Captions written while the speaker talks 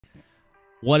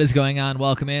What is going on?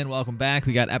 Welcome in, welcome back.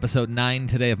 We got episode 9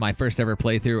 today of my first ever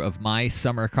playthrough of my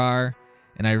summer car.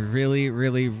 And I really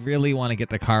want to get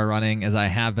the car running, as I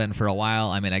have been for a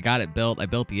while. I mean, I got it built. I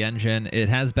built the engine. It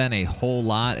has been a whole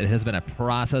lot. It has been a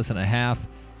process and a half.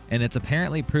 And it's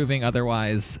apparently proving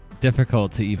otherwise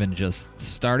difficult to even just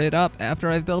start it up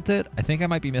after I've built it. I think I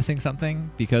might be missing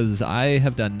something because I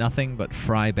have done nothing but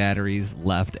fry batteries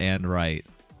left and right.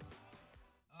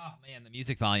 Oh man, the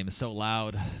music volume is so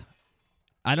loud.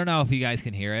 I don't know if you guys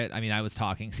can hear it. I mean, I was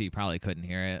talking, so you probably couldn't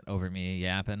hear it over me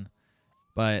yapping.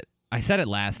 But I said it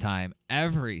last time.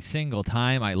 Every single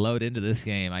time I load into this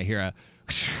game, I hear a...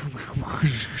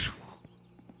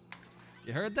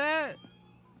 You heard that?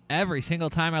 Every single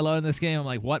time I load in this game, I'm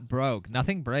like, what broke?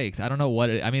 Nothing breaks. I don't know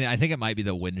what it... I mean, I think it might be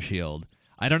the windshield.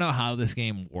 I don't know how this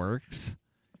game works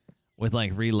with,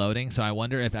 like, reloading, so I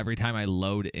wonder if every time I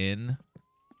load in,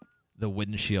 the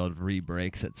windshield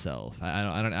re-breaks itself.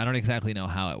 I don't exactly know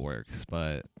how it works,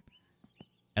 but...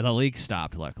 And the leak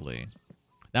stopped, luckily.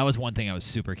 That was one thing I was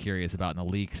super curious about, and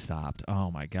the leak stopped.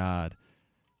 Oh my god.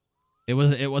 It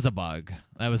was a bug.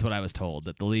 That was what I was told,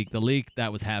 that the leak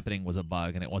that was happening was a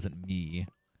bug, and it wasn't me.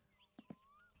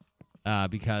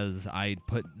 Because I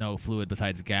put no fluid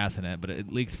besides gas in it, but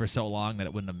it leaks for so long that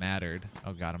it wouldn't have mattered.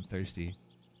 Oh god, I'm thirsty.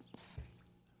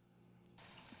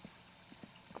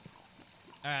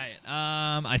 Alright,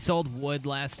 I sold wood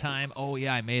last time. Oh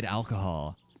yeah, I made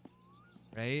alcohol.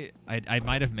 Right? I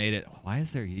might have made it. Why is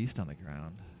there yeast on the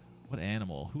ground? What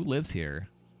animal? Who lives here?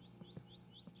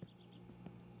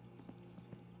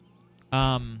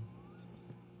 I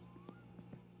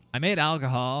made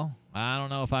alcohol. I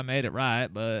don't know if I made it right,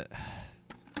 but...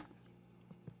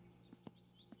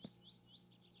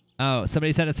 Oh,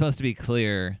 somebody said it's supposed to be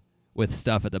clear with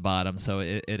stuff at the bottom, so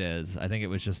it is. I think it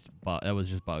was just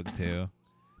bugged too.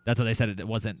 That's what they said. It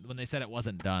wasn't. When they said it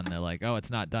wasn't done, they're like, "Oh,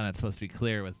 it's not done. It's supposed to be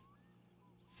clear with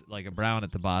like a brown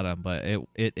at the bottom." But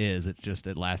it is. It's just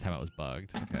that last time it was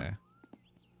bugged. Okay.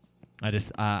 I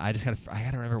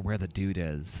gotta remember where the dude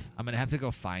is. I'm gonna have to go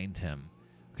find him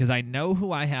because I know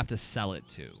who I have to sell it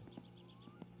to.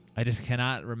 I just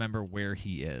cannot remember where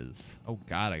he is. Oh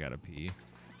God, I gotta pee.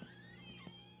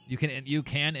 You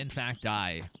can in fact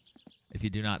die if you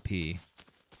do not pee.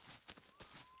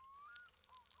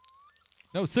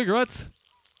 No cigarettes.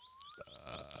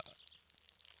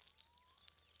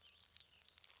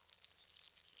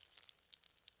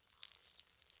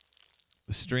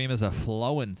 The stream is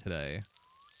a-flowing today.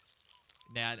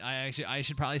 Nah, I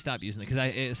should probably stop using it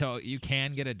because so you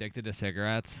can get addicted to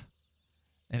cigarettes,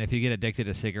 and if you get addicted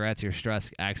to cigarettes, your stress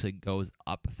actually goes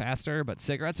up faster. But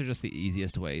cigarettes are just the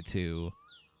easiest way to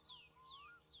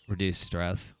reduce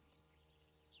stress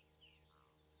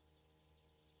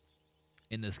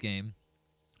in this game.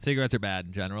 Cigarettes are bad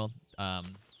in general.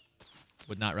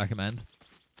 Would not recommend.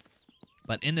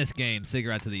 But in this game,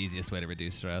 cigarettes are the easiest way to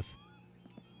reduce stress.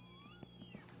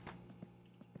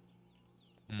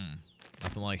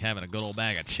 Nothing like having a good old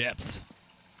bag of chips.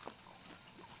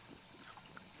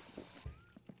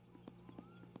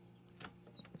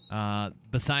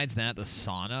 Besides that, the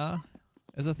sauna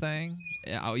is a thing.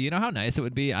 Yeah, you know how nice it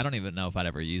would be? I don't even know if I'd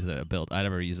ever use I'd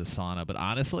ever use a sauna, but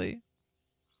honestly...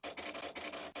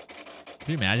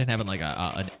 Can you imagine having like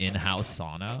an in-house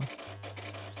sauna?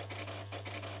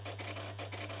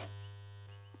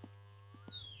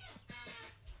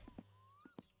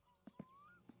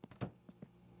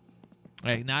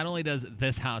 Like, not only does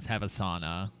this house have a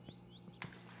sauna,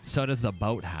 so does the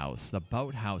boathouse. The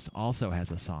boathouse also has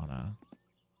a sauna.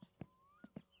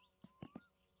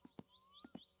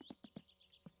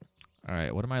 All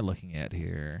right, what am I looking at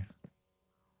here?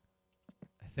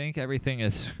 I think everything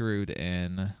is screwed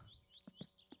in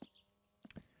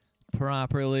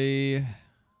properly.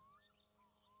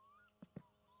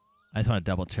 I just want to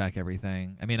double check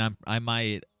everything. I mean,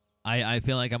 I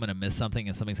feel like I'm going to miss something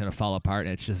and something's going to fall apart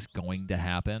and it's just going to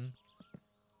happen.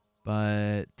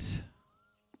 But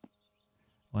I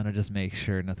want to just make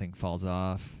sure nothing falls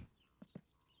off.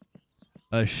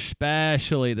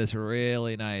 Especially this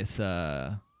really nice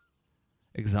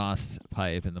exhaust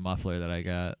pipe and the muffler that I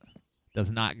got. Does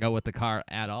not go with the car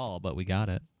at all, but we got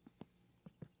it.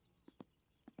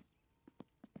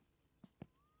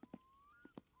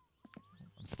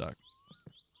 I'm stuck.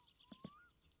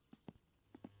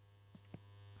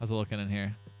 How's it looking in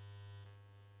here?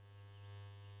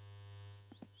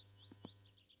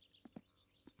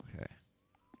 Okay.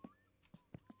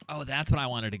 Oh, that's what I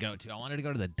wanted to go to. I wanted to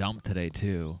go to the dump today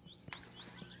too.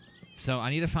 So I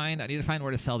need to find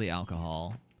where to sell the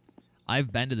alcohol.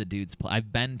 I've been to the dude's place.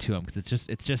 I've been to him because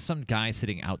it's just some guy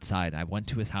sitting outside. I went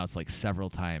to his house like several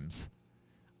times.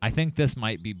 I think this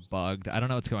might be bugged. I don't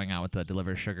know what's going on with the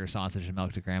deliver sugar, sausage, and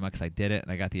milk to Grandma because I did it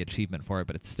and I got the achievement for it,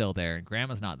 but it's still there. And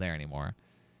Grandma's not there anymore.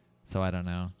 So I don't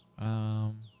know.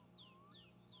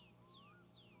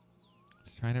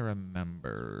 Just trying to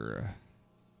remember.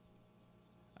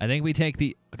 I think we take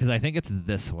the... Because I think it's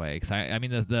this way. Because I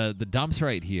mean, the dump's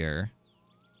right here.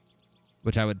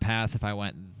 Which I would pass if I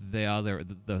went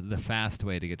the fast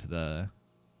way to get to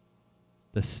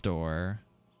the store.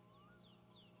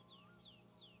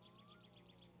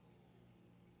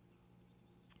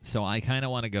 So I kind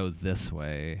of want to go this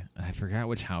way. I forgot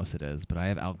which house it is, but I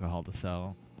have alcohol to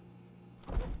sell.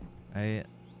 Right?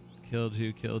 Killed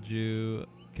you.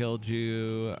 I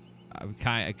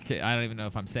don't even know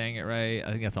if I'm saying it right.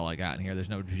 I think that's all I got in here. There's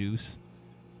no juice.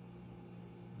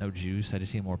 No juice. I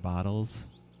just need more bottles.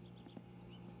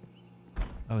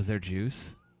 Oh, is there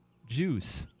juice?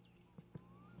 Juice.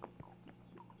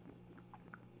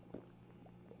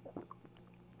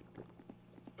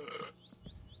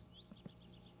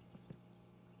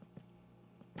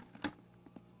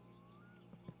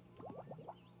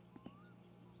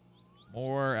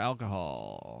 More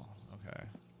alcohol. Okay.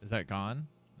 Is that gone?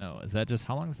 No. Is that just...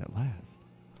 How long does that last?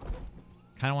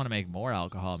 Kind of want to make more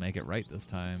alcohol. Make it right this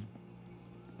time.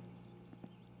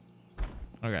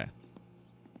 Okay.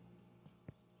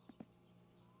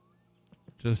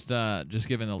 Just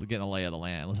getting a lay of the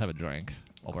land. Let's have a drink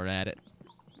while we're at it.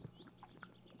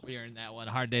 We earned that one.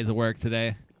 Hard days of work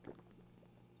today.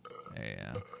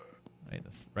 Yeah.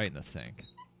 Right in the sink.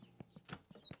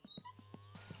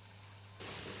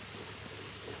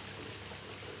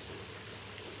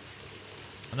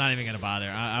 I'm not even gonna bother.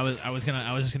 I was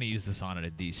just gonna use the sauna to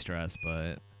de-stress,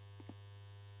 but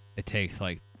it takes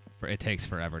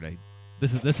forever to.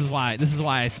 This is why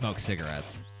I smoke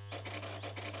cigarettes.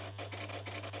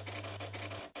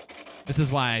 This is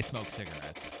why I smoke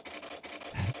cigarettes.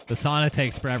 The sauna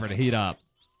takes forever to heat up.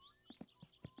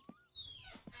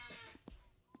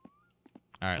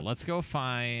 All right, let's go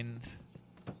find.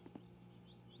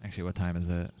 Actually, what time is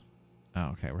it?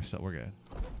 Oh, okay, we're good.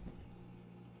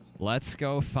 Let's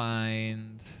go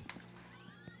find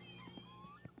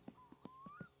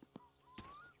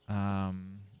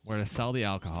where to sell the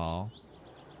alcohol.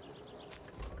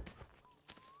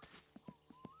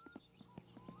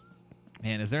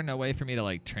 Man, is there no way for me to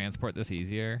like transport this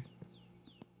easier?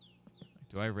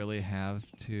 Do I really have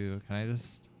to? Can I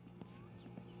just?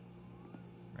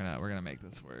 We're gonna make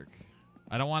this work.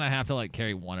 I don't want to have to like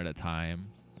carry one at a time,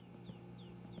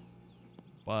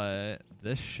 but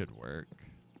this should work.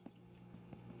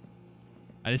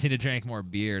 I just need to drink more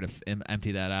beer to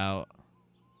empty that out.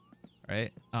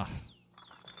 Right? Oh.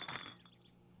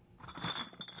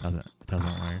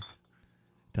 Doesn't work.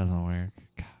 Doesn't work.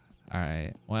 God. All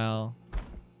right. Well.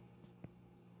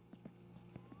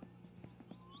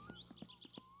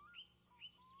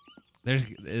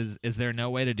 Is there no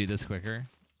way to do this quicker?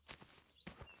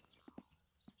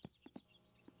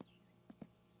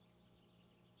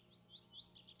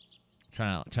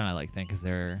 Trying to like think, is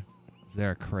there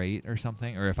a crate or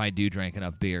something? Or if I do drink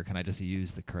enough beer, can I just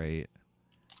use the crate?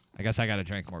 I guess I gotta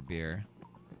drink more beer.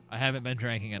 I haven't been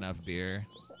drinking enough beer.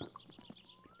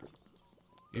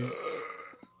 Oh,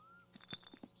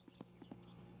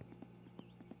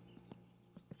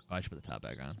 I should put the top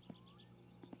back on.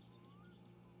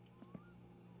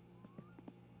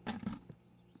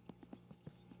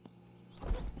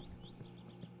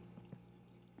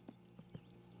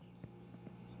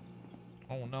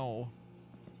 Oh no.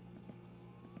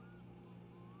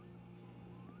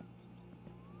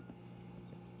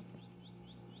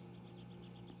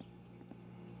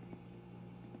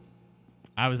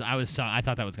 I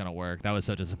thought that was gonna work. That was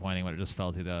so disappointing when it just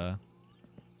fell through the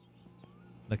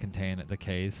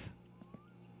case.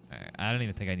 Right, I don't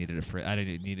even think I needed a fridge. I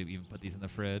didn't need to even put these in the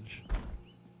fridge.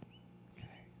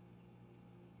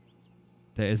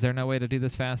 Okay. Is there no way to do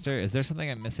this faster? Is there something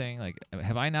I'm missing? Like,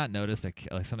 have I not noticed like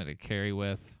something to carry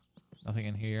with? Nothing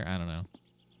in here? I don't know.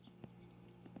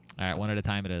 All right, one at a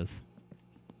time it is.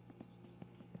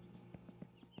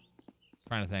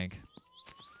 Trying to think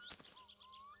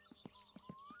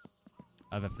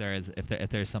of if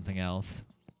there's something else.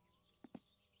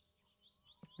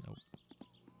 Nope.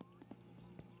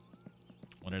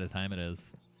 One at a time it is.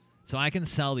 So I can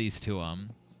sell these to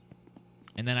them,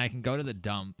 and then I can go to the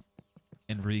dump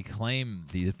and reclaim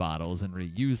these bottles and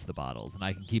reuse the bottles, and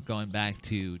I can keep going back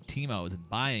to Timo's and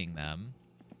buying them.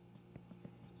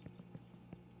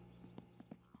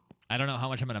 I don't know how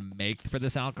much I'm going to make for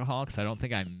this alcohol because I don't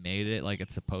think I made it like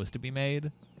it's supposed to be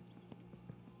made.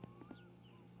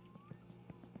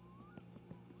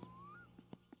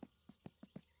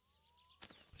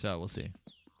 So we'll see.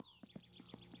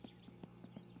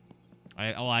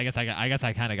 I guess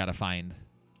I kind of gotta find.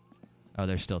 Oh,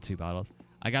 there's still 2 bottles.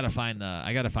 I gotta find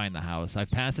the house.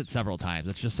 I've passed it several times.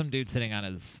 It's just some dude sitting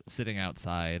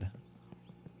outside.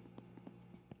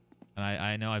 And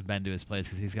I know I've been to his place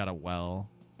because he's got a well.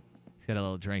 He's got a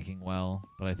little drinking well,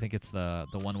 but I think it's the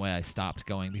one way I stopped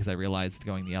going because I realized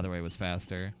going the other way was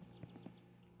faster.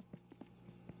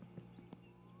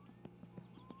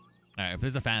 All right, if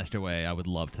there's a faster way, I would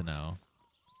love to know.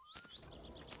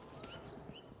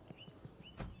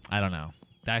 I don't know.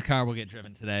 That car will get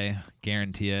driven today.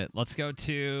 Guarantee it. Let's go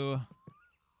to...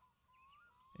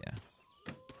 Yeah.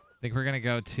 I think we're going to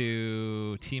go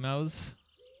to Timo's.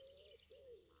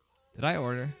 Did I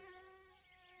order?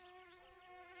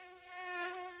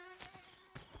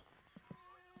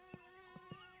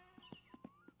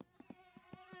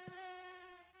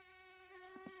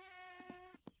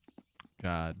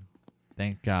 God.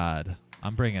 Thank God.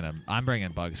 I'm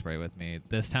bringing bug spray with me.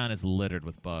 This town is littered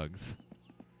with bugs.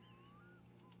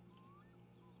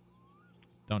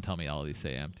 Don't tell me all of these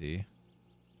say empty.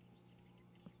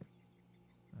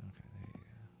 Okay,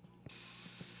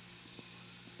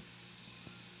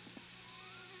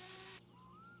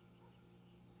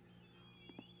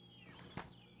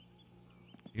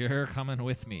 there you go. You're coming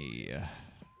with me.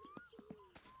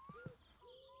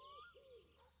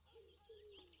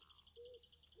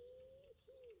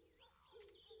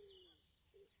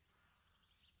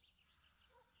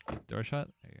 Door shut?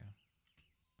 There you go.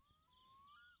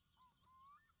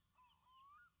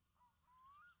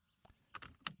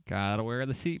 Gotta wear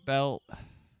the seatbelt.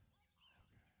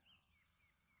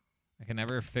 I can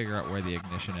never figure out where the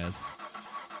ignition is.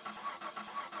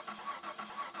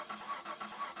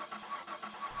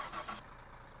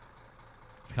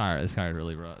 This car is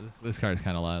really rough. This car is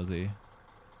kind of lousy.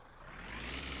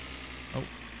 Oh.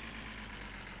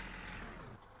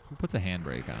 Who puts a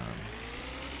handbrake on?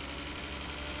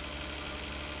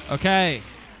 Okay.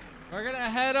 We're gonna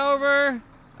head over.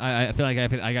 I feel like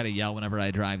I gotta yell whenever I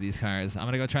drive these cars. I'm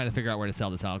gonna go try to figure out where to sell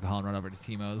this alcohol and run over to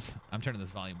Timo's. I'm turning this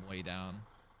volume way down.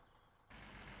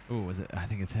 Ooh, is it? I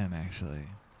think it's him, actually.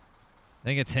 I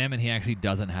think it's him, and he actually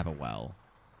doesn't have a well.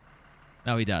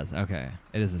 No, he does. Okay.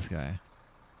 It is this guy.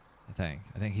 I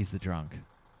think he's the drunk.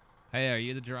 Hey, are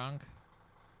you the drunk?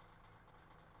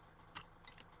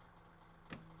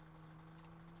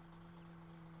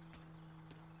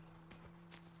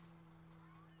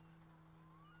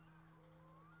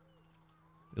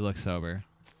 You look sober.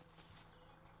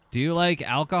 Do you like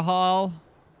alcohol?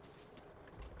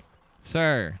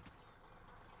 Sir,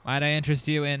 might I interest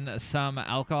you in some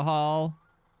alcohol?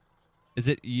 Is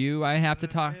it you I have to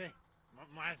talk?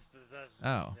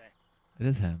 Oh, it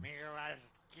is him.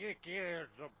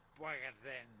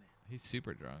 He's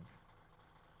super drunk.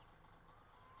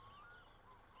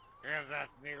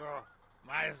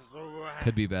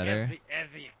 Could be better.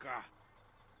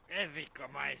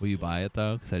 Will you buy it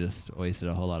though? Because I just wasted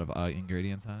a whole lot of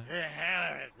ingredients on it.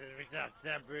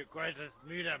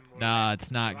 No,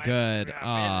 it's not good.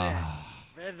 Oh.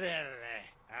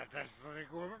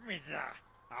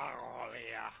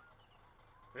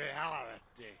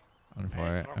 One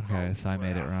for it. Okay, so I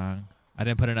made it wrong. I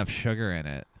didn't put enough sugar in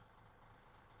it.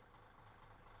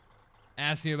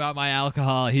 Ask me about my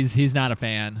alcohol. He's not a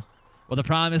fan. Well, the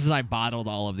problem is I bottled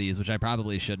all of these, which I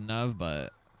probably shouldn't have,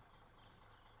 but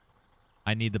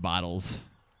I need the bottles.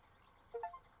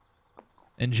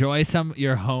 Enjoy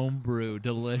your home brew.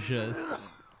 Delicious.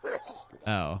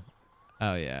 Oh.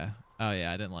 Oh, yeah. Oh,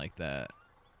 yeah, I didn't like that.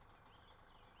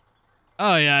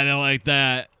 Oh, yeah, I didn't like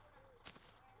that.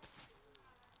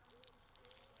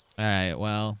 All right,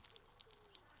 well.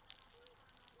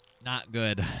 Not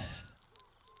good.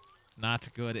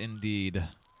 Not good indeed.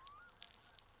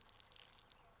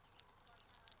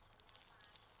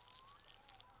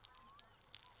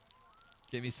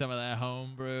 Give me some of that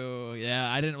homebrew.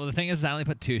 Yeah, I didn't. Well, the thing is, I only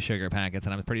put 2 sugar packets,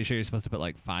 and I'm pretty sure you're supposed to put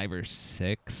like 5 or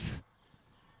 6.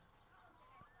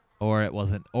 Or it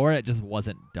wasn't. Or it just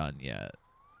wasn't done yet.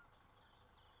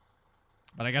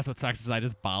 But I guess what sucks is I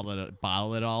just bottle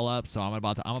it all up. So I'm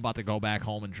about to go back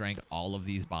home and drink all of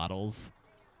these bottles,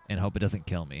 and hope it doesn't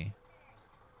kill me.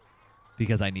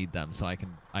 Because I need them, so I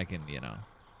can you know.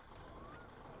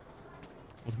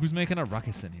 Well, who's making a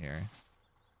ruckus in here?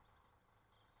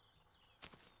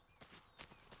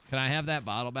 Can I have that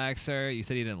bottle back, sir? You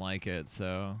said you didn't like it,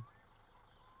 so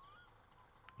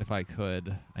if I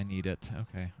could, I need it.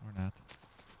 Okay, or not.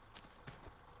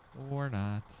 Or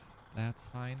not. That's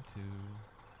fine too.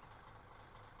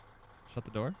 Shut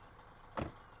the door.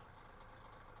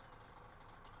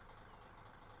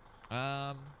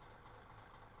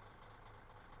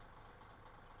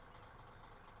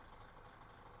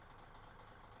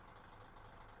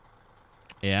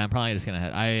 Yeah, I'm probably just gonna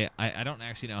head. I don't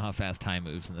actually know how fast time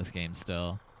moves in this game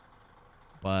still,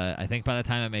 but I think by the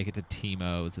time I make it to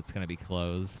Timo's, it's gonna be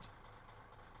closed.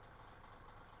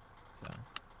 So.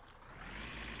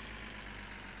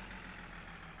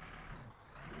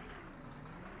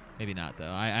 Maybe not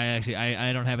though. I actually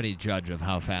I don't have any judge of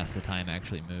how fast the time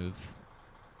actually moves.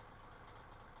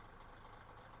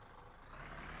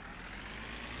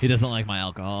 He doesn't like my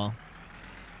alcohol.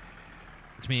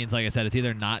 Which means, like I said, it's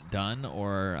either not done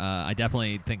or I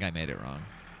definitely think I made it wrong.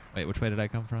 Wait, which way did I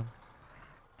come from?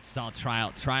 It's all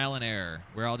trial and error.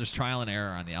 We're all just trial and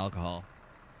error on the alcohol.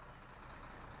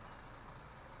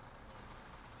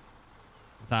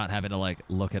 Without having to, like,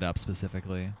 look it up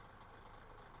specifically.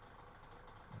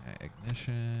 Okay,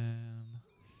 ignition.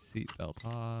 Seatbelt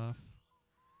off.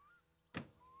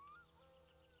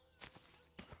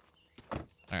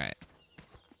 Alright.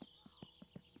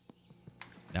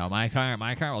 No, my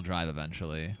car will drive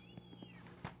eventually.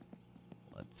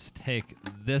 Let's take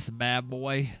this bad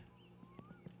boy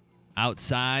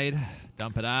outside,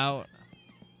 dump it out.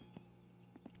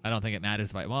 I don't think it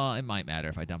matters if I... Well, it might matter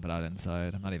if I dump it out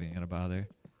inside. I'm not even going to bother.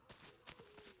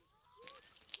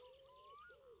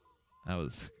 That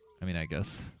was... I mean, I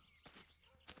guess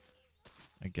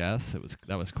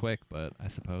that was quick, but I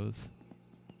suppose.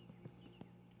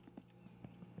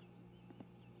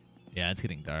 Yeah, it's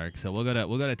getting dark, so we'll go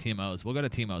to Timo's. We'll go to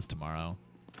Timo's tomorrow.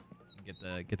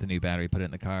 Get the new battery, put it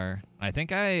in the car. I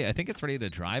think it's ready to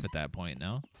drive at that point.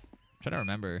 No, I'm trying to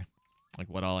remember, like,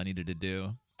 what all I needed to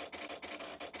do.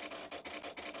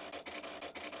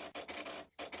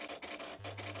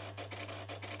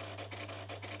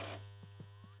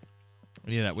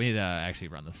 We need to actually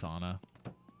run the sauna.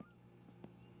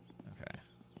 Okay,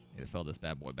 need to fill this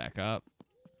bad boy back up.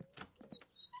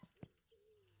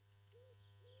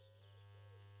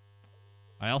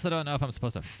 I also don't know if I'm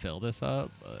supposed to fill this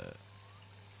up, but...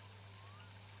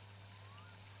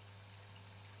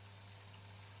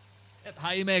 Yep,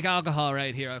 how you make alcohol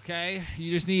right here, okay?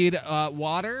 You just need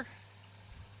water.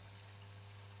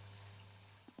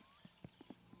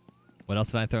 What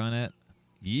else did I throw in it?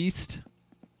 Yeast.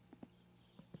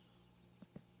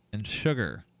 And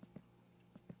sugar.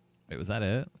 Wait, was that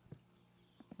it?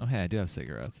 Oh, hey, I do have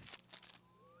cigarettes.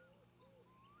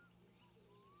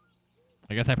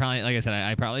 I guess I probably, like I said,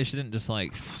 I probably shouldn't just,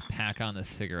 like, pack on the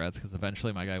cigarettes, because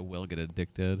eventually my guy will get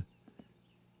addicted.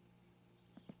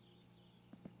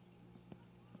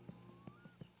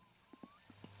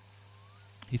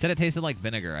 He said it tasted like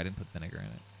vinegar. I didn't put vinegar in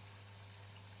it.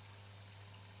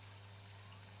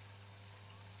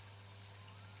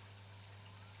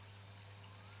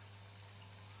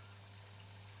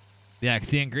 Yeah, because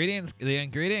the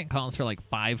ingredient calls for, like,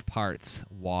 5 parts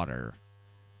water.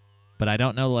 But I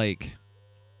don't know, like...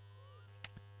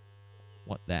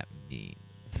 what that means.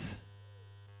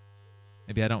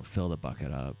 Maybe I don't fill the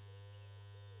bucket up.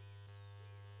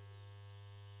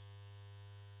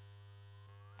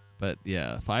 But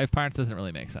yeah, 5 parts doesn't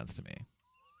really make sense to me.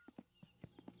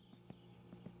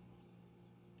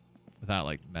 Without,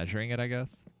 like, measuring it, I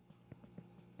guess.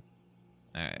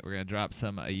 Alright, we're going to drop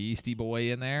some yeasty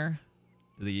boy in there.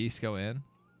 Did the yeast go in?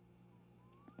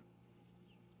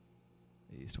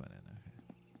 The yeast went in, okay.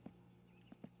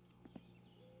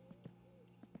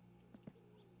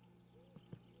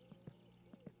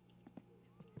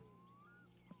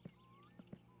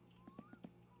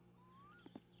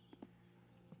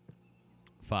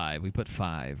 Five. We put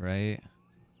 5, right?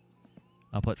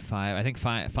 I'll put 5. I think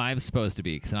 5 is supposed to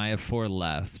be, because I have 4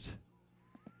 left.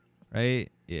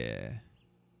 Right? Yeah.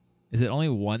 Is it only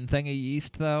one thing of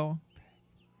yeast, though?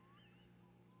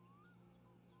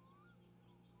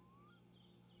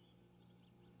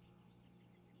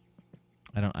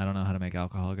 I don't know how to make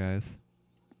alcohol, guys.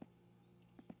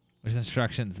 There's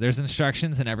instructions. There's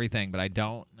instructions and everything, but I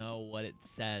don't know what it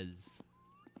says.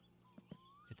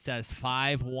 It says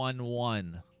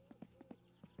 511.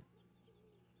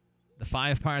 The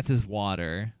 5 parts is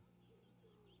water.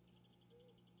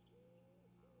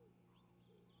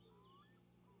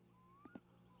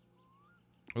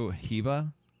 Ooh,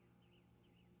 Hiva.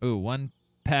 Ooh, 1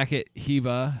 packet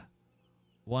Hiva.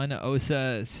 1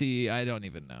 Osa C. I don't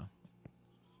even know.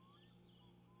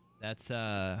 That's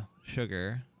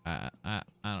sugar. I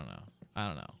don't know. I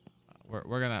don't know.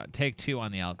 We're gonna take 2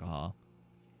 on the alcohol.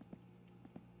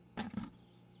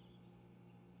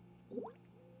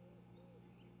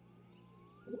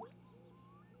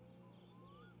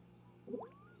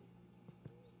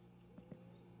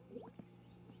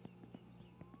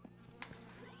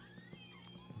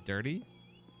 Dirty?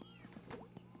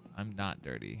 I'm not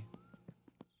dirty.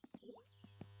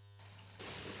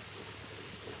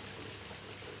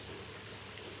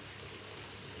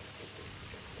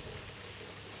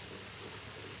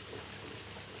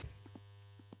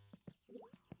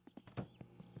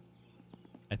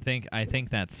 think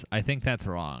that's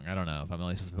wrong. I don't know if I'm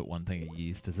only supposed to put one thing of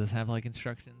yeast. Does this have like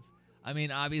instructions? I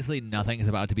mean, obviously nothing is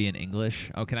about to be in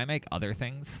English. Oh, can I make other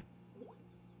things?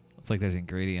 Looks like there's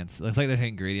ingredients. Looks like there's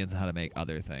ingredients on how to make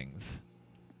other things.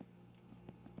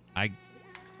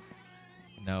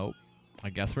 Nope. I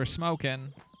guess we're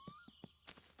smoking.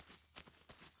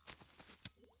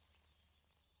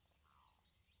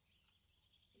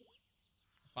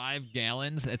 $5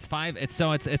 gallons. It's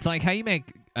like how you make.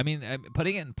 I mean,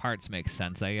 putting it in parts makes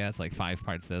sense. I guess like 5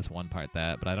 parts this, 1 part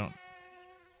that. But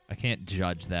I can't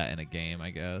judge that in a game. I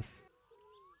guess.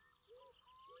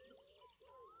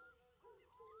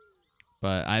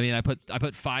 But I mean, I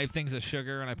put 5 things of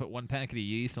sugar and I put 1 packet of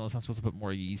yeast. Unless I'm supposed to put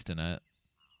more yeast in it.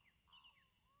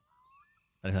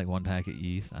 I like 1 packet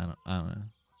yeast. I don't know.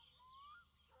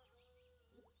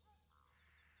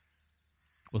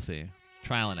 We'll see.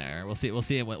 Trial and error. We'll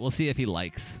see if he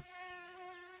likes.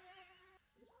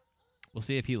 We'll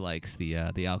see if he likes the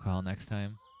alcohol next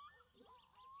time.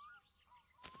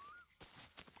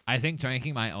 I think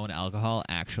drinking my own alcohol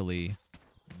actually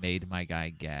made my guy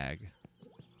gag.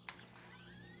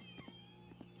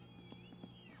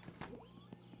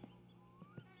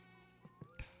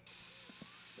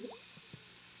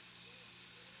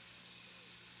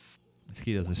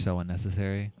 Mosquitoes are so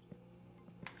unnecessary.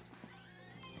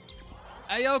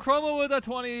 Hey, yo, Chroma with a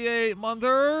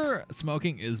 28-monther.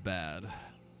 Smoking is bad.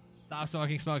 Stop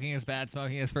smoking. Smoking is bad.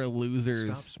 Smoking is for losers.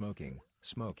 Stop smoking.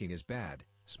 Smoking is bad.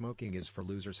 Smoking is for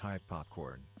losers. Hype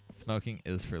popcorn. Smoking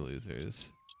is for losers.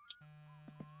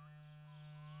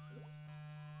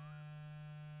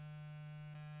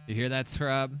 You hear that,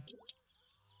 scrub?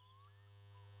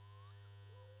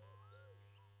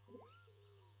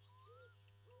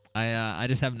 I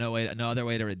just have no other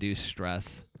way to reduce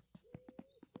stress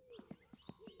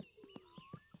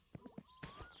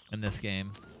in this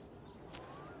game.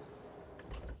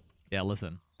 Yeah,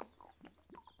 listen.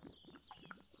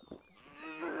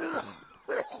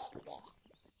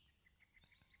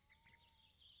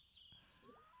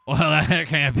 Well, that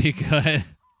can't be good.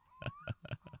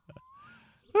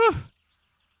 Whew.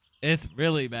 It's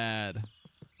really bad.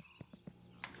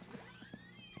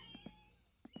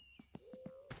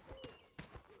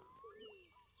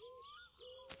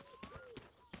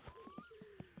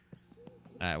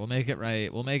 Alright, we'll make it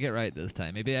right. We'll make it right this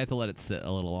time. Maybe I have to let it sit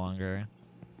a little longer.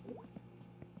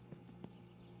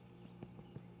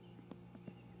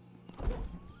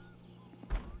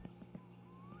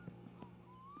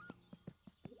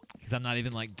 Because I'm not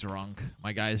even, like, drunk.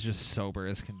 My guy's just sober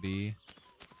as can be.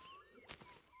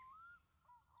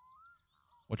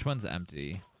 Which one's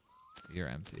empty? You're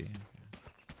empty. Okay.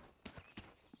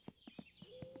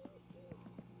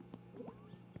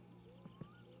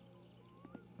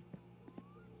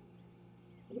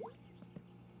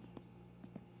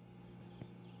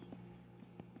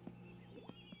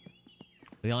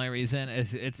 The only reason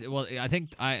is well, I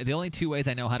think the only 2 ways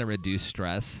I know how to reduce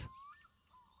stress.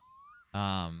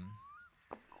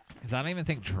 Because I don't even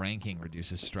think drinking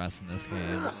reduces stress in this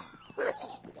game.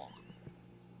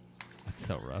 That's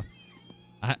so rough.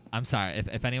 I'm sorry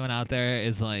if anyone out there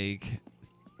is like,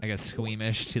 I guess,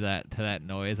 squeamish to that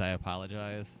noise. I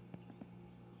apologize.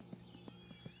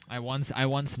 I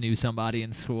once knew somebody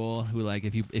in school who, like,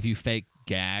 if you fake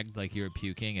gagged like you were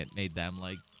puking, it made them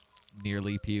like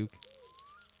nearly puke.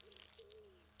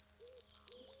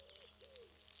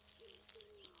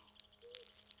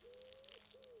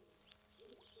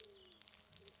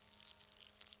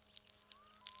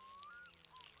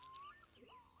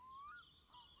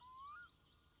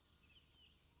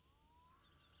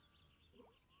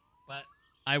 But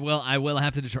I will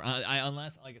have to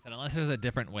unless, like I said, unless there's a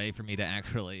different way for me to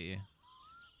actually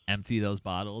empty those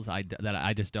bottles that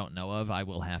I just don't know of, I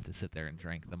will have to sit there and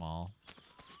drink them all.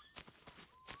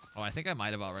 Oh, I think I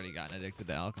might have already gotten addicted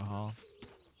to alcohol.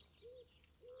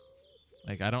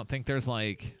 Like, I don't think there's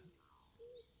like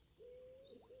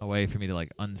a way for me to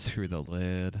like unscrew the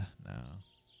lid. No.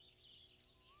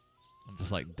 And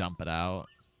just like dump it out.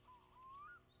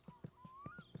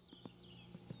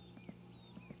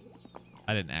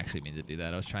 I didn't actually mean to do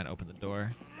that. I was trying to open the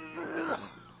door.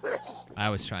 I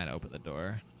was trying to open the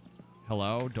door.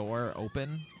 Hello? Door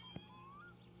open?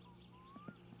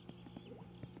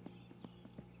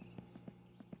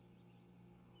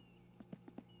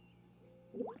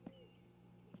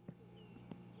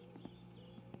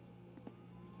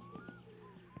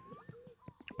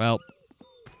 Well,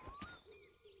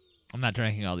 I'm not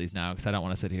drinking all these now because I don't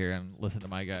want to sit here and listen to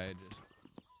my guy just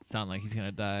sound like he's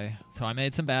gonna die. So I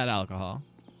made some bad alcohol.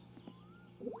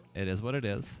 It is what it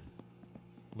is.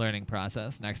 Learning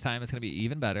process. Next time it's gonna be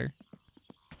even better.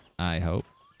 I hope.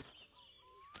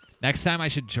 Next time I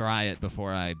should dry it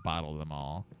before I bottle them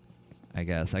all. I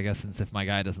guess since if my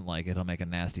guy doesn't like it, he'll make a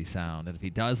nasty sound. And if he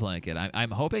does like it,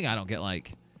 I'm hoping I don't get,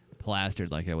 like,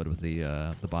 plastered like I would with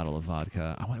the bottle of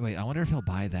vodka. Wait, I wonder if he'll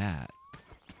buy that.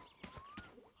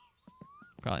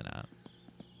 Probably not.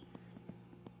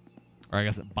 Or I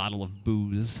guess a bottle of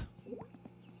booze.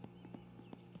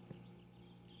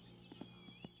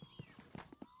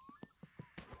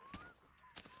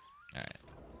 Alright.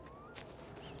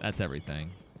 That's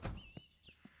everything.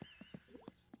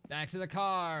 Back to the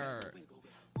car.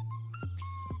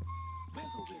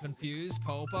 Confused,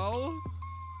 Popo?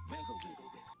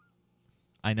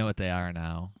 I know what they are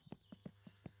now.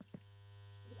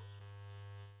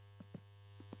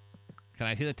 Can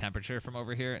I see the temperature from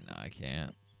over here? No, I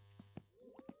can't.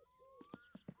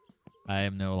 I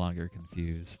am no longer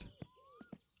confused.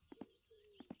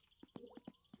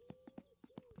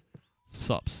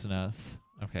 Subsness.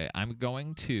 Okay, I'm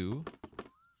going to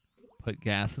put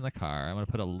gas in the car. I'm going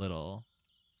to put a little.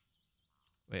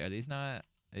 Wait, are these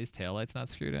taillights not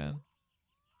screwed in?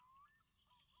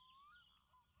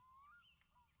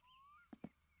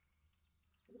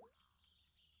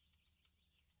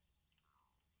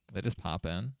 They just pop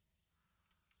in.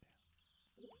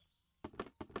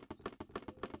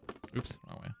 Oops,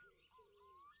 wrong way.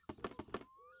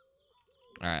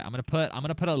 All right, I'm gonna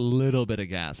put a little bit of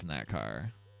gas in that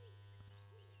car.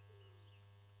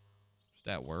 Just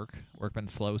at work. Work been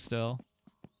slow still.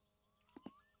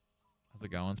 How's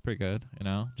it going? It's pretty good, you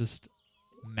know? Just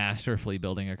masterfully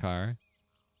building a car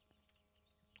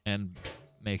and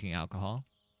making alcohol.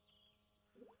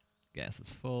 Gas is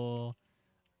full.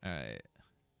 All right.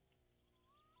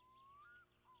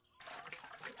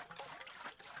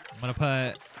 I'm gonna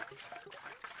put.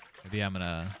 Maybe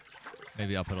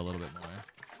I'll put a little bit more.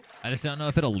 I just don't know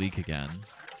if it'll leak again.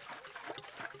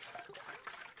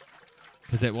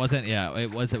 Because it wasn't. Yeah, it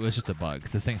was just a bug.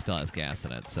 'Cause this thing still has gas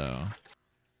in it, so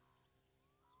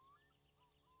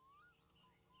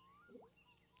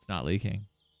it's not leaking.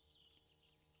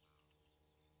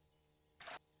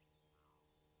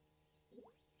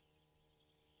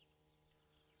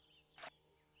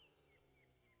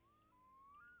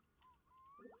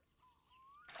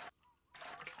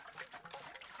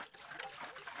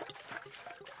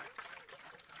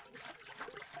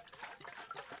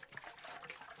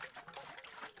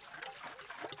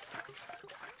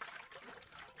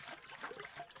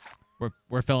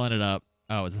 We're filling it up.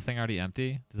 Oh, is this thing already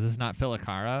empty? Does this not fill a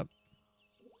car up?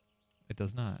 It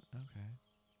does not. Okay.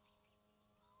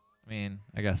 I mean,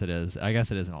 I guess it is. I guess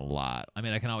it isn't a lot. I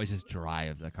mean, I can always just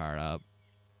drive the car up.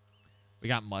 We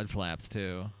got mud flaps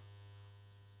too.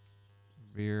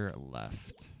 Rear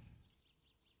left.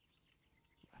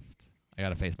 I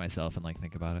gotta face myself and like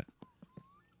think about it.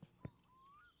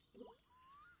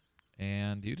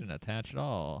 And you didn't attach at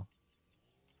all.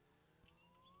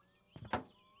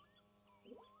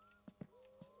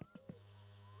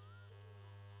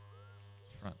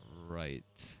 Front right.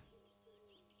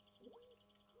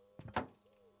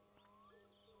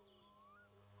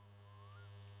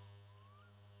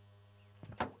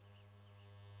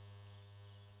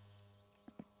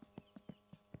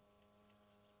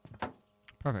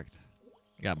 Perfect.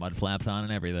 You got mud flaps on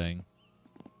and everything.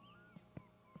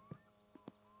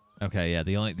 Okay, yeah.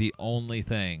 The only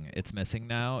thing it's missing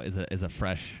now is a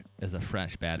fresh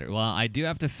battery. Well, I do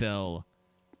have to fill.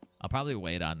 I'll probably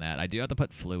wait on that. I do have to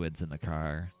put fluids in the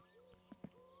car.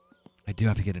 I do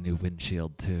have to get a new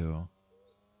windshield too.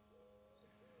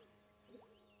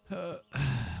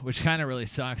 Which kind of really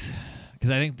sucks because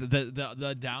I think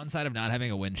the downside of not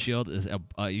having a windshield is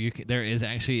there is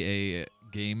actually a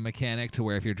game mechanic to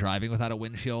where if you're driving without a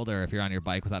windshield or if you're on your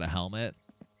bike without a helmet,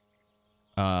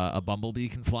 a bumblebee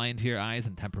can fly into your eyes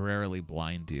and temporarily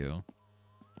blind you.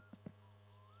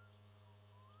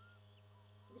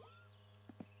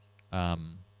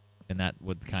 And that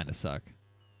would kind of suck.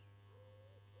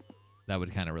 That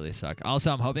would kind of really suck.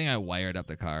 Also, I'm hoping I wired up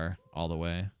the car all the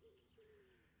way.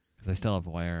 Because I still have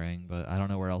wiring, but I don't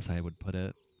know where else I would put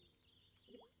it.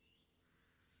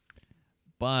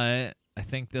 But I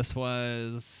think this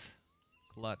was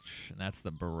clutch, and that's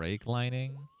the brake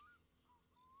lining.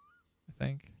 I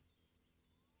think.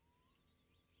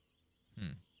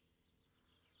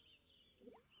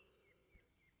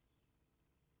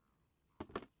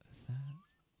 Is that?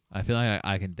 I feel like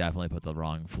I can definitely put the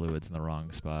wrong fluids in the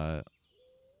wrong spot.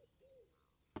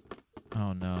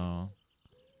 Oh no.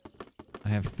 I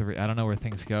have 3. I don't know where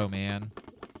things go, man.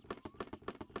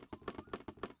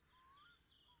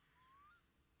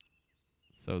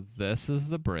 So this is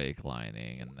the brake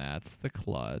lining, and that's the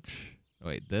clutch.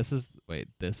 Wait, this is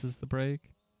the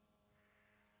brake?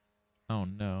 Oh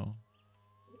no.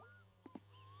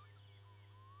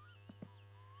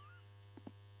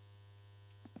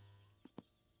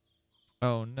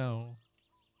 Oh no.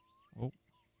 Oh.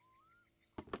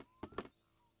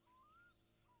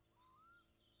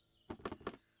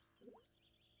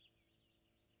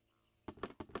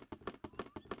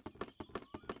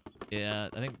 Yeah,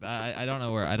 I think I don't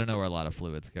know where a lot of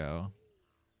fluids go.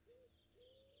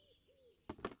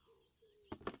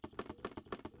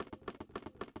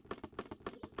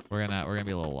 We're gonna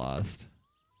be a little lost.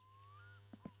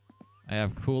 I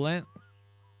have coolant.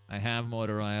 I have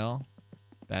motor oil.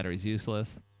 Battery's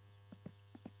useless.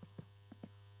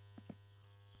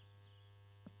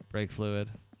 Brake fluid.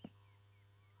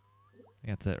 I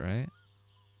think that's it, right?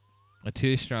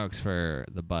 2 strokes for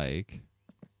the bike.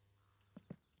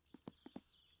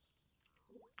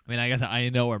 I mean, I guess I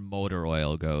know where motor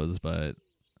oil goes, but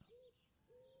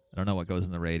I don't know what goes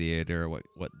in the radiator, or what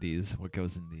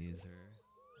goes in these, or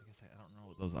I guess I don't know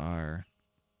what those are.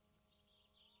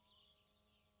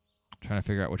 I'm trying to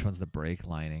figure out which one's the brake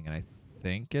lining, and I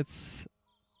think it's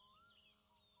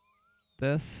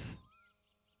this.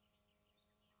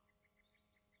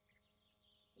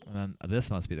 And then this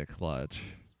must be the clutch.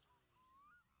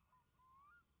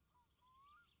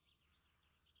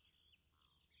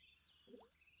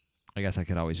 I guess I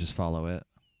could always just follow it.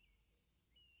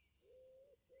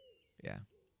 Yeah.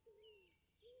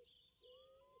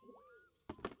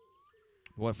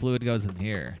 What fluid goes in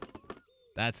here?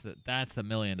 That's the $1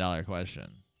 million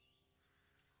question.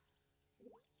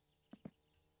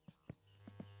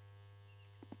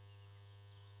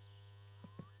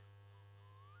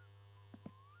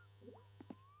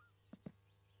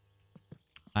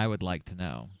 I would like to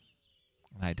know.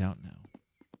 And I don't know.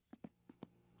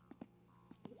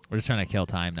 We're just trying to kill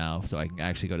time now so I can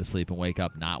actually go to sleep and wake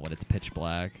up not when it's pitch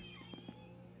black.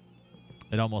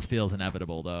 It almost feels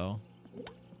inevitable, though.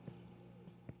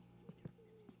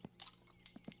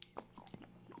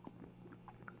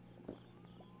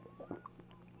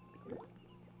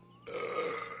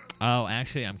 Oh,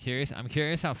 actually, I'm curious. I'm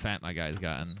curious how fat my guy's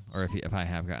gotten, or if I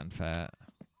have gotten fat.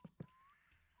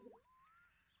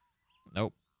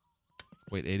 Nope.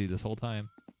 Wait, 80 this whole time.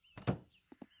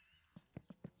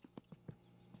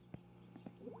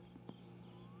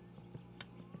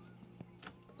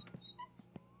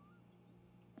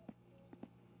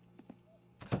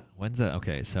 When's it?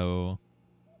 Okay, so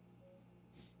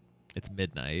it's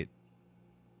midnight.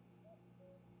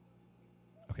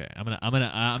 Okay,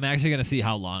 I'm actually gonna see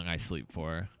how long I sleep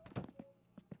for.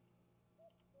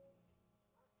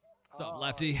 What's up,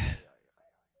 Lefty? How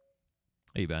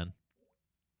you been?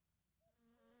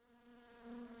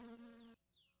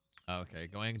 Okay,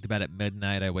 going to bed at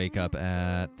midnight. I wake up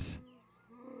at.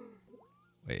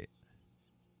 Wait.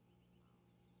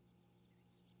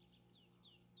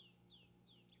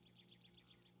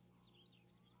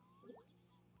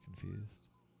 Confused.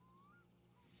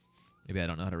 Maybe I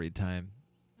don't know how to read time.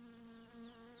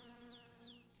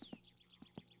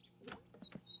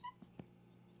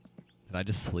 Did I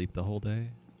just sleep the whole day?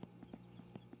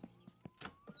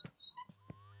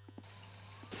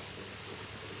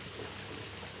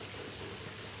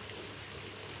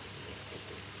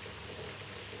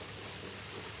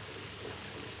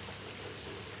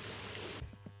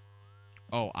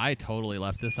 Oh, I totally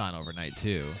left this on overnight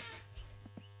too.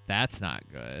 That's not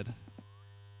good.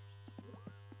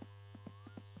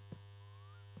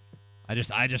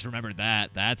 I just remembered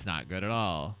that. That's not good at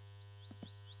all.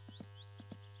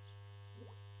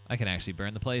 I can actually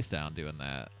burn the place down doing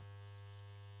that.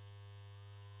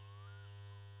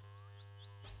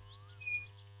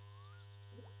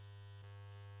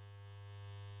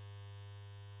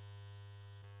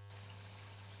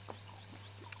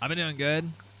 I've been doing good.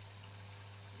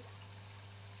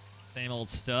 Same old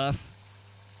stuff.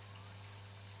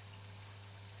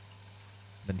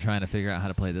 Been trying to figure out how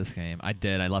to play this game. I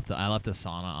did. I left the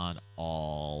sauna on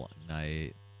all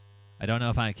night. I don't know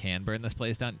if I can burn this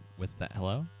place down with that.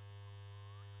 Hello?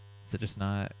 Is it just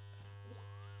not?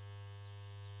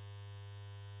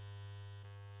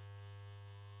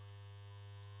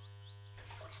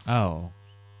 Oh.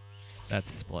 That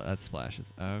splashes.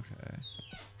 Okay.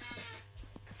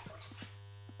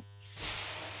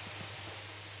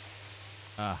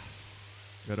 Ah.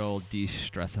 Good old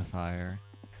de-stressifier.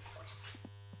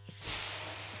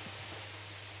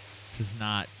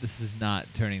 This is not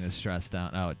turning the stress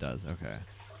down. Oh, it does. Okay.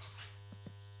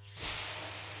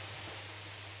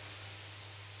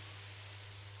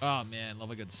 Oh man,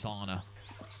 love a good sauna.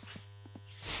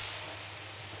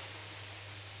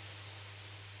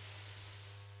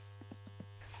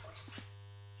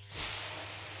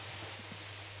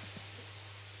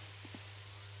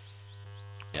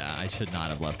 Yeah, I should not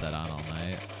have left that on all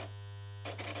night.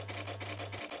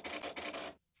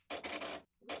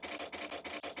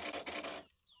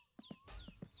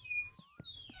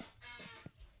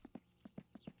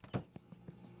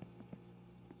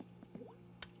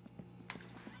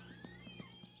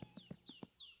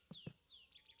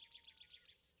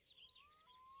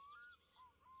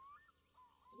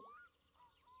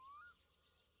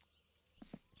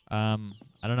 I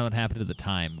don't know what happened to the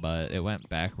time, but it went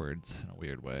backwards in a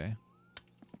weird way.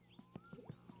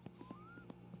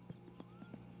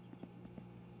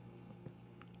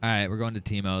 All right, we're going to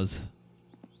Timo's.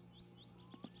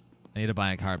 I need to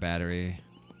buy a car battery.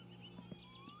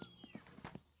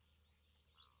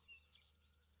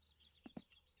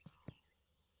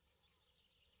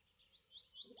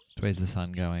 Which way's the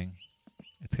sun going?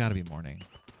 It's got to be morning.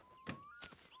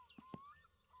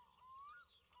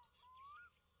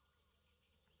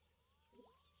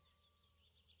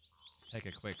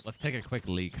 Let's take a quick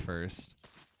leak first.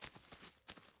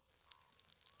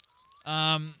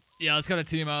 Yeah, let's go to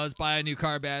Timo's, buy a new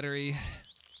car battery,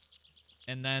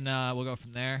 and then we'll go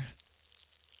from there.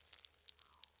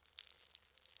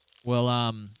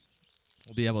 We'll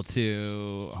be able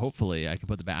to, hopefully I can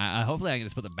put the hopefully I can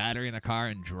just put the battery in the car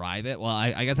and drive it. Well,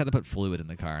 I guess I have to put fluid in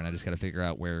the car, and I just got to figure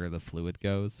out where the fluid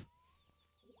goes.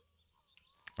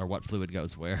 Or what fluid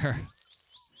goes where.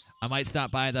 I might stop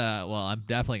by the, well, I'm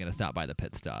definitely going to stop by the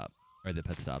pit stop. Or the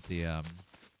pit stop, the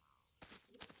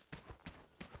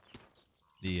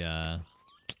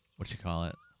what you call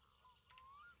it?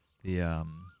 The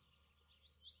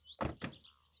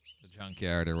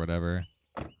junkyard or whatever.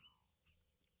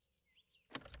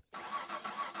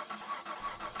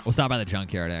 We'll stop by the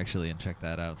junkyard, actually, and check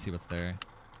that out, see what's there.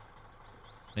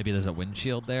 Maybe there's a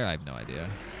windshield there? I have no idea.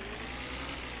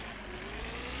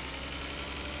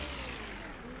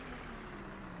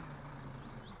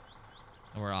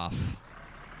 And we're off.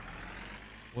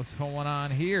 What's going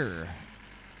on here?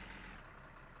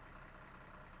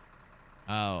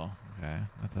 Oh, okay.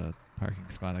 That's a parking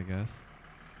spot, I guess.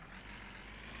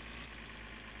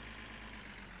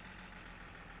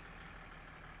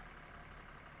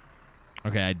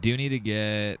 Okay, I do need to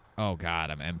get... Oh, God,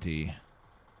 I'm empty.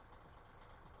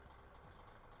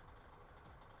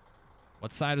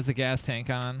 What side is the gas tank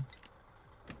on?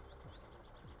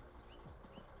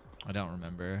 I don't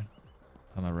remember.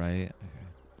 On the right? Okay.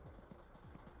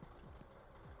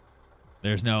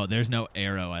 There's no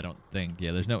arrow, I don't think.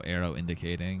 Yeah, there's no arrow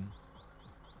indicating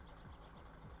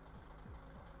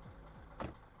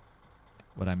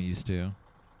what I'm used to.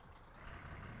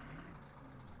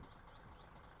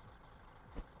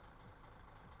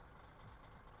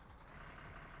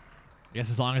 I guess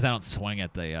as long as I don't swing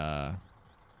at the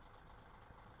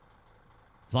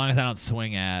as long as I don't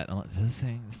swing at this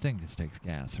thing just takes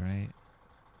gas, right?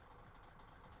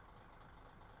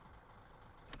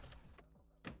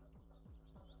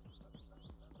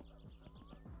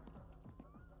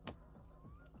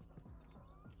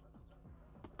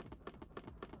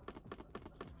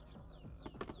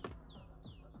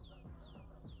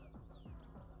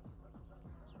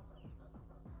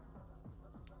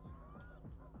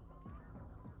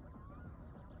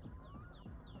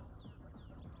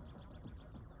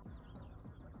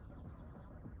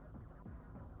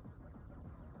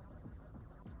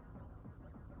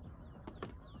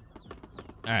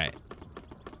 All right.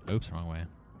 Oops, wrong way.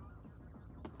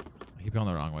 I keep going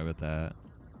the wrong way with that.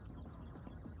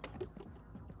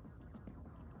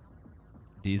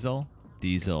 Diesel?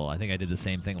 Diesel. I think I did the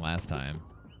same thing last time.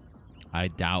 I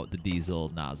doubt the diesel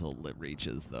nozzle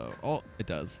reaches, though. Oh, it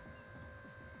does.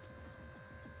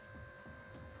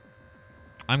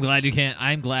 I'm glad you can't.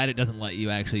 I'm glad it doesn't let you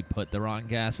actually put the wrong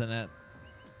gas in it.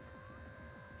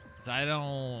 'Cause I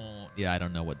don't... Yeah, I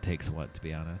don't know what takes what, to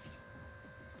be honest.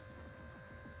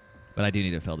 But I do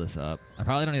need to fill this up. I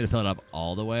probably don't need to fill it up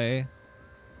all the way.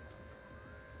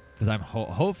 Because I'm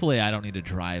hopefully I don't need to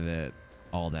drive it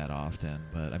all that often.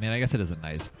 But, I mean, I guess it is a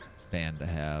nice van to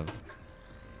have.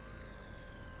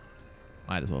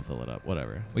 Might as well fill it up.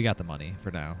 Whatever. We got the money for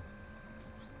now.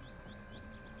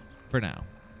 For now.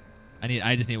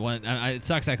 I just need one. It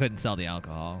sucks I couldn't sell the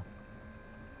alcohol.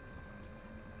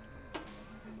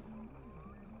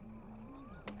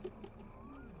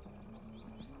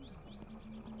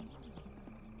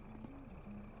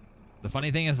 The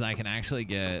funny thing is I can actually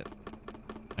get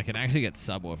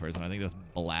subwoofers, and I think just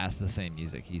blast the same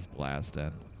music he's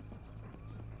blasting.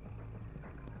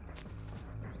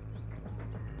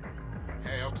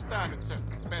 Hei, onks tää nyt se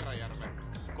Peräjärven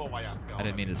kova jätkä? I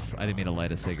didn't mean to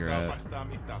light a cigarette. Saaks tää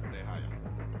mitään tehdä ja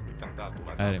mitä tää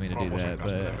tulee? I didn't mean to do that,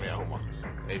 but riehuma.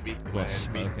 Ei vittu, well,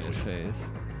 smoke in his face.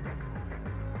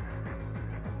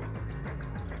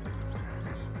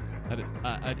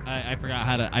 I forgot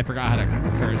how to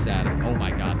curse at him. Oh my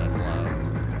god, that's loud.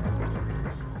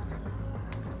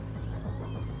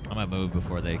 I'm gonna move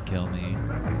before they kill me.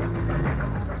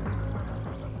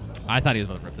 I thought he was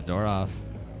about to rip the door off.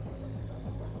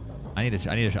 I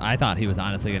thought he was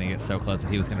honestly gonna get so close that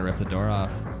he was gonna rip the door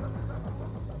off.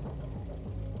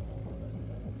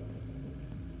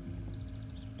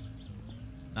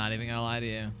 Not even gonna lie to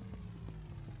you.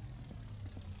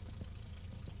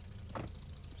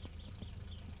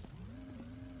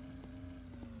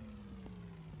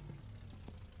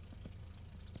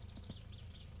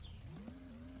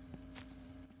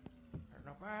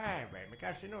 No päivä,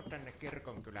 mikä sinut tänne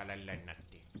kirkonkylälle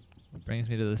lennätti? Brings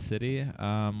me to the city.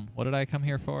 What did I come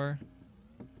here for?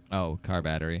 Oh, car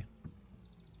battery.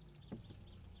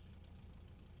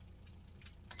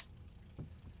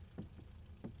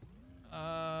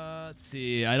 Let's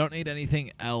see. I don't need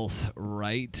anything else,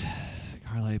 right?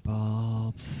 Car light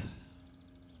bulbs.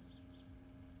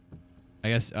 I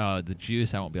guess the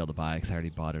juice I won't be able to buy because I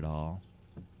already bought it all.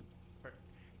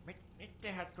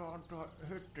 Mittehän tuo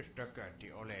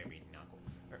hyttystökötti olevinna, kun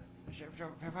se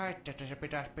väitti, että se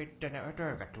pitäisi pitää ne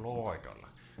ötökät loitolla.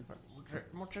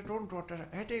 Mutta se tuntuu, että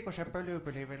heti kun se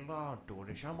pölypilvi laantuu,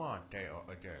 niin saman tein on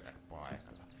ötökät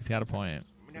paikalla. He's got a point.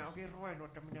 Minä onkin ruvennut,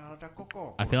 että minä aloitan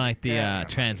koko I feel like the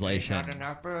translation.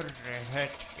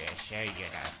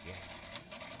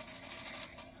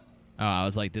 Oh, I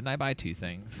was like, didn't I buy 2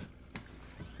 things?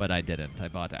 But I didn't.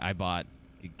 I bought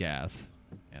gas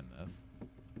and this.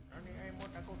 No niin, ei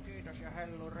muuta kuin kiitos ja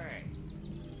hellurei.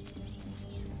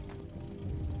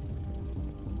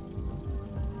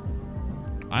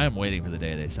 I am waiting for the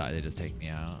day they just take me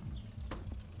out.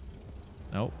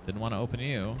 Nope, didn't want to open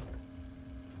you.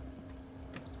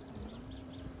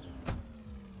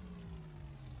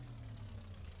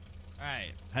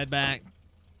 Alright, head back.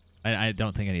 I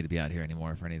don't think I need to be out here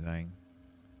anymore for anything.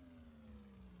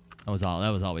 That was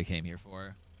all we came here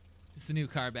for. Just a new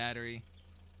car battery.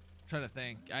 I'm trying to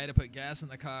think. I had to put gas in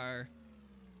the car.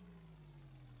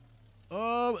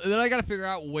 Then I gotta figure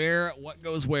out what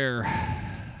goes where.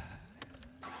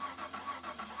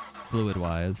 Fluid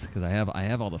wise, because I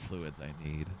have all the fluids I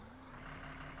need.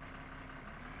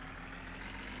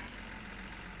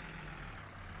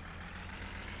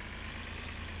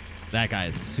 That guy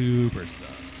is super stuck.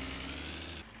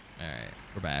 Alright,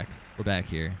 we're back. We're back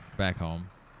here. We're back home.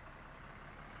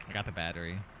 I got the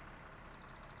battery.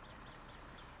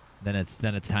 Then it's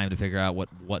time to figure out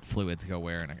what fluids go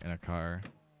where in a car.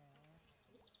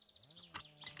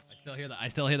 I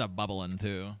still hear the bubbling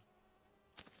too.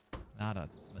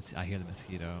 I hear the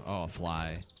mosquito. Oh, a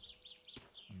fly.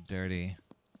 I'm dirty.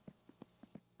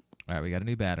 All right, we got a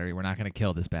new battery. We're not gonna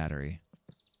kill this battery.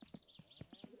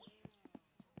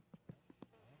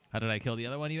 How did I kill the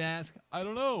other one, you ask? I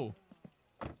don't know.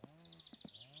 I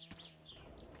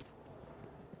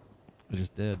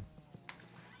just did.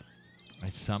 I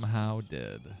somehow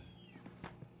did.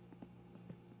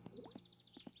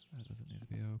 That doesn't need to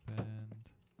be opened.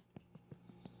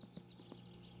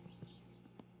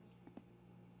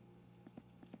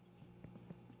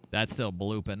 That's still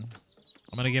blooping.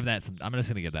 I'm just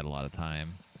gonna give that a lot of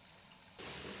time.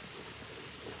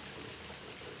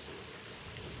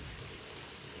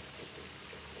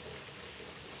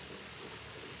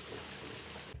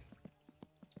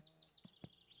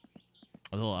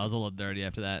 I was a little dirty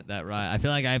after that ride. I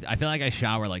feel like I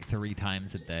shower like 3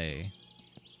 times a day.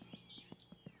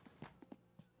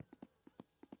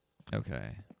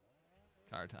 Okay.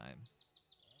 Car time.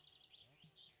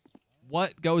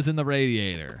 What goes in the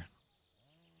radiator?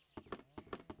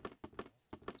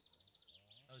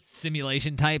 Those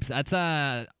simulation types. That's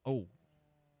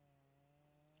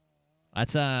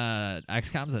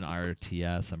XCOM's an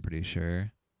RTS, I'm pretty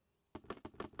sure.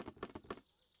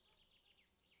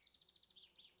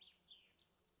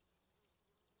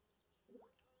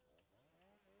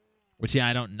 Which, yeah,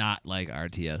 I don't not like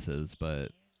RTSs,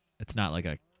 but it's not like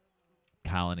a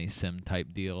colony sim type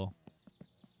deal.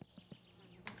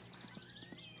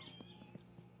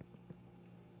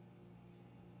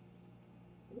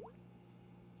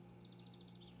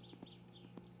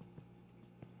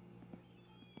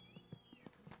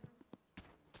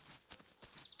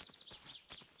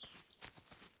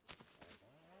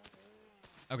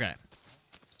 Okay.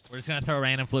 We're just going to throw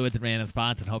random fluids in random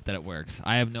spots and hope that it works.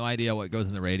 I have no idea what goes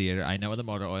in the radiator. I know where the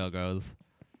motor oil goes.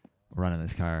 We're running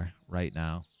this car right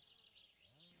now.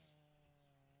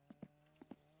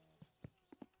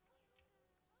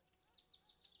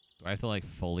 Do I have to, like,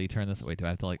 fully turn this? Wait, do I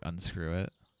have to, like, unscrew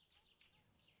it?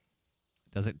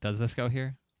 Does this go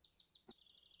here?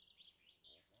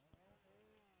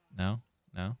 No?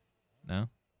 No? No?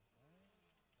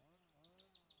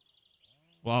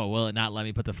 Whoa, will it not let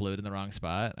me put the fluid in the wrong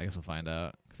spot? I guess we'll find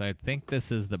out. Because I think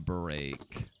this is the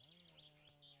brake.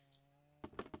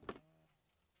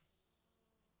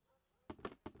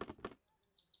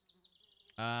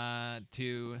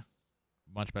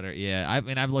 Much better. Yeah,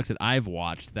 I've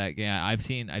watched that game. I've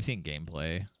seen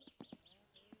gameplay.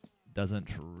 Doesn't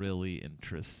really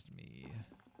interest me.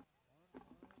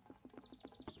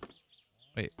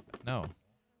 Wait, no.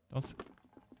 Don't.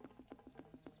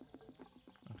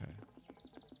 Okay.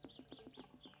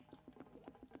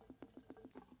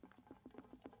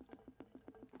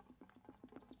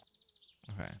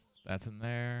 Okay, that's in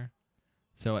there.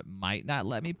 So it might not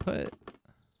let me put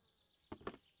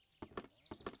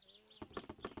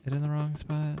it in the wrong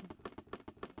spot.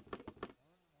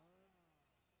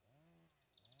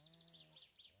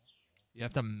 You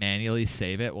have to manually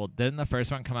save it. Well, didn't the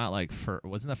first one come out like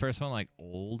wasn't the first one like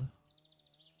old?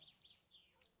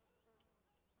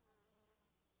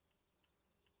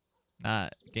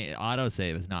 Not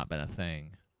autosave has not been a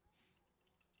thing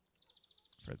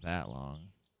for that long.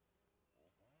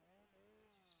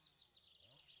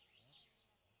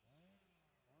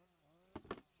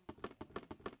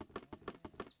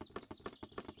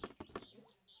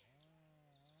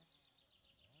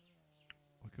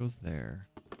 What goes there?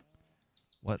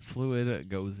 What fluid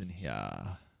goes in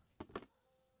here?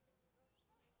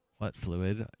 What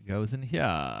fluid goes in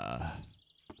here?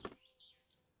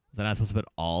 Is that not supposed to put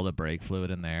all the brake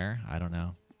fluid in there? I don't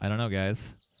know. I don't know,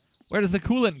 guys. Where does the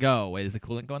coolant go? Wait, does the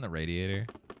coolant go in the radiator?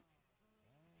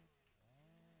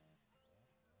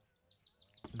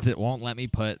 Since it won't let me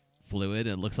put fluid,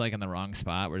 it looks like in the wrong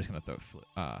spot. We're just going to throw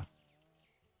fluid.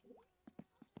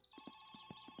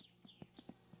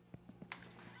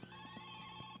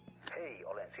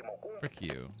 Frick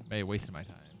you. Hey, wasted my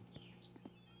time.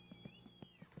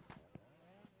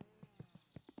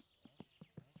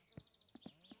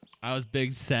 I was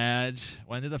big Sag.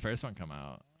 When did the first one come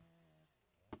out?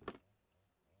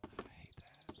 I hate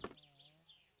that.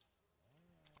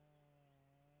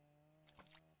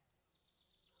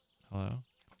 Hello?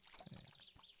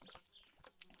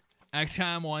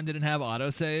 XCOM 1 didn't have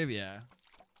autosave? Yeah.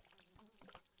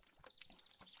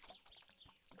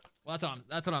 Well,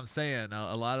 that's what I'm saying.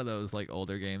 A lot of those like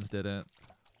older games didn't.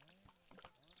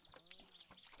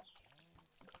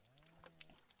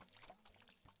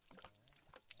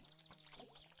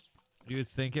 You would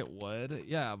think it would.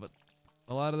 Yeah, but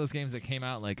a lot of those games that came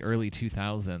out like early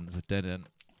 2000s didn't.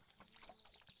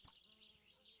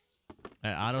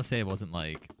 And autosave wasn't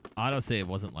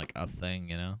like a thing,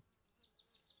 you know?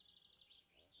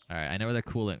 All right, I know where the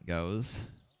coolant goes.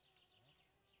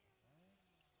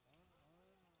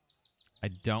 I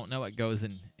don't know what goes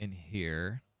in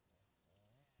here.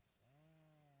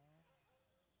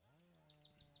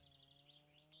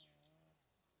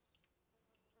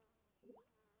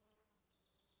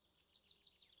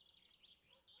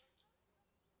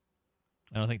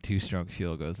 I don't think two-stroke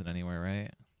fuel goes in anywhere,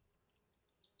 right?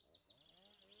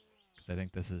 Because I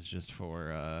think this is just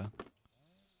for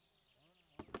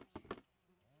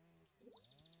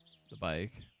the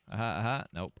bike. Aha, aha.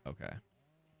 Nope. Okay.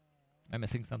 Am I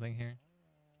missing something here?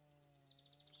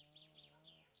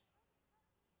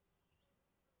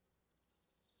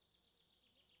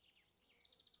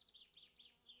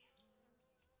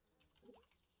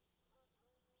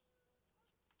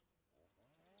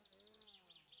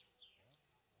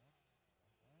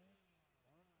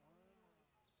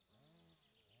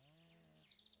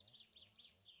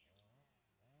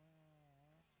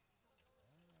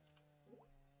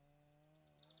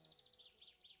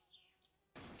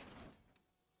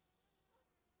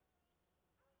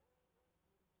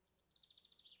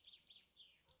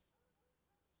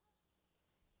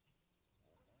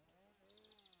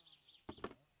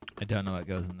 I don't know what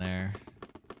goes in there.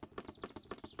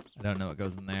 I don't know what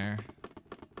goes in there.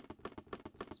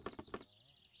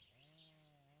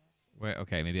 Where?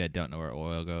 Okay, maybe I don't know where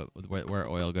oil where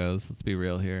oil goes. Let's be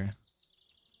real here.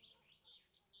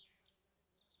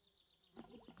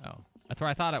 Oh, that's where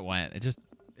I thought it went.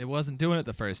 It wasn't doing it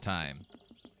the first time.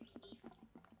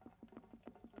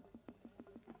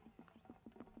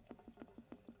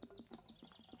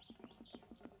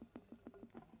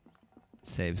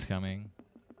 Saves coming.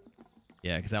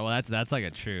 Yeah, because that's like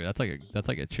a true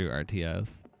true RTS.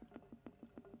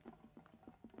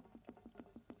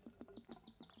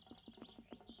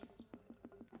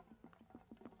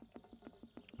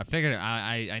 I figured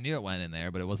I knew it went in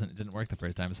there, but it didn't work the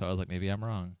first time, so I was like, maybe I'm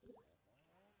wrong.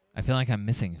 I feel like I'm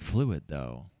missing fluid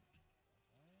though.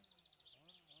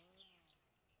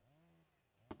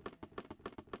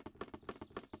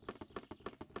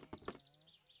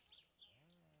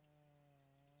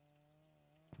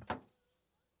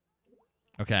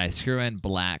 Okay, I screw in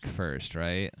black first,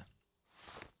 right?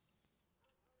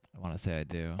 I want to say I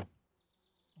do.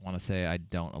 I want to say I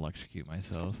don't electrocute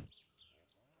myself.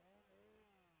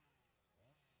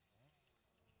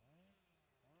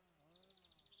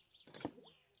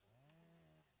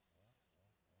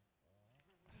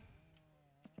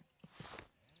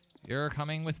 You're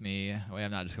coming with me. Wait,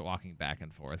 I'm not just walking back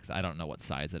and forth because I don't know what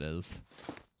size it is.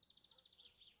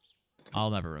 I'll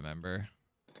never remember.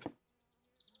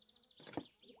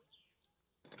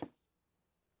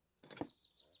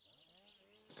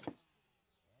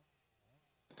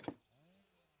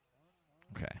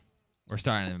 Okay. We're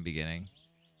starting in the beginning.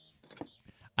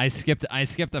 I skipped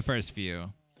the first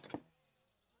few.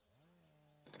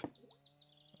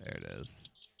 There it is.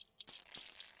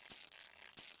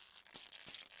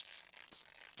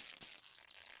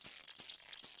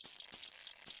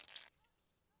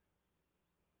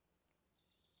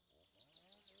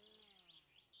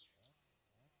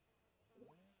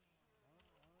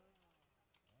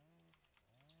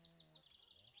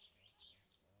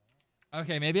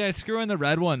 Okay, maybe I screw in the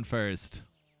red one first.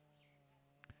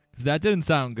 Because that didn't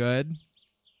sound good.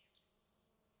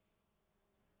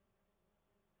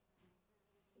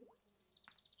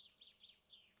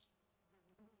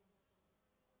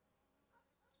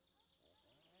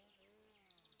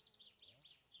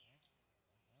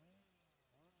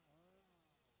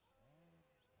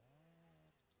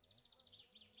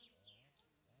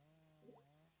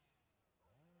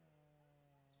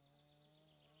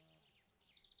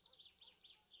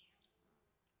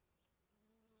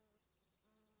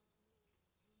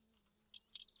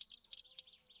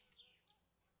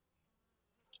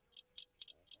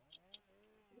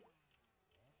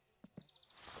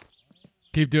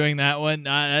 Keep doing that one.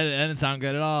 That didn't sound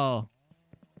good at all.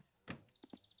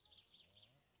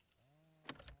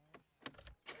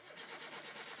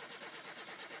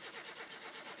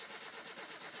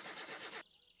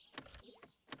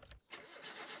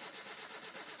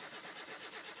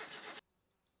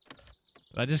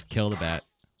 Did I just kill the bat?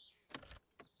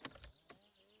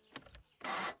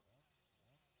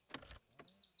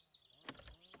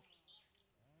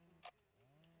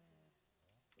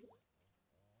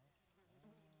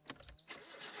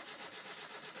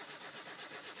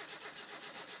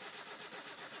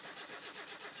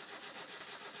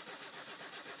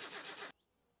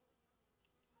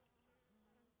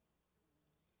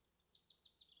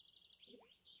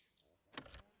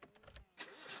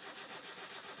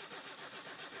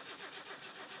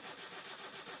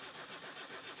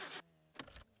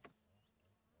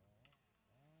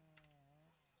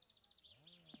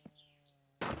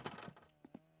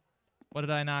 What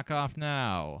did I knock off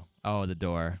now? Oh, the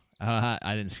door. I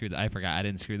didn't screw the. I forgot. I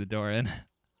didn't screw the door in.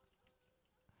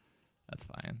 That's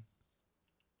fine.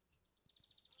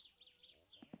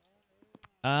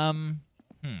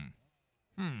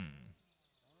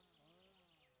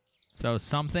 So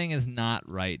something is not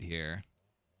right here.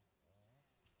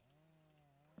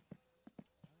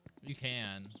 You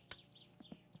can.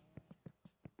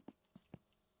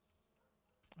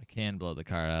 I can blow the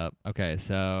car up. Okay,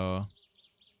 so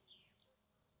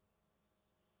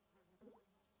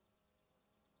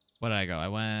what did I go? I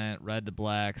went red to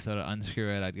black, so to unscrew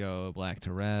it, I'd go black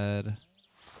to red.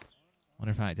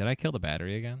 Wonder if did I kill the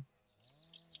battery again?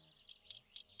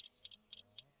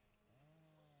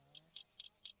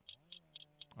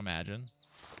 Imagine.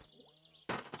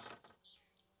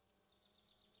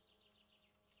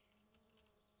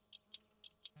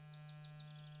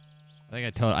 I think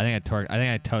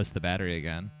I toast the battery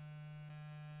again.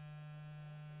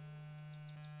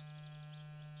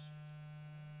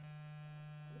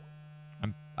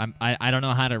 I don't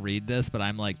know how to read this, but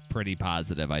I'm like pretty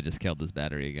positive I just killed this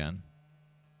battery again.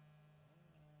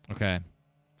 Okay.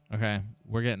 Okay,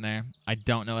 we're getting there. I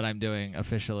don't know what I'm doing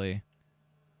officially.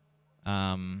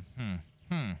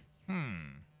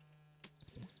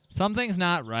 Something's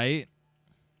not right.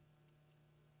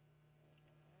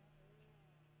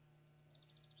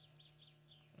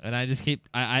 And I just keep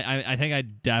I think I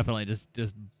definitely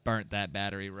just burnt that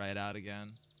battery right out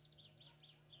again.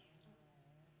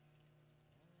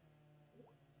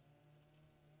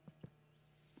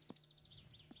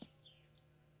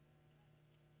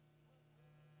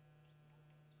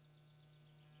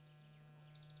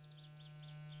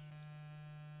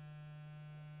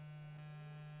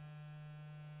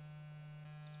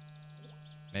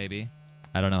 Maybe.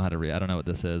 I don't know how to read. I don't know what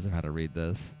this is or how to read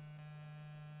this.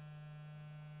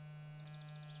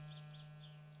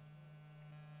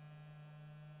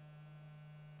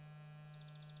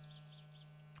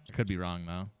 I could be wrong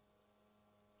though.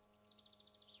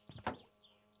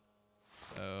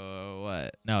 So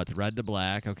what? No, it's red to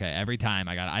black. Okay, every time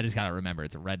I just gotta remember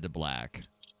it's red to black.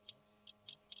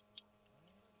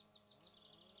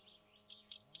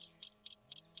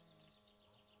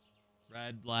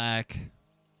 Red, black.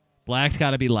 Black's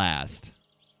gotta be last.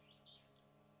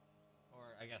 Or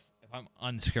I guess if I'm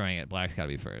unscrewing it, black's gotta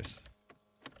be first.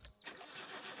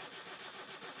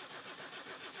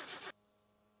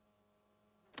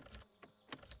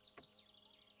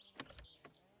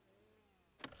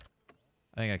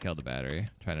 think I killed the battery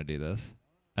trying to do this.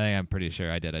 I think I'm pretty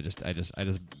sure I did. I just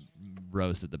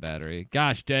roasted the battery.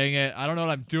 Gosh dang it. I don't know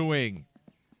what I'm doing.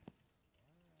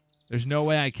 There's no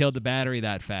way I killed the battery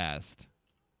that fast.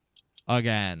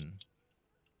 Again.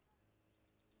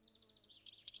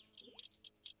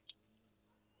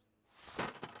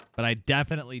 But I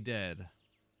definitely did.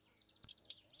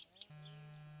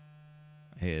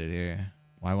 I hate it here.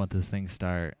 Why won't this thing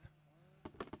start?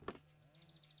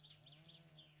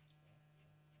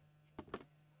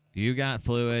 You got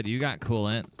fluid. You got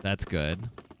coolant. That's good.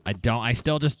 I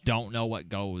still just don't know what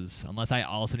goes. Unless I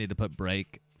also need to put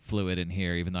brake fluid in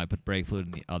here, even though I put brake fluid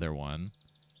in the other one.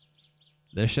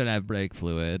 This should have brake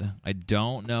fluid. I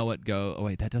don't know what go. Oh,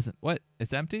 wait, that doesn't. What?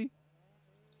 It's empty?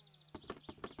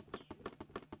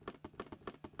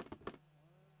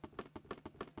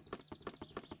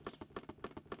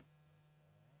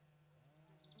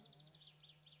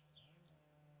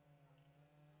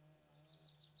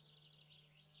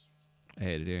 I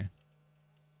hate it here.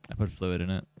 I put fluid in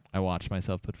it. I watched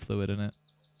myself put fluid in it.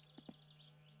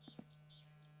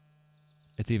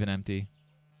 It's even empty.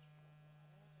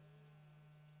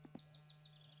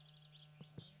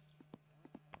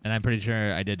 And I'm pretty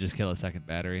sure I did just kill a second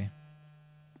battery.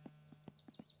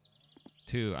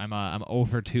 2. I'm 0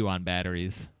 for 2 on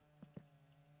batteries.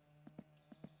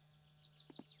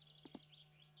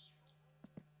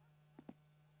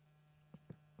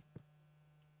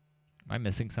 Am I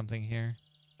missing something here?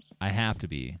 I have to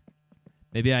be.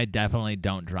 Maybe I definitely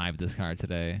don't drive this car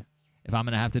today. If I'm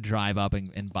going to have to drive up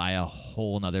and buy a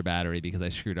whole nother battery because I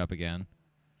screwed up again.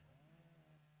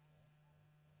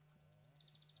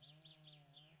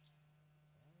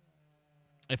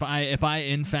 If I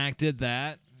in fact did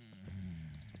that.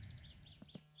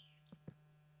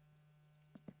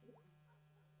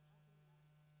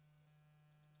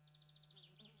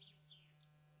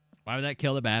 Why would that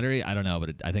kill the battery? I don't know,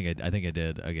 but I think it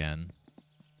did again.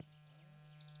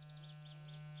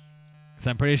 Because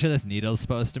I'm pretty sure this needle's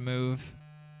supposed to move.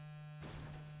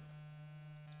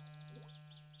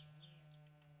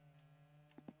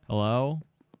 Hello?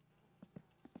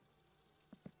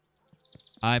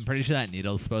 I'm pretty sure that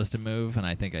needle's supposed to move, and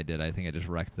I think I did. I think I just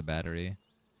wrecked the battery.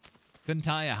 Couldn't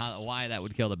tell you why that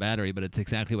would kill the battery, but it's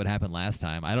exactly what happened last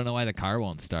time. I don't know why the car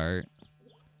won't start.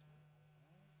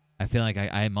 I feel like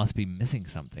I must be missing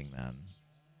something then.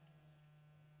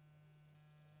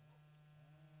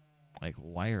 Like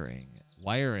wiring.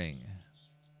 Wiring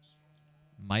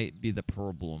might be the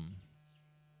problem.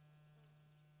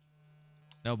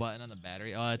 No button on the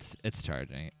battery. Oh, it's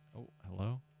charging. Oh,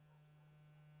 hello?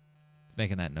 It's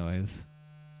making that noise.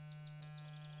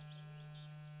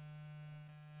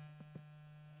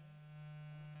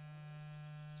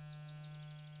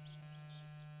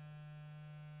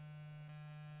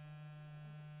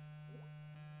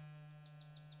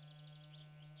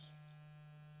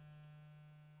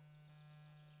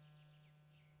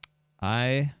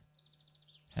 I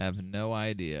have no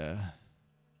idea.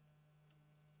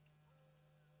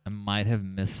 I might have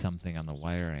missed something on the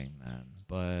wiring then,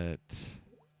 but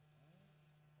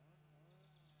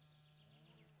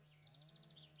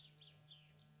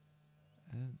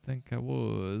I didn't think I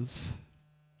was.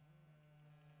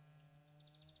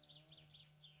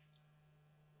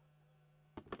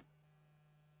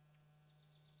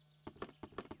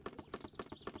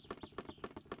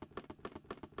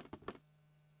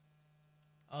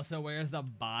 Also, where's the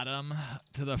bottom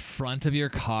to the front of your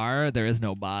car? There is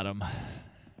no bottom.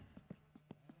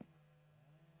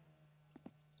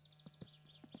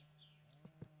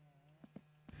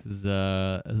 This is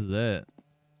it.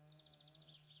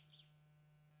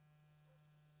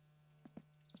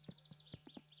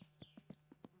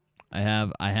 I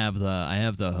have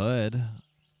the hood.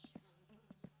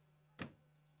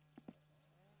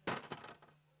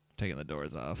 Taking the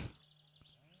doors off.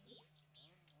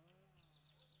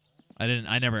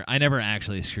 I never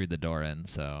actually screwed the door in,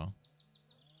 so.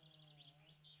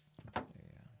 Yeah.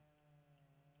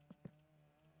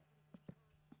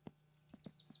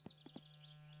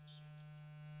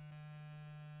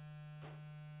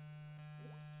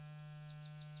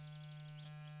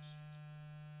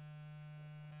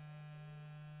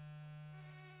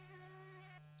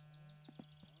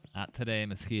 Not today,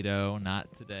 Mosquito. Not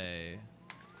today.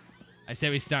 I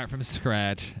say we start from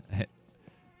scratch. No.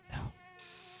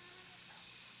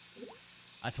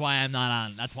 That's why I'm not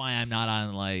on. That's why I'm not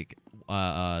on like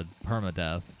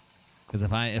permadeath. Because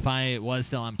if I was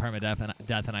still on permadeath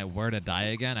and I were to die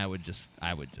again, I would just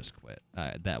quit.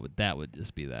 That would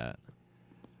just be that.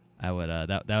 I would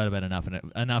that would have been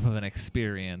enough of an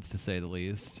experience to say the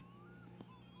least.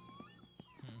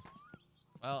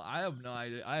 Well, I have no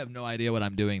idea. I have no idea what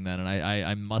I'm doing then, and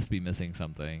I must be missing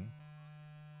something.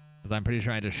 Because I'm pretty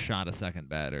sure I just shot a second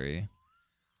battery.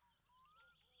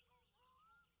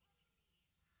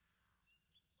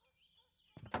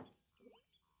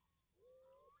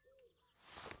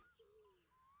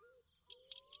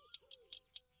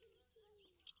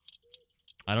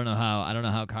 I don't know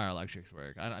how car electrics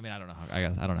work. I mean I don't know how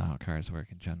I don't know how cars work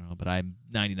in general, but I'm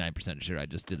 99% sure I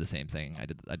just did the same thing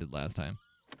I did last time.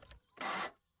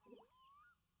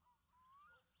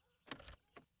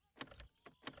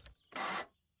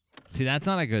 See, that's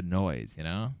not a good noise, you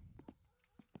know?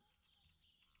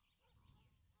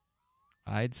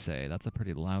 I'd say that's a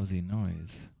pretty lousy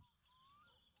noise.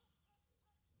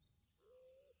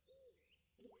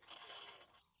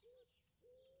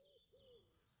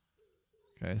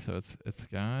 Okay, so it's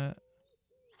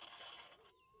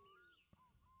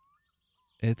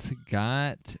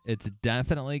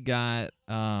definitely got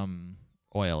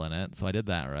oil in it, so I did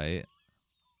that right.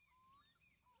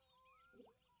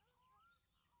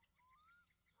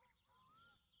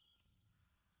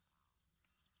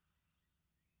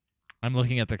 I'm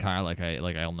looking at the car like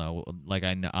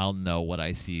I'll know what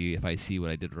I see if I see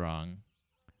what I did wrong.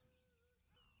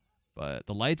 But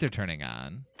the lights are turning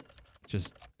on.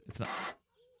 Just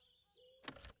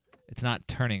it's not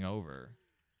turning over.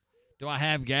 Do I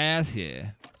have gas?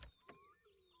 Yeah.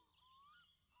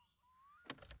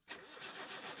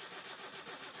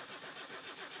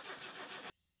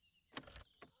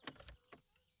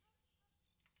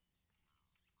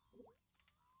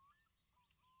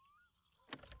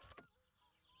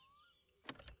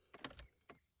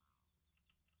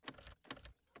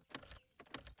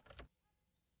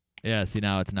 Yeah, see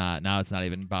now it's not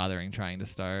even bothering trying to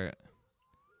start.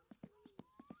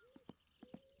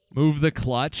 Move the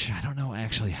clutch. I don't know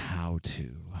actually how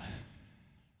to.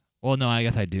 Well, no, I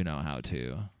guess I do know how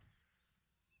to.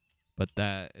 But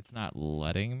that it's not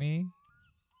letting me.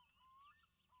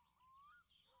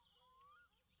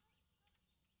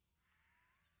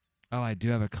 Oh, I do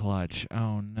have a clutch.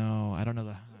 Oh no, I don't know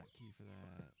the hotkey for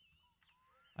that.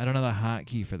 I don't know the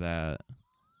hotkey for that.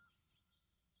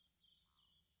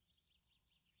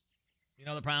 You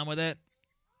know the problem with it?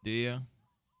 Do you?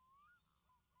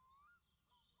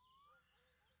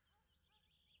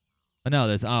 No,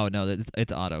 it's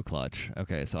auto clutch.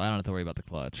 Okay, so I don't have to worry about the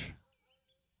clutch.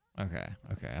 Okay.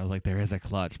 I was like, there is a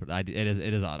clutch, but it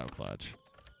is auto clutch.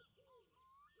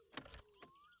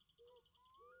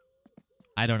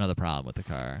 I don't know the problem with the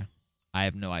car. I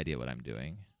have no idea what I'm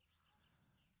doing.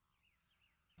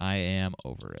 I am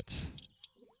over it.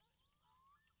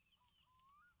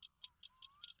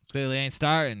 Clearly ain't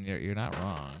starting. You're not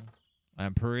wrong.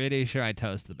 I'm pretty sure I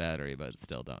toast the battery, but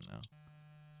still don't know.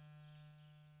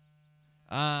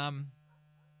 I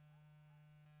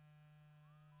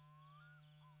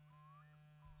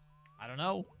don't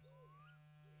know.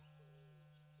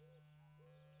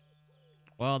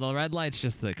 Well, the red light's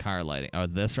just the car lighting. Oh,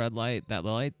 this red light? That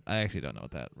light? I actually don't know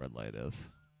what that red light is.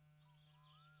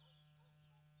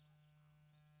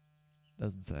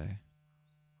 Doesn't say.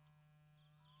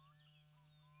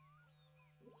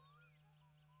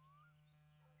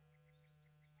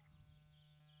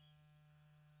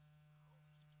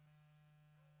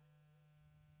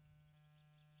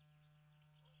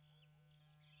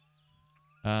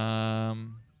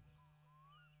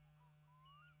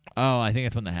 Oh, I think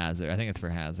it's when the hazard. I think it's for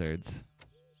hazards.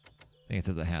 I think it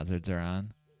says the hazards are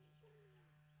on.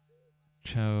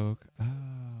 Choke. Oh.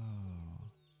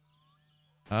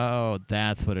 Oh,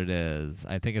 that's what it is.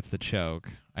 I think it's the choke.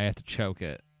 I have to choke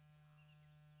it.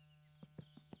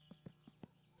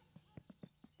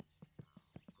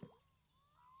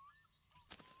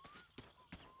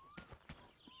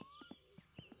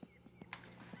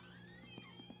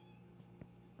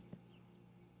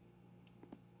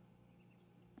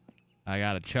 I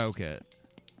gotta choke it.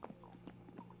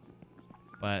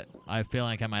 But I feel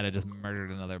like I might have just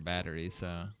murdered another battery,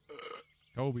 so.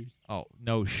 Kobe. Oh,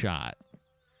 no shot.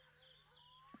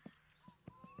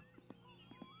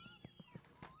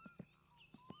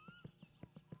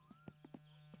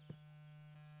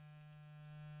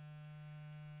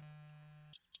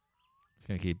 Just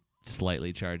gonna keep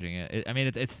slightly charging it. I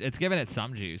mean, it's giving it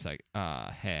some juice. Like,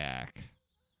 heck.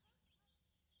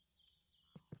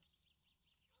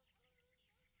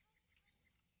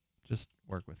 Just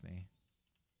work with me.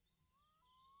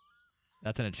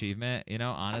 That's an achievement, you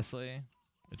know, honestly.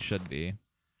 It should be.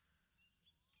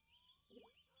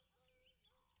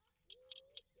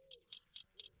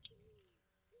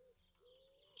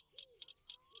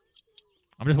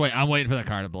 I'm waiting for the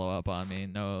car to blow up on me.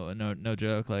 No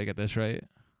joke, like at this rate.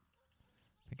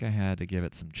 I think I had to give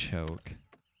it some choke.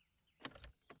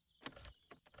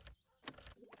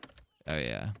 Oh,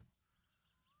 yeah.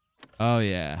 Oh,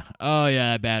 yeah. Oh,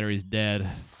 yeah, that battery's dead.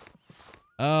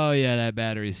 Oh, yeah, that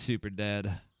battery's super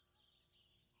dead.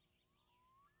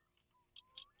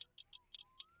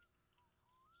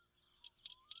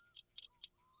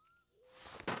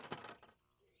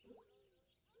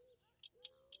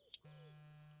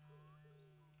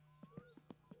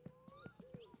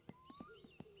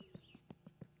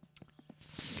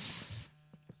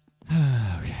 Okay,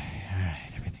 all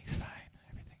right. Everything's fine.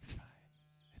 Everything's fine.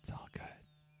 It's all good.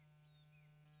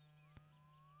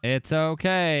 It's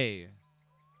okay.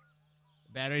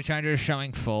 Battery charger is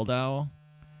showing full, though.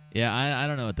 Yeah, I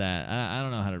don't know what that... I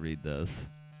don't know how to read this.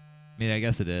 I mean, I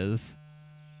guess it is.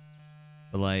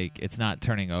 But, like, it's not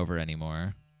turning over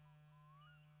anymore.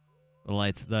 The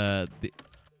lights... The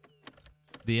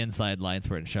inside lights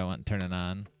weren't showing, turning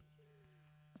on.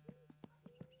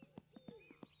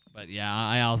 But yeah,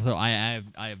 I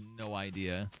have no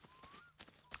idea.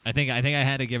 I think I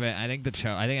had to give it. I think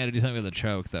I had to do something with the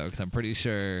choke though, because I'm pretty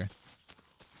sure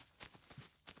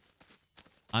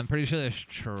this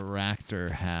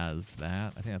tractor has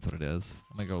that. I think that's what it is.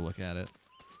 I'm gonna go look at it.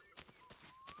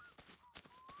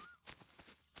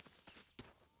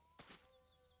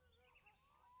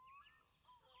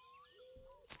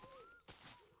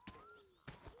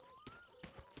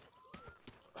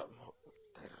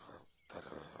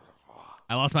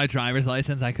 I lost my driver's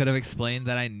license. I could have explained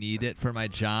that I need it for my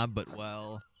job, but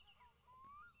well,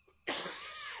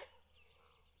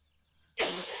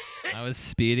 I was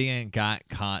speeding and got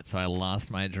caught, so I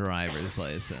lost my driver's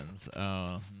license.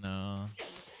 Oh, no.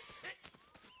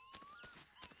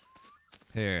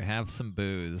 Here, have some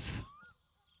booze.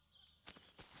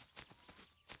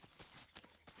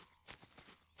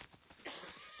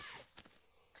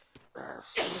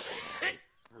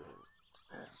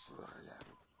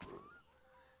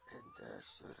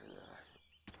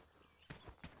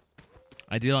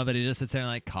 I do love that he just sits there and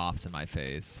like coughs in my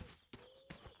face.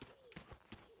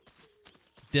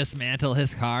 Dismantle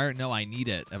his car? No, I need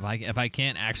it. If I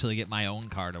can't actually get my own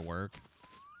car to work.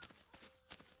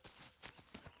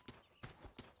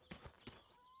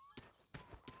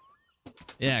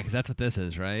 Yeah, because that's what this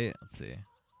is, right? Let's see.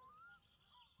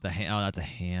 Oh, that's a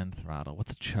hand throttle.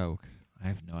 What's a choke? I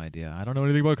have no idea. I don't know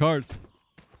anything about cars.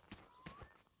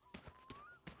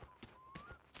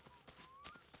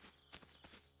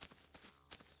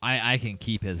 I can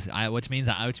keep his. Which means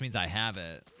I have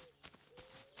it.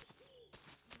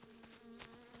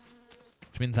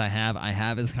 Which means I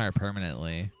have his car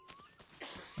permanently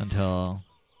until.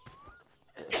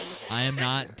 I am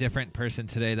not different person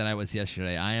today than I was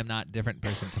yesterday. I am not different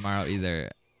person tomorrow either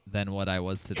than what I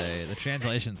was today. The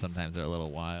translations sometimes are a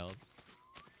little wild.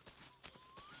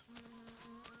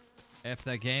 If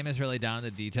the game is really down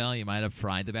to detail, you might have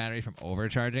fried the battery from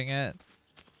overcharging it.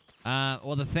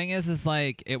 Well, the thing is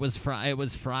like it was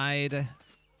fried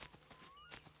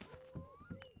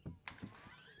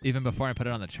even before I put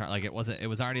it on the charger. Like it was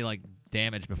already like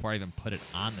damaged before I even put it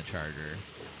on the charger.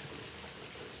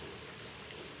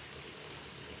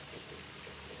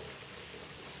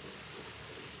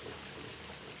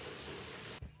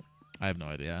 I have no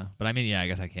idea, but I mean, yeah, I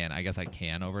guess I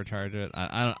can overcharge it.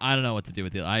 I don't know what to do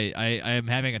with it. I am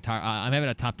having I'm having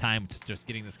a tough time just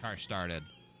getting this car started.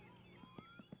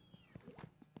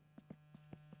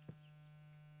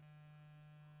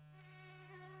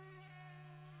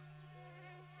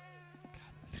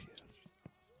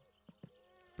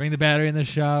 Bring the battery in the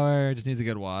shower. It just needs a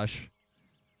good wash.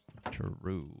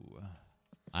 True.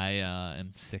 I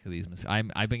am sick of these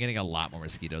mosquitoes. I've been getting a lot more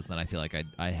mosquitoes than I feel like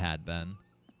I had been.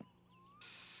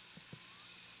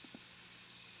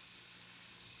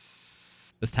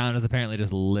 This town is apparently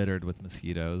just littered with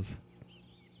mosquitoes.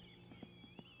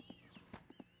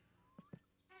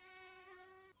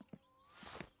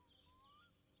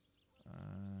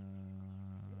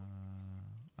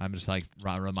 I'm just like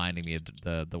reminding me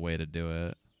of the way to do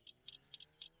it.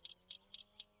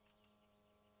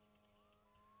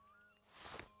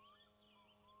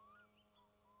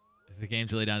 If the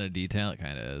game's really down to detail, it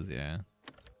kind of is, yeah.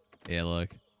 Yeah, look.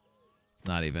 It's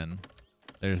not even.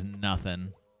 There's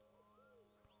nothing.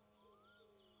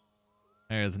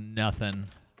 There's nothing.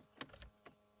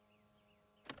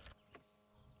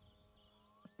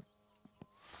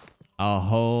 A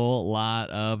whole lot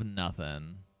of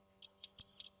nothing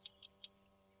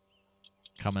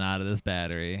coming out of this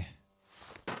battery.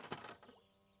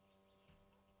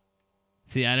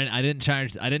 See, I didn't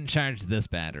charge this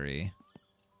battery.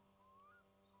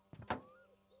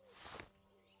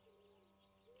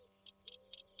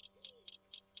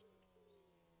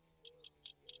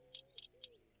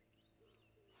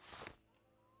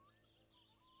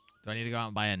 Do I need to go out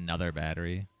and buy another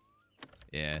battery?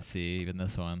 Yeah, see, even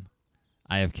this one.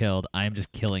 I am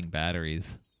just killing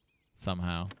batteries.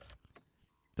 Somehow.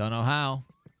 Don't know how.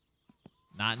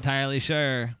 Not entirely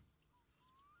sure.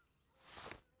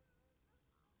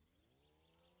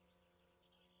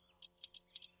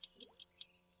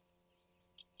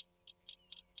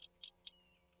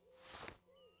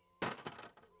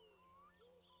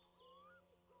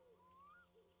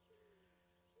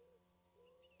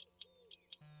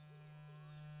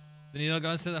 The needle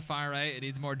goes to the far right. It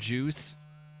needs more juice.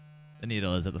 The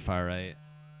needle is at the far right.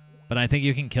 But I think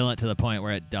you can kill it to the point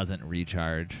where it doesn't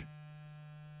recharge.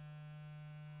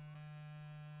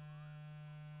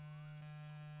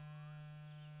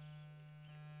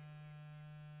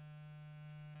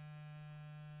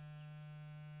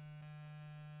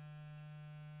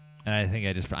 And I think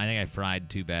I fried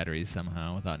 2 batteries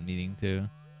somehow without needing to.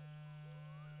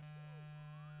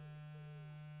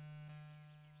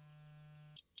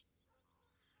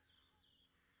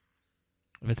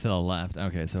 If it's to the left.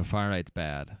 Okay, so far right's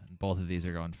bad. Both of these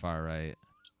are going far right.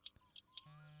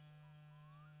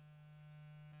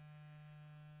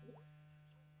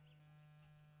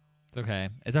 It's okay.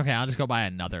 It's okay. I'll just go buy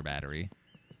another battery.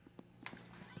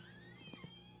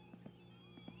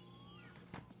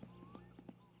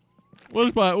 We'll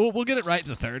get it right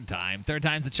the third time. Third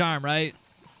time's the charm, right?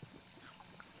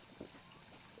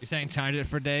 You're saying charge it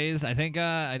for days? I think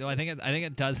I think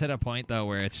it does hit a point though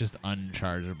where it's just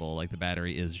unchargeable. Like the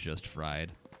battery is just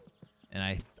fried.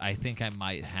 And I think I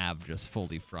might have just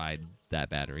fully fried that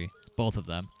battery. Both of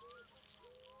them.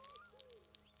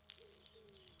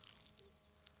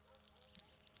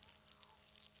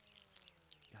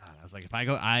 God, I was like, if I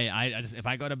go if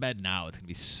I go to bed now, it's gonna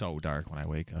be so dark when I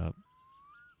wake up.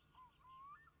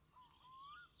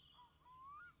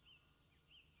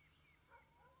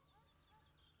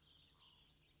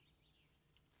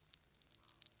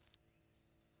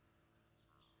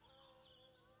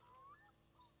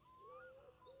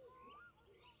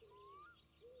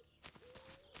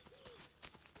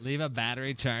 Leave a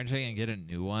battery charging and get a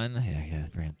new one. Yeah, get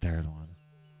a third one.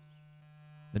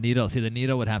 The needle. See, the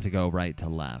needle would have to go right to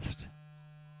left.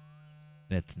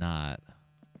 It's not.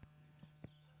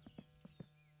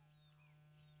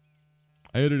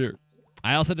 Editor.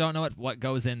 I also don't know what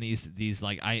goes in these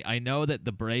like I know that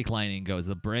the brake lining goes,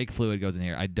 the brake fluid goes in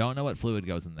here. I don't know what fluid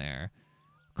goes in there.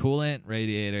 Coolant,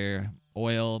 radiator,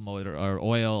 oil, motor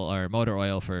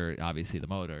oil for obviously the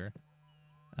motor.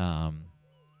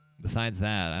 Besides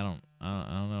that, I don't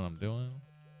know what I'm doing.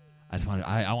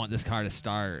 I want this car to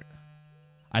start.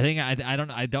 I think I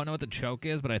don't know what the choke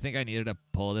is, but I think I needed to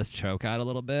pull this choke out a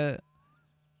little bit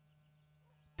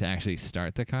to actually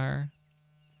start the car.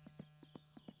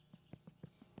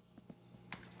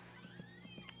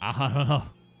 I don't know.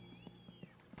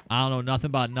 I don't know nothing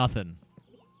about nothing.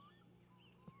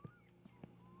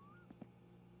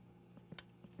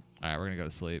 All right, we're gonna go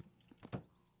to sleep.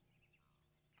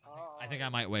 I think I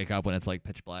might wake up when it's like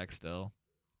pitch black still.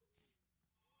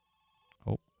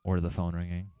 Oh, or the phone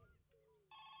ringing.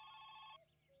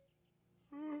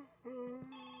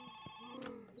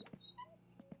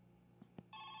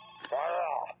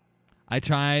 I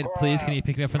tried. Please, can you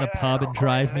pick me up from the pub and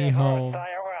drive me home?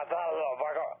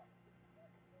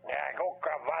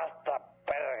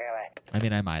 I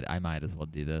mean, I might as well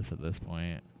do this at this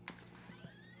point.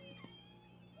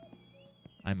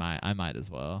 I might as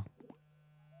well.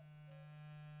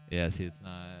 Yeah, see, it's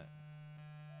not.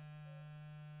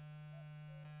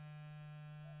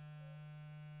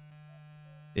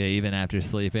 Yeah, even after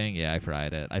sleeping, yeah, I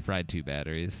fried it. I fried 2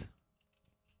 batteries.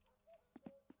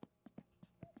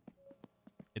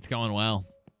 It's going well.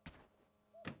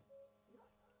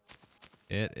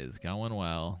 It is going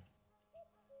well.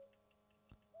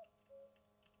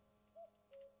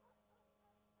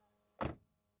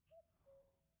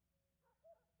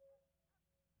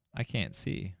 I can't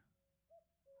see.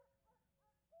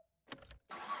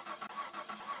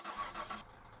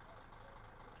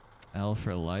 L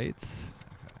for lights.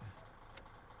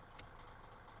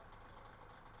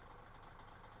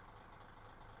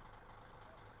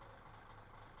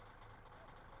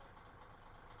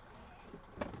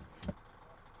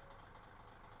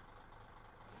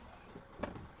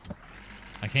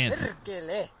 I can't.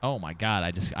 Oh my god!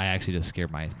 I actually just scared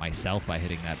myself by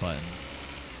hitting that button.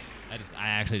 I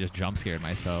actually just jump scared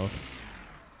myself.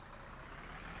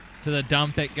 To the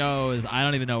dump it goes. I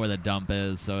don't even know where the dump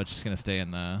is, so it's just gonna stay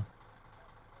in the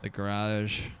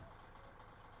garage.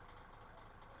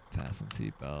 Fasten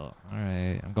seatbelt. All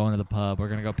right, I'm going to the pub. We're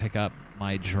gonna go pick up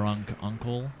my drunk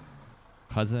uncle,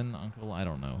 cousin, uncle. I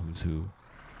don't know who's who.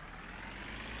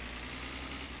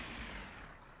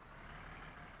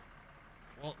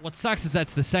 Well, what sucks is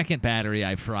that's the second battery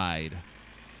I fried.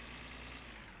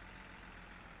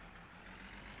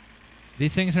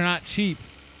 These things are not cheap.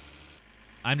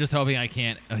 I'm just hoping I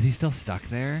can't... Oh, is he still stuck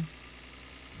there?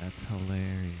 That's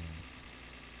hilarious.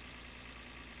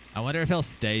 I wonder if he'll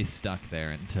stay stuck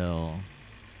there until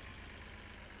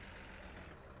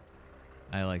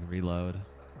I, like, reload.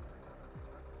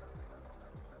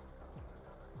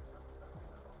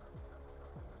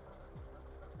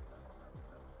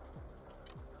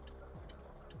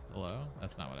 Hello?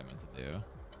 That's not what I meant to do.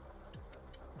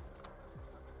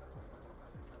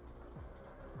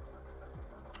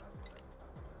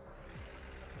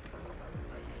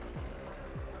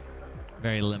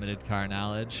 Very limited car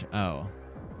knowledge. Oh.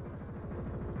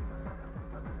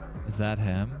 Is that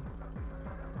him?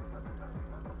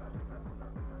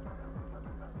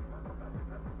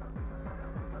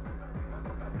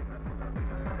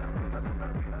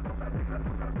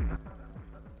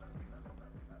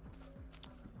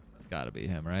 It's gotta be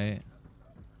him, right?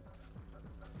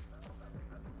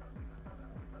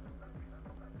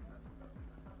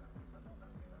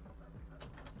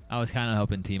 I was kind of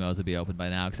hoping Timo's would be open by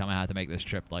now because I'm going to have to make this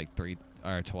trip like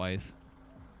twice.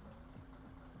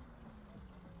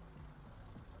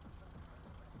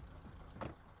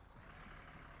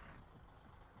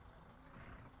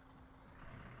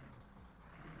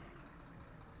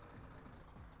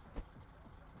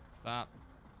 Stop.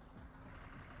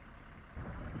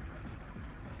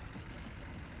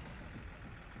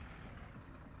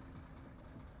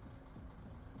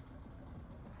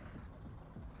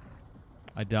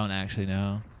 I don't actually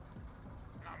know.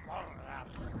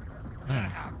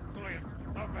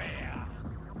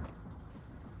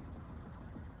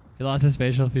 He lost his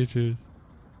facial features.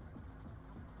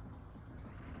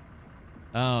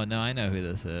 Oh, no, I know who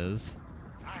this is.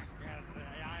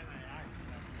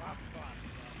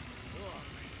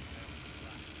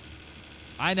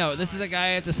 I know. This is the guy I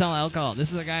have to sell alcohol.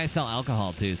 This is the guy I sell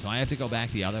alcohol to, so I have to go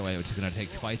back the other way, which is going to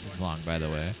take twice as long, by the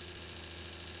way.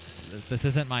 This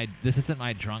isn't my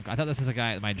drunk. I thought this was a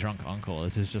guy, my drunk uncle.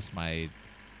 This is just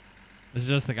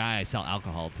the guy I sell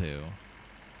alcohol to,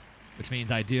 which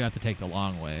means I do have to take the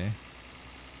long way.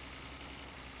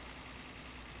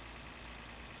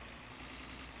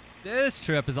 This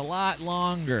trip is a lot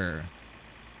longer.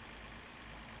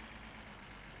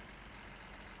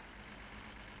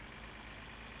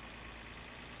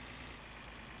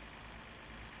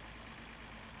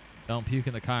 Don't puke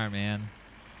in the car, man.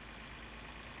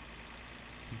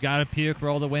 You gotta puke,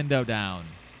 roll the window down.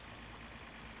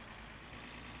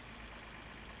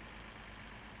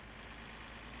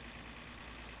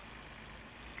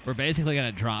 We're basically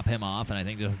gonna drop him off and I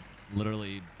think just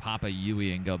literally pop a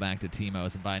Yui and go back to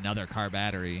Timo's and buy another car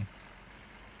battery.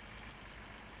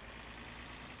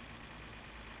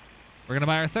 We're gonna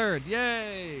buy our third.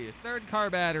 Yay! Third car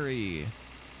battery.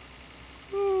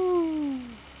 Woo!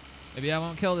 Maybe I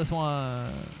won't kill this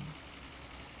one.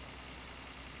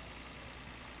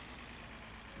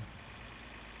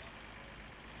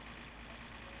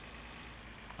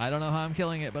 I don't know how I'm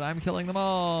killing it, but I'm killing them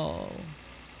all.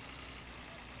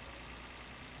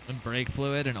 And brake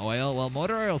fluid and oil. Well,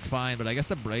 motor oil's fine, but I guess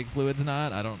the brake fluid's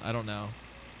not. I don't know.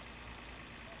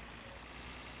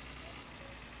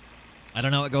 I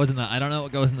don't know what goes in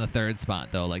the third spot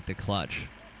though, like the clutch.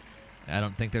 I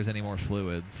don't think there's any more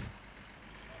fluids.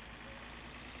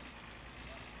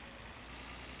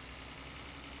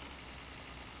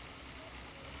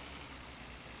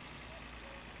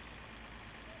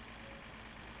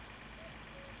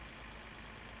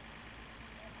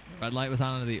 Red light was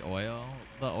on under the oil.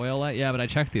 The oil light? Yeah, but I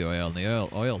checked the oil, and the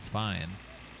oil's fine.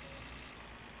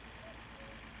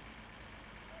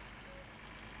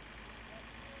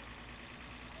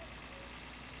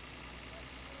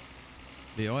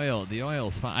 The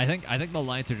oil's fine. I think the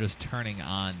lights are just turning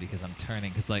on because I'm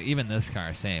turning. Cause like even this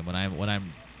car, same. When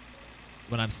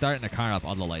I'm starting the car up,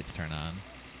 all the lights turn on.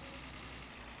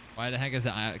 Why the heck is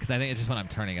that? Because I think it's just when I'm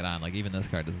turning it on. Like even this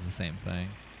car does the same thing.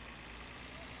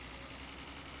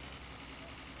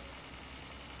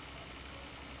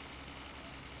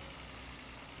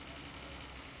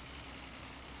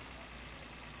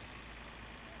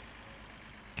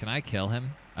 Can I kill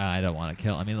him? I don't want to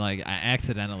kill. I mean, like, I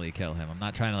accidentally kill him. I'm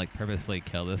not trying to, like, purposefully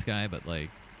kill this guy, but, like...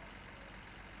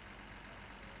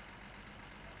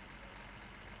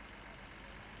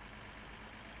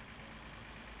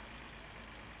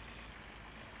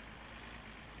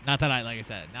 Not that I, like I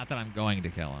said, not that I'm going to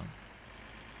kill him.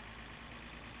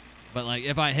 But, like,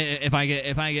 if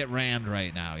I get rammed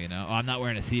right now, you know? Oh, I'm not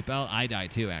wearing a seatbelt? I die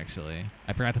too, actually.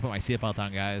 I forgot to put my seatbelt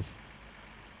on, guys.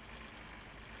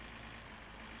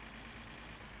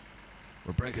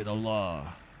 We're breaking the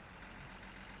law.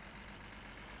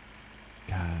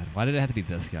 God, why did it have to be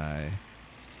this guy?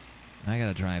 I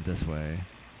gotta drive this way.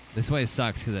 This way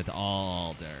sucks because it's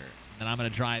all dirt. Then I'm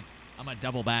gonna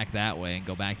double back that way and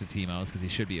go back to Timo's because he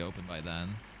should be open by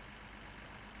then.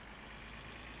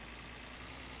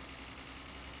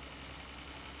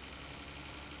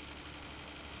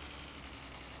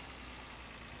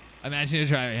 Imagine you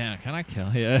driving. Yeah, can I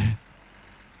kill you?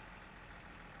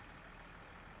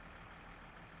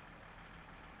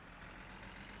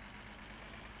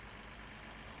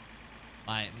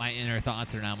 My inner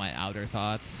thoughts are now my outer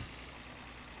thoughts.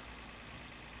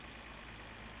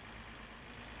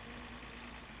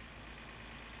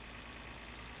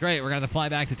 Great, we're gonna fly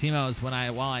back to Timo's while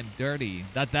I'm dirty.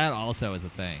 That also is a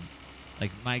thing.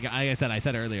 Like like I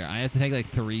said earlier, I have to take like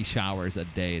 3 showers a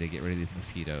day to get rid of these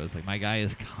mosquitoes. Like my guy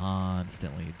is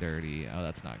constantly dirty. Oh,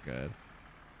 that's not good.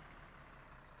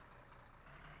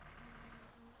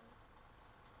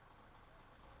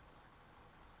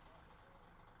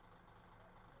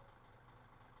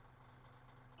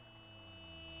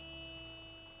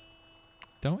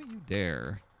 Don't you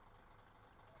dare.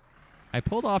 I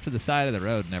pulled off to the side of the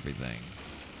road and everything.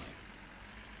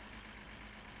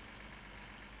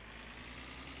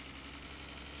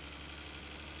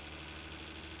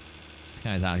 This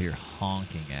guy's out here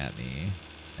honking at me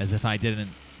as if I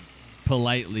didn't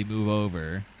politely move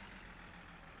over.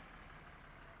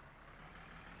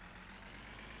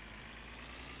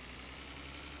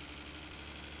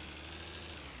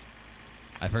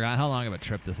 I forgot how long of a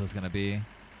trip this was going to be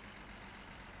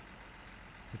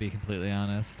completely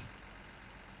honest.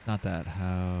 It's not that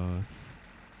house.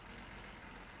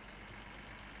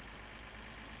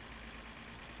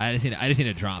 I just need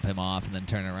to drop him off and then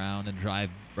turn around and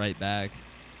drive right back.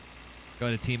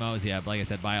 Go to Timo's, yeah, like I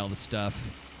said, buy all the stuff.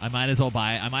 I might as well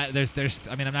buy I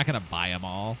mean I'm not gonna buy them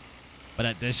all, but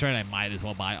at this rate I might as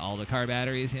well buy all the car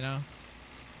batteries, you know?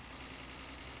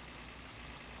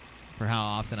 For how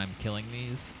often I'm killing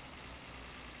these.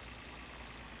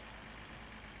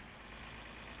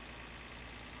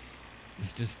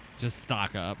 Just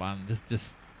stock up on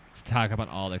just stock up on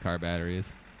all the car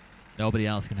batteries. Nobody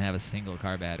else can have a single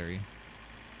car battery.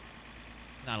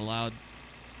 Not allowed.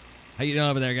 How you doing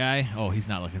over there, guy? Oh, he's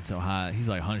not looking so hot. He's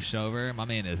like hunched over. My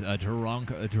man is a drunk.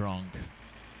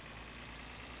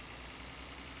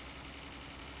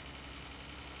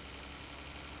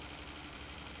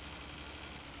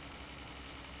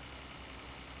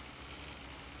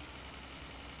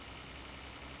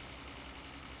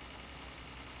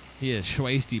 He is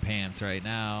schwasty pants right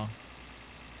now.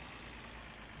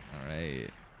 All right.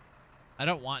 I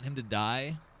don't want him to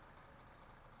die.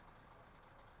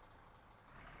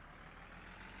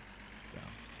 So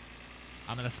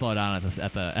I'm gonna slow down at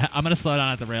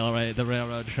the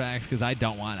railroad tracks because I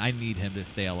need him to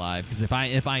stay alive. Because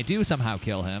if I do somehow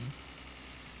kill him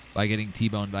by getting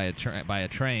T-boned by a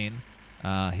train,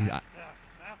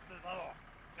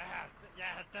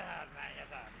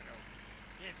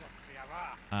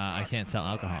 I can't sell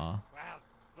alcohol.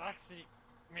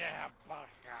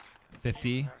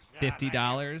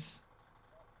 $50.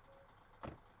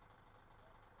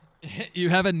 You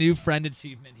have a new friend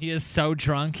achievement. He is so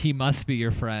drunk, he must be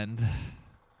your friend.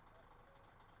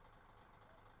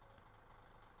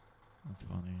 That's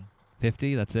funny.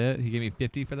 50, that's it? He gave me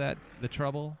 50 for that, the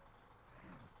trouble?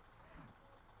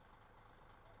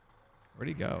 Where'd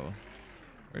he go?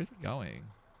 Where's he going?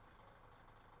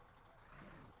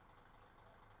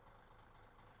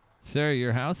 Sir,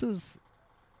 your house is...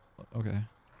 Okay.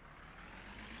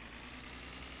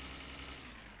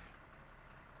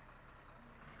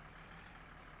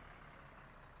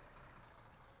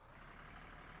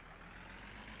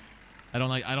 I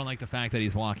don't like the fact that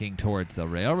he's walking towards the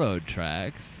railroad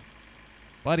tracks.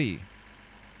 Buddy.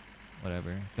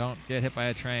 Whatever. Don't get hit by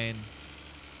a train.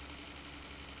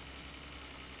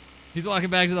 He's walking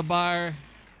back to the bar.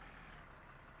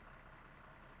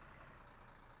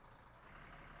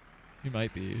 He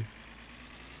might be.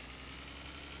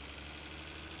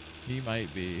 He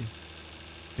might be.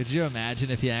 Could you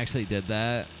imagine if he actually did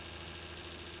that?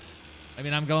 I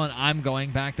mean, I'm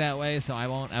going back that way, so I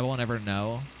won't ever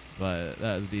know. But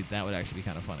that would actually be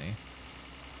kind of funny.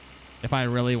 If I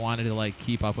really wanted to like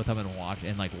keep up with him and walk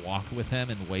with him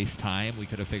and waste time, we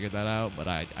could have figured that out. But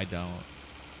I don't.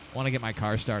 I want to get my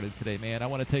car started today, man. I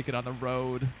want to take it on the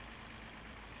road.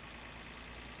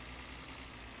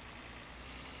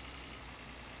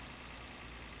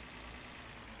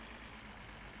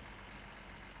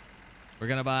 We're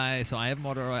gonna buy. So I have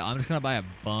motor oil. I'm just gonna buy a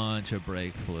bunch of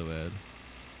brake fluid.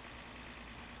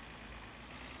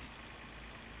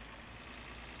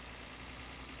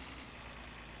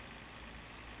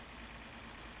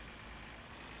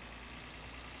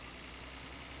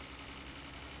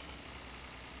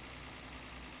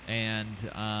 And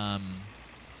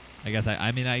I guess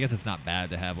I mean I guess it's not bad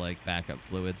to have like backup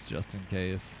fluids just in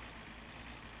case.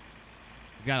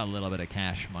 We've got a little bit of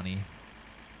cash money.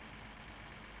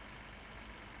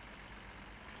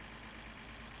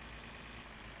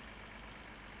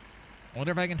 I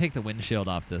wonder if I can take the windshield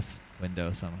off this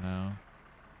window somehow.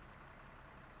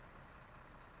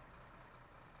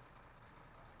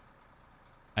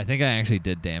 I think I actually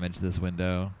did damage this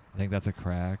window. I think that's a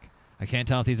crack. I can't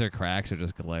tell if these are cracks or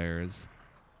just glares.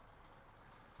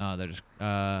 Oh, they're just...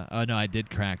 oh, no, I did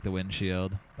crack the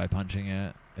windshield by punching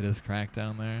it. It is cracked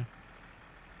down there.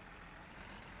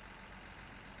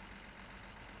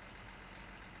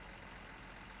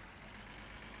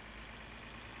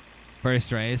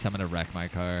 First race, I'm going to wreck my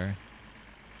car.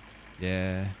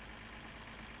 Yeah.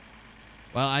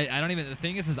 Well, I don't even... The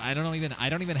thing is I don't even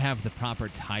have the proper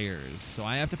tires. So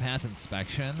I have to pass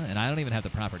inspection, and I don't even have the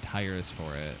proper tires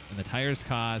for it. And the tires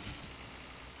cost...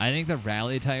 I think the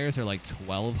rally tires are like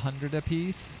 $1,200 a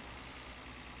piece.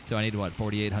 So I need what,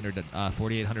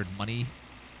 $4,800 money.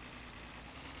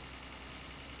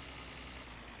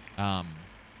 And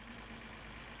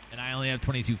I only have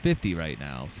 $2,250 right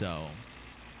now, so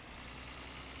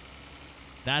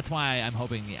that's why I'm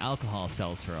hoping the alcohol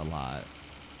sells for a lot.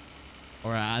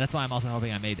 Or that's why I'm also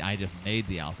hoping I just made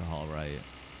the alcohol right.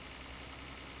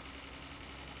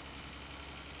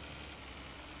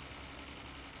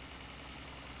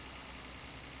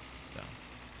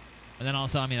 And then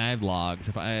also, I mean, I have logs.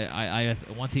 If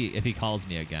if he calls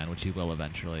me again, which he will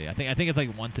eventually. I think it's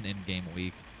like once an in-game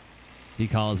week. He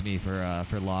calls me for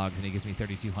logs, and he gives me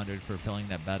 $3,200 for filling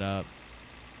that bed up.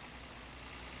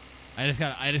 I just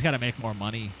gotta make more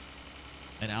money,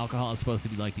 and alcohol is supposed to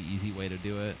be like the easy way to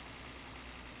do it.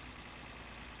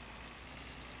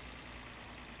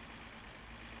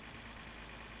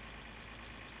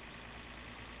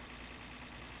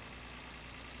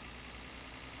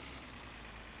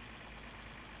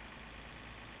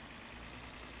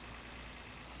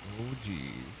 Oh,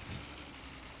 jeez.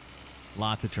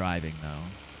 Lots of driving, though.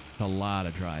 It's a lot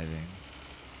of driving.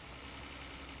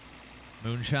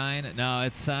 Moonshine? No,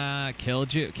 it's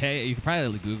Kilju. You can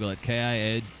probably Google it.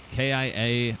 K-I-L-J-U.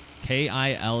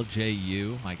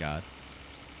 My God.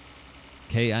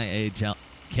 Why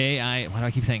do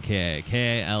I keep saying K-I-A?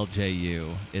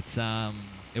 K-I-L-J-U. It's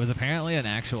it was apparently an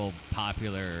actual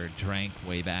popular drink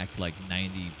way back like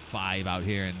 95 out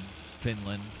here in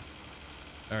Finland.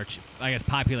 Or I guess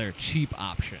popular cheap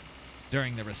option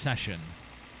during the recession.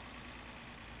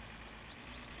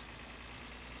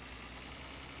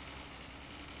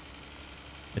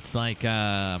 It's like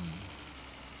I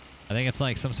think it's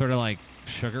like some sort of like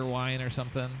sugar wine or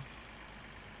something.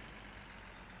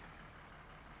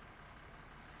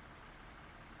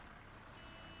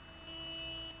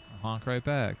 I'll honk right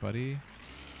back, buddy.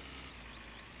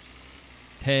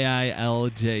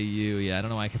 K-I-L-J-U. Yeah, I don't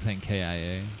know why I kept saying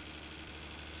K-I-A.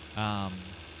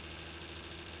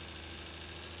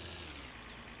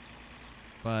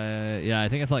 But yeah, I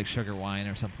think it's like sugar wine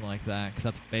or something like that, because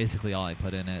that's basically all I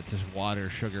put in it. It's just water,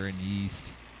 sugar, and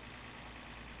yeast.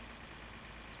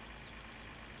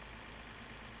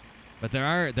 But there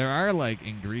are like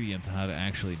ingredients on how to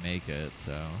actually make it,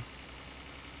 so.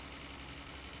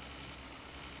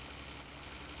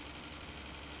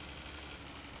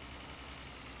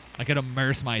 I could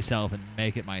immerse myself and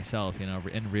make it myself, you know,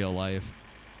 in real life.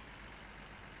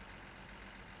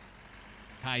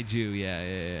 Kaiju,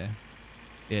 yeah.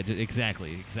 Yeah,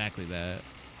 exactly that.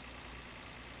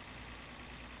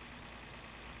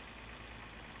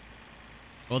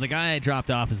 Well, the guy I dropped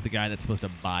off is the guy that's supposed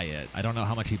to buy it. I don't know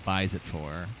how much he buys it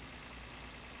for.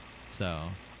 So,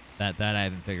 that I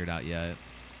haven't figured out yet.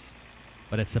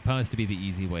 But it's supposed to be the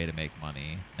easy way to make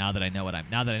money. Now that I know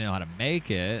how to make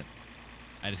it,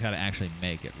 I just got to actually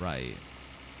make it right.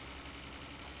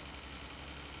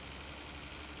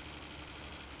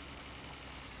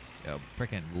 Yo,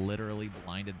 freaking literally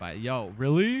blinded by... Yo,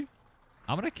 really?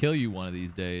 I'm going to kill you one of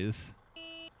these days.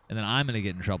 And then I'm going to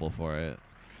get in trouble for it.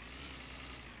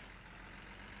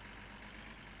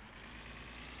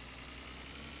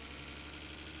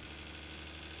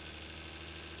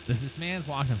 This man's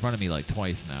walked in front of me like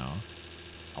twice now.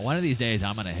 One of these days,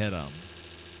 I'm going to hit him.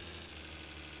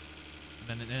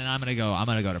 And then I'm going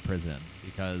to go to prison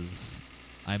because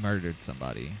I murdered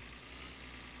somebody.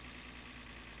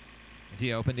 Is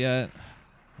he opened yet?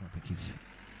 I don't think he's...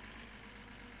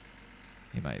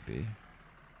 He might be.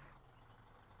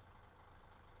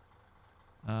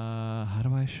 How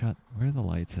do I shut... Where are the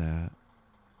lights at?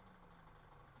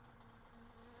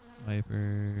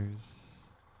 Wipers.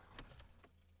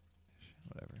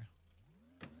 Whatever.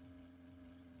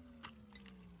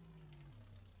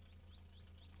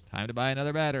 Time to buy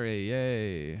another battery.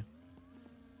 Yay.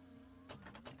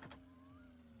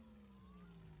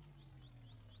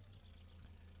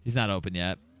 He's not open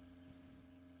yet.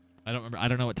 I don't remember. I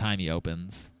don't know what time he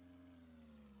opens.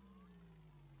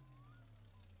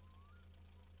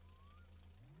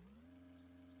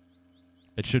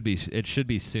 It should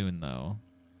be soon though.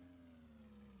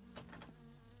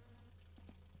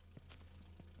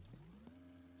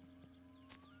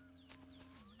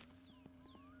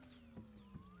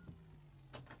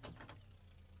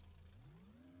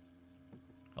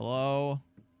 Hello?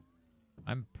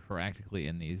 I'm practically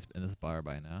in this bar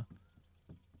by now.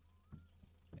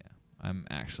 Yeah, I'm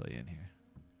actually in here.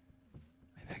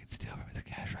 Maybe I can steal from his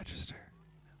cash register.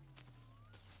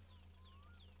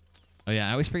 Oh yeah,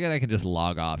 I always forget I can just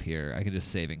log off here. I can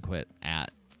just save and quit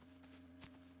at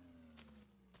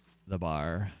the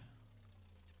bar.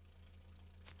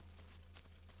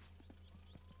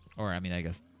 Or I mean, I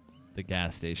guess the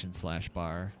gas station /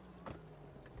 bar.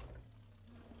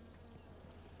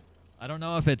 I don't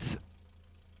know if it's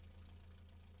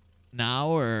now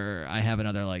or I have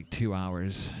another like 2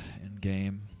 hours in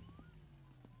game.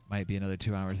 Might be another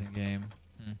 2 hours in game.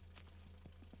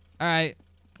 All right.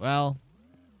 Well,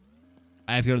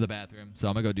 I have to go to the bathroom, so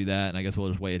I'm going to go do that, and I guess we'll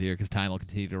just wait here because time will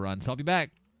continue to run. So I'll be back.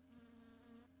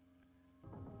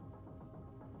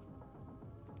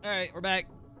 All right, we're back.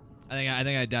 I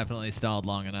think I definitely stalled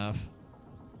long enough.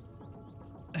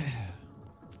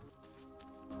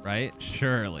 Right?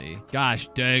 Surely. Gosh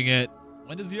dang it.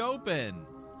 When does he open?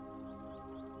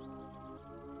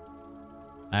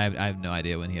 I have no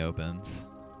idea when he opens.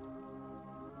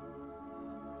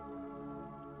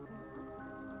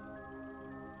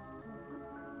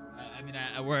 I mean,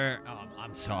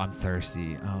 I'm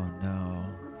thirsty. Oh no.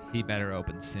 He better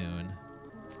open soon.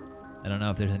 I don't know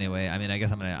if there's any way. I mean, I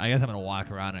guess I'm gonna walk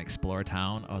around and explore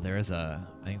town. Oh, I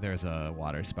think there's a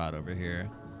water spot over here.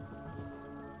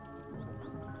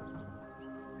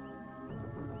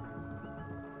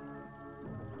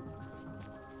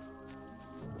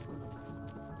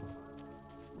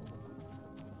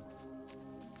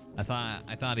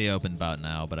 I thought he opened about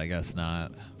now, but I guess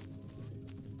not.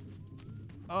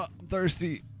 Oh, I'm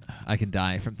thirsty. I can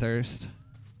die from thirst.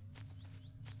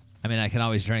 I mean, I can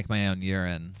always drink my own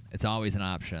urine. It's always an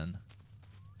option.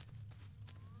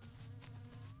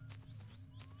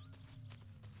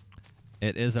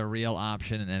 It is a real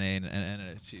option and an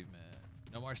achievement.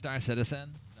 No more Star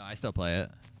Citizen? No, I still play it.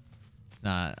 It's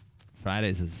not.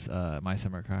 Fridays is my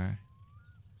summer car.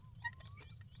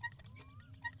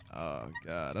 Oh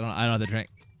god, I don't know the drink.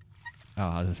 Oh,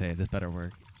 I was gonna say this better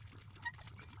work.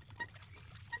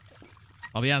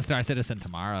 I'll be on Star Citizen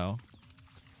tomorrow.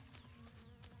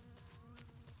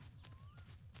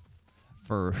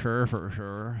 For sure, for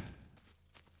sure.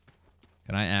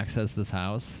 Can I access this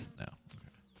house? No. Okay.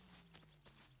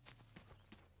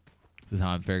 This is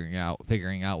how I'm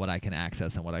figuring out what I can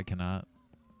access and what I cannot.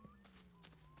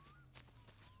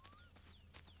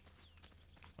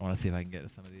 I want to see if I can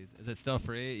get some of these. Is it still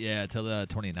free? Yeah, till the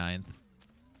 29th.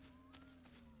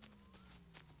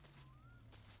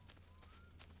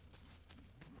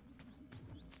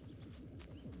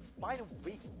 Painu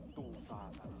vittuun,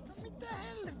 saatana. No mitä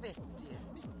helvettiä?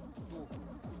 Vittu.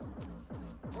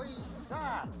 Oi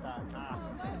saatana.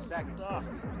 Säkin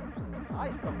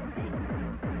haista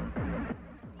vittu.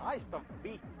 Haista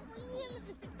vittu. No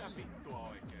helvetti. Mitä vittua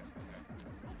oikeesti?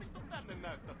 No vittu tänne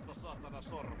näyttää tuo saatana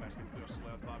sormesti, jos sulla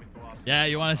jotain vittu asiaa.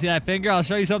 Yeah, you want to see that finger? I'll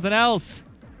show you something else.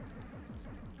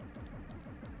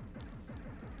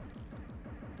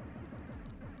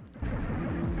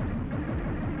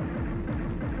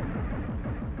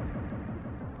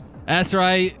 That's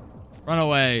right. Run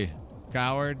away,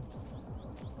 coward.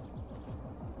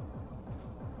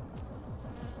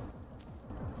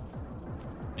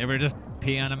 Ever just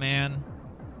pee on a man?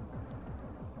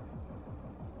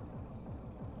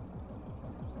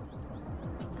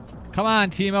 Come on,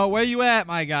 Timo. Where you at,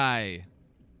 my guy?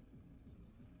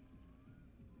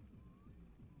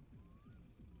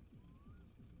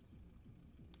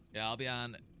 Yeah, I'll be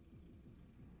on.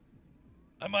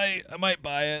 I might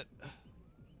buy it.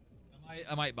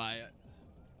 I might buy it.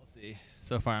 We'll see.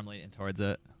 So far, I'm leaning towards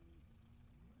it.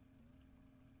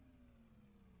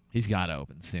 He's got to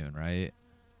open soon, right?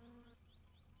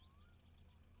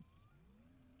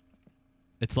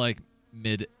 It's like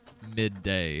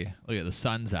midday. Look at the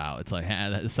sun's out. It's like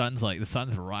the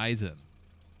sun's rising.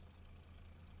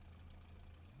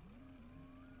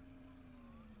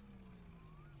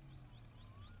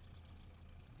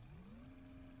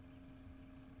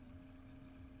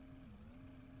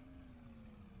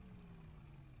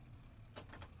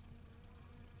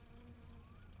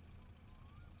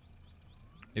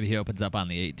 Maybe he opens up on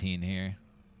the 18 here.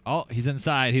 Oh, he's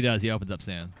inside. He does. He opens up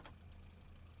soon.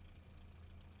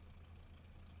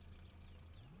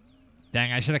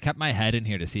 Dang, I should have kept my head in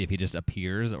here to see if he just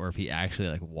appears or if he actually,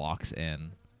 like, walks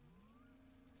in.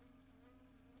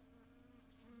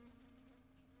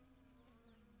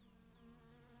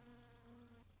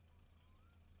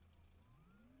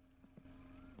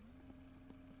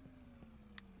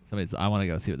 I want to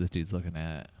go see what this dude's looking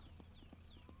at.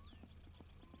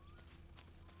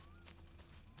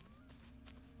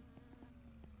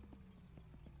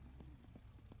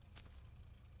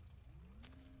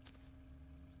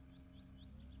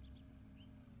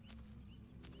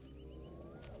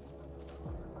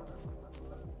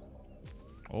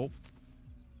 Oh.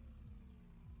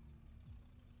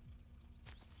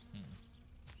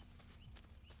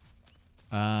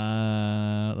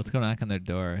 Let's go knock on their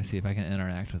door, see if I can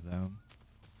interact with them.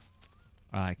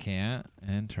 I can't?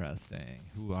 Interesting.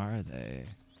 Who are they?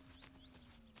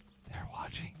 They're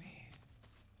watching me.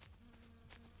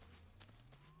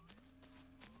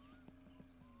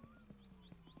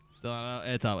 Still,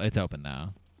 it's open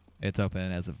now. It's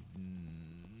open as of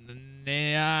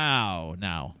now.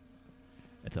 Now.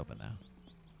 It's open now.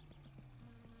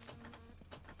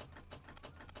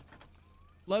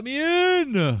 Let me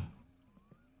in!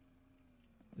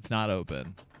 It's not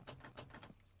open.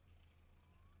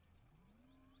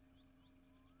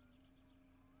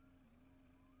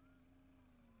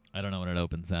 I don't know when it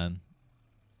opens then.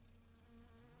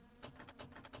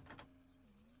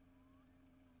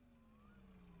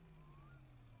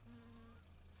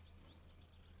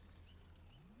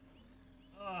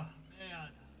 Oh, man.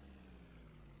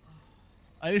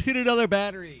 I just need another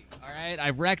battery. All right,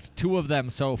 I've wrecked 2 of them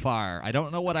so far. I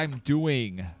don't know what I'm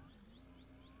doing.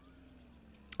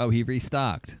 Oh, he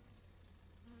restocked.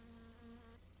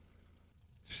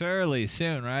 Surely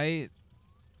soon, right?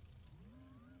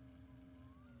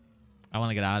 I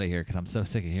want to get out of here because I'm so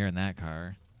sick of hearing that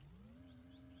car.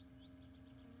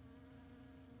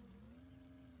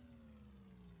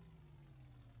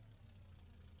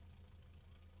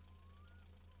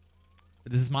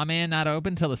 Does my man not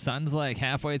open till the sun's like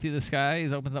halfway through the sky?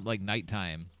 He opens up like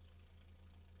nighttime.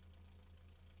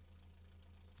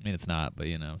 I mean, it's not, but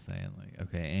you know what I'm saying. Like,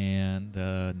 okay, and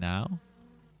now?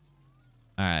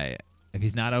 All right. If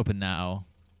he's not open now.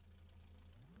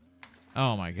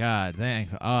 Oh, my God.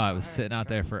 Thanks. Oh, I was sitting out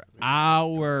there for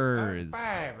hours.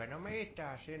 Päivä, no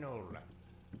mitä sinulle?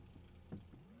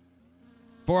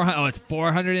 400. Oh, it's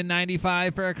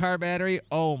 495 for a car battery?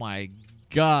 Oh, my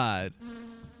God.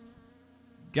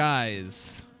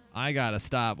 Guys, I got to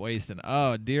stop wasting.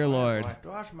 Oh, dear Lord.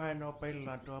 Tuos mä en oo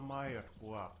pillaan tuo maidot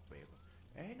kuoppiin.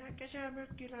 Ei nää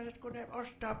kesämökkiläiset, kun ne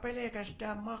ostaa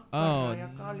pelkästään makkaraa ja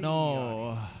kaljaa.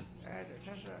 No.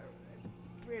 Sä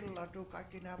villantuu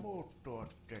kaikki nää muut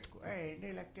tuotteet, kun ei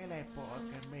niille kelepoo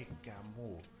oikein mikään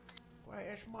muu. Kun ei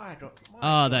edes maito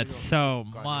Oh, that's so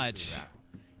much.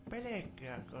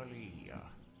 Pelkkää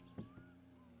kaljaa.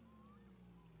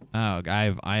 Oh,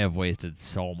 I have wasted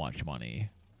so much money.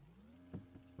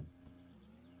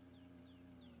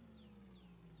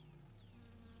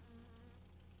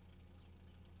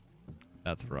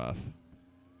 That's rough.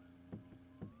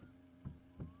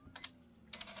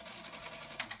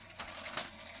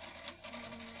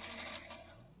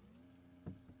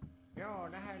 Joo,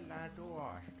 nähellään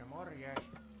tuosta. Morjes.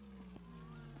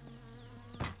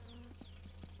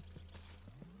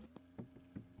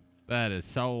 That is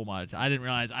so much. I didn't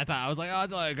realize. I was like, oh,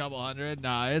 it's only a couple hundred.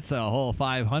 Nah, it's a whole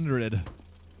 500.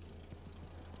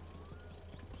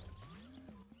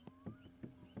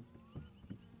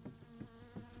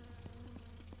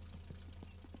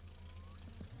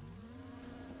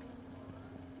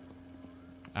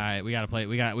 All right, we gotta play.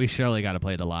 We surely gotta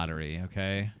play the lottery.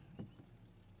 Okay.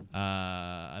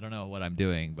 I don't know what I'm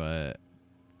doing, but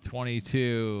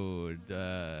 22,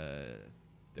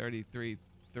 33,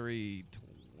 3,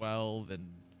 12, and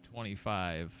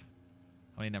 25.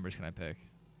 How many numbers can I pick?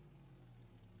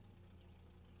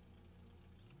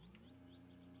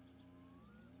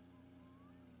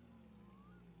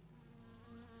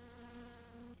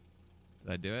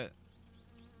 Did I do it?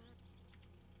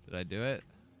 Did I do it?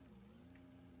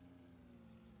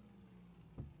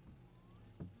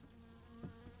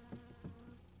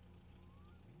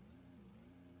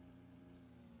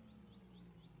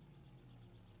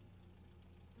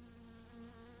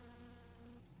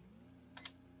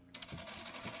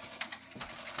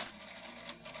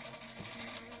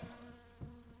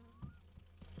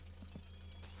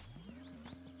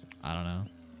 I don't know.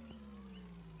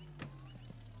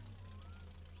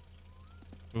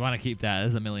 We want to keep that.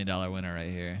 This is $1 million winner right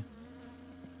here.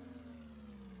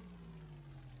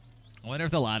 I wonder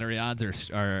if the lottery odds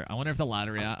are. I wonder if the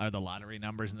lottery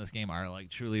numbers in this game are like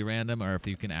truly random, or if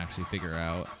you can actually figure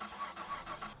out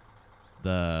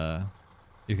the.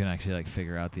 You can actually like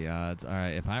figure out the odds. All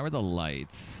right, if I were the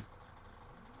lights,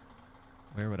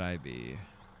 where would I be?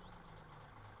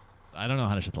 I don't know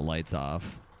how to shut the lights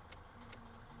off.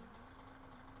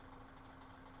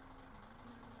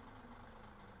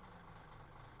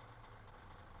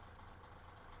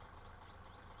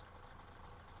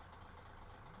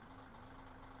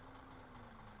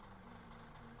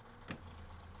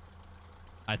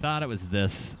 I thought it was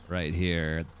this right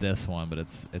here, this one, but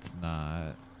it's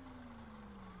not.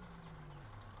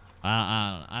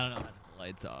 I don't know how to shut the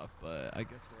lights off, but I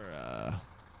guess we're all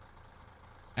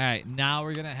right, now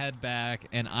we're gonna head back,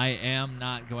 and I am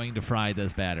not going to fry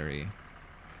this battery.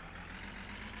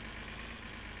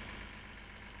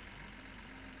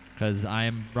 Because I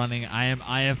am running,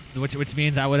 which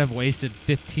means I would have wasted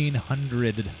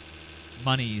 1,500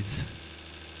 monies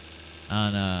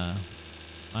on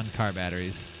car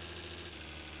batteries.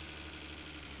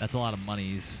 That's a lot of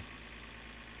monies.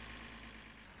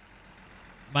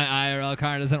 My IRL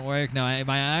car doesn't work. No, my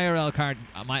IRL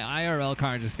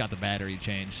car just got the battery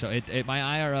changed, so my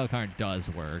IRL car does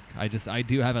work. I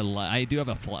do have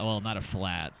a flat, well, not a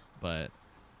flat, but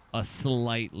a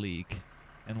slight leak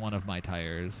in one of my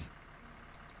tires.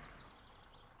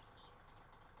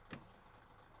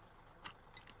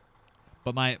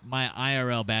 But my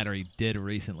IRL battery did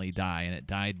recently die, and it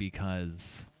died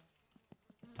because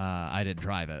I didn't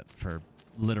drive it for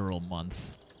literal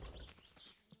months.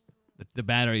 The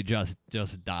battery just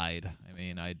died. I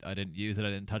mean, I didn't use it. I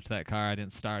didn't touch that car. I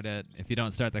didn't start it. If you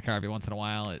don't start the car every once in a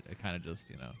while, it kind of just,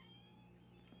 you know,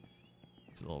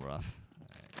 it's a little rough. All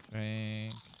right,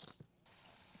 drink.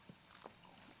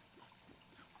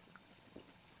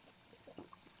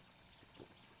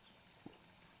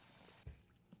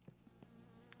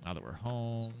 Now that we're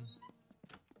home.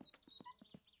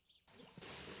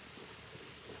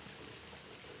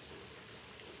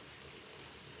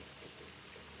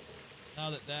 Now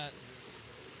that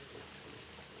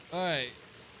all right.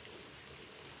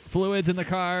 Fluids in the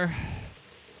car.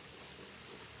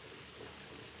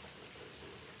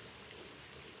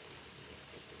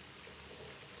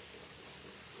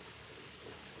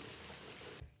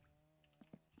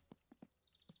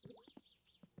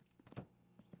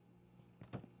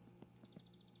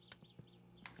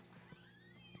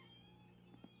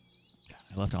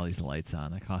 I left all these lights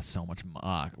on. That cost so much.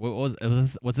 Was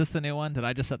this the new one? Did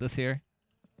I just set this here?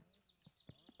 I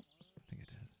think I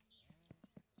did.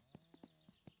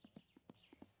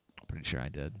 Pretty sure I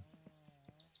did.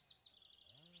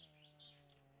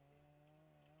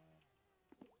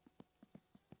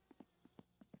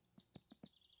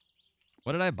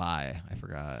 What did I buy? I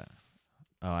forgot.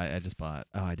 Oh, I just bought.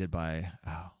 Oh, I did buy.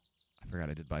 Oh, I forgot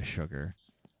I did buy sugar.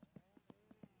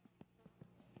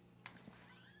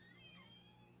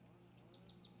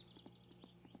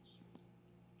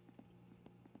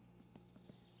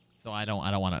 So I don't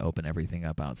want to open everything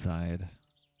up outside.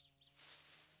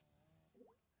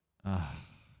 Yeah,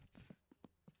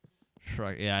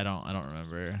 I don't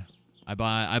remember. I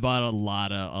bought a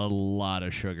lot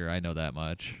of sugar. I know that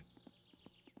much.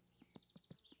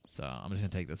 So I'm just gonna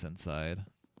take this inside.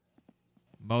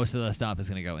 Most of the stuff is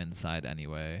gonna go inside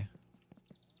anyway.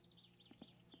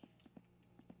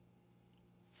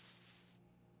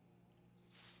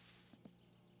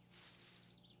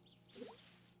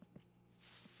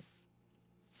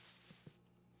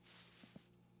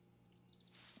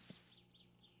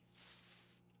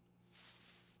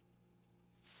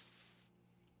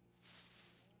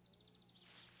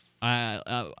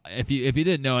 If you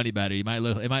didn't know any better, it might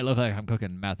look like I'm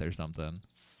cooking meth or something.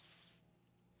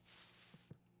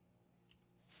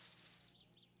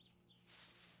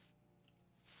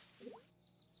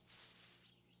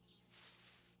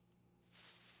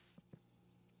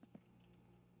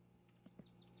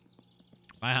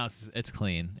 My house, it's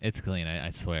clean. It's clean.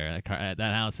 I swear. That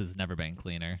house has never been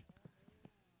cleaner.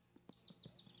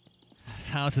 This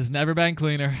house has never been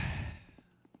cleaner.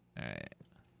 All right.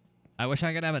 I wish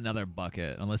I could have another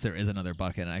bucket, unless there is another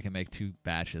bucket, and I can make 2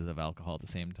 batches of alcohol at the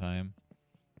same time.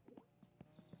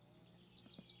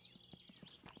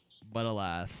 But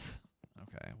alas.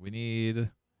 Okay, we need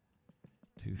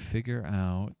to figure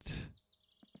out...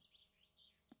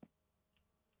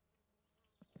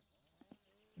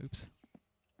 Oops.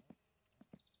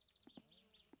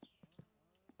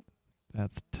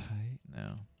 That's tight.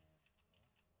 No.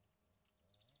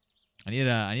 I need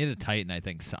to tighten, I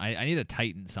think. So I need to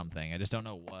tighten something. I just don't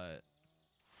know what.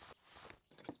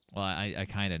 Well, I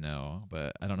kind of know,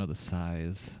 but I don't know the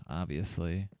size,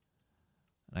 obviously.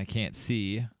 And I can't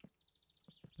see.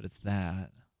 But it's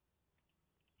that.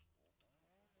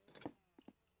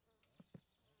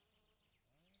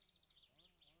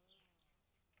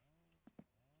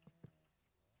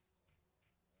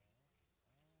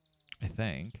 I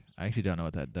think. I actually don't know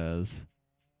what that does.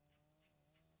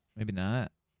 Maybe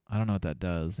not. I don't know what that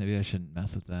does. Maybe I shouldn't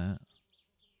mess with that.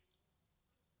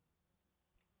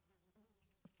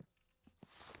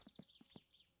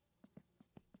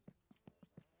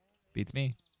 Beats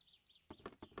me.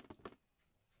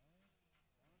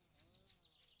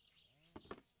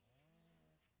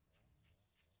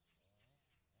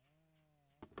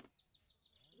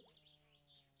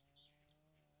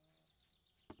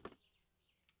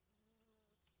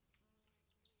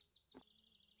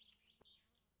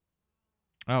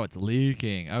 Oh, it's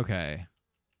leaking. Okay.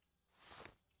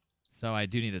 So I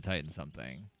do need to tighten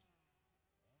something.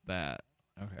 That.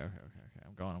 Okay.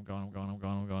 I'm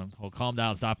going. Hold, calm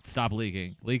down. Stop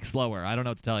leaking. Leak slower. I don't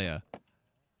know what to tell you.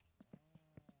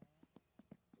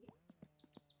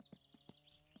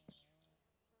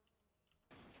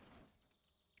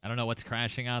 I don't know what's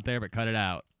crashing out there, but cut it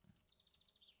out.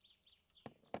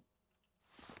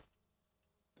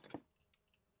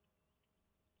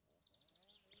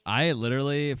 I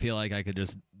literally feel like I could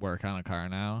just work on a car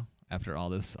now after all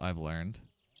this I've learned.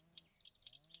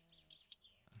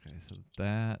 Okay, so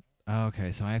that.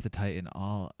 Okay, so I have to tighten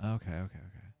all. Okay.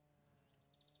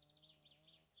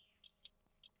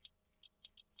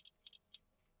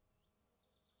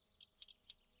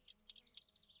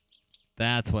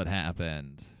 That's what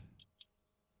happened.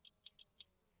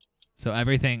 So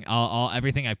everything,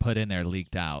 everything I put in there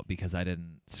leaked out because I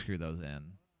didn't screw those in.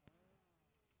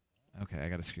 Okay, I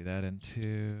gotta screw that in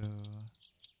too.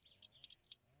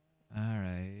 All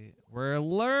right, we're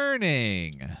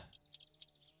learning.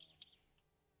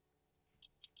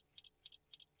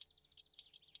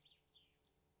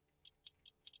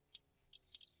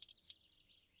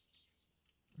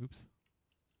 Oops. Is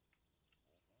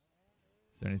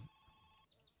there anything?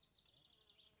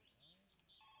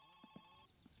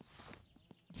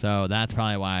 So that's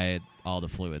probably why all the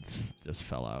fluids just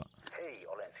fell out.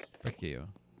 Frick you.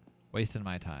 Wasting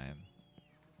my time.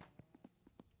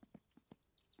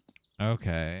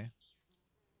 Okay.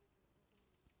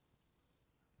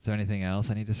 Is there anything else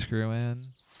I need to screw in?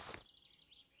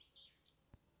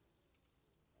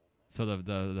 So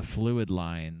the fluid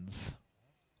lines.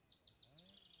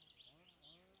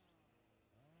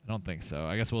 I don't think so.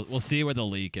 I guess we'll see where the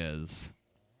leak is.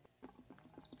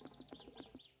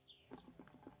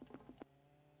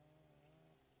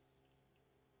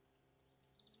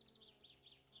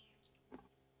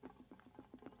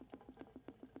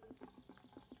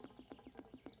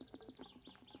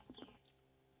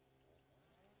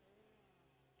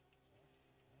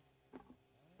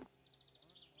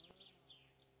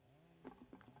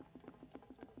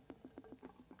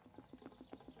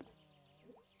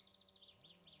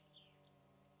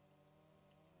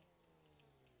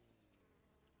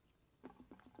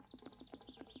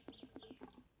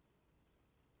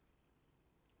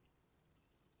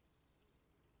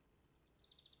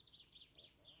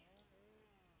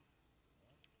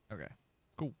 Okay,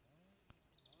 cool.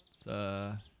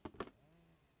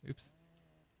 Oops.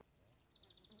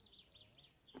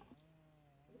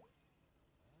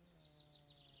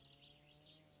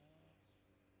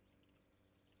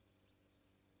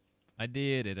 I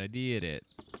did it.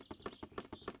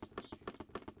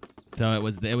 So it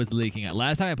was leaking.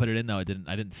 Last time I put it in though, I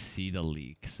didn't see the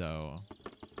leak, so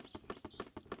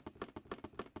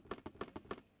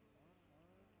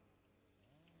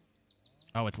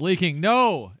oh, it's leaking.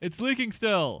 No! It's leaking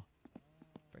still.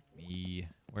 Frick me.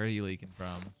 Where are you leaking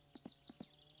from?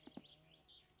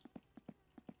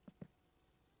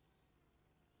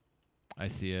 I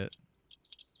see it.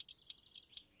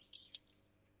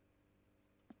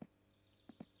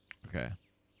 Okay.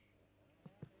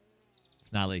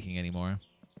 It's not leaking anymore.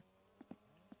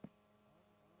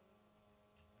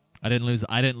 I didn't lose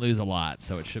a lot,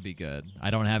 so it should be good.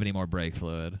 I don't have any more brake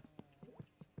fluid.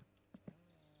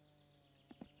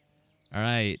 All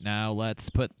right, now let's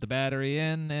put the battery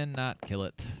in and not kill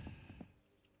it.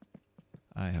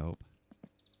 I hope.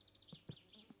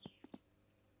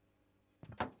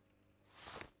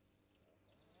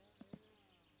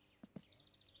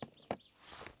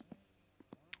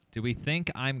 Do we think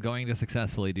I'm going to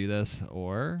successfully do this,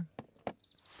 or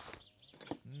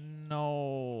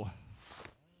no?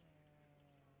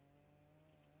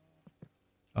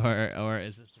 Or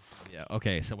is this just, yeah?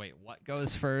 Okay, so wait, what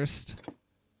goes first?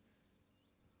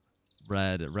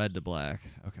 Red to black.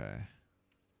 Okay.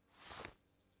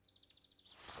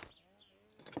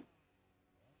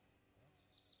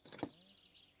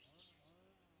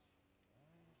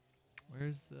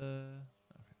 Where's the...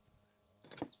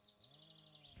 Okay.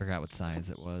 Forgot what size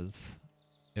it was.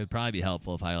 It would probably be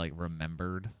helpful if I, like,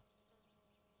 remembered.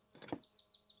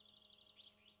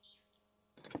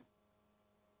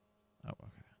 Oh,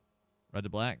 okay. Red to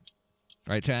black.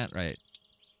 Right, chat? Right.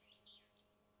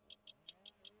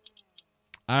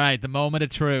 All right, the moment of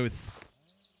truth.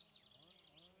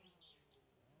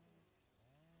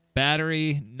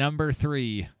 Battery number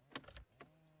 3.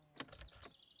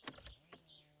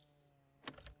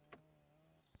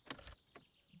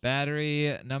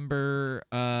 Battery number,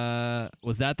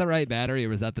 was that the right battery or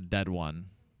was that the dead one?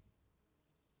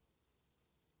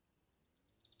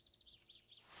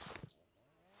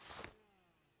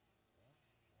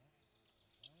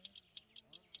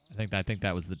 I think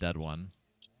that was the dead one.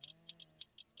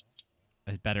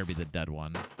 It better be the dead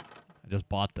one. I just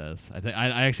bought this. I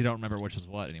actually don't remember which is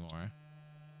what anymore.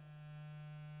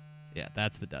 Yeah,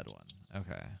 that's the dead one.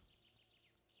 Okay.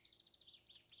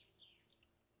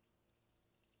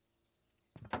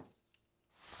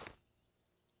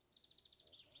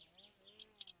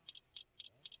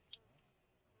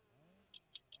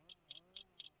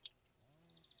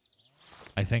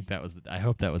 I think that was I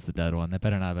hope that was the dead one. That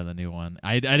better not have been the new one.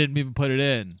 I didn't even put it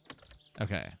in.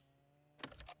 Okay.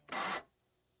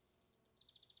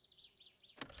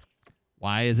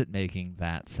 Why is it making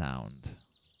that sound?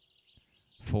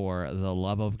 For the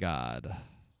love of God.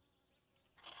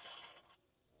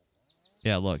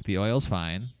 Yeah, look, the oil's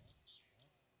fine.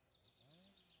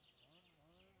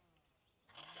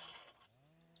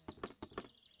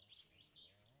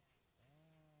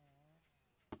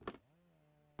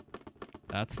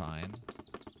 That's fine.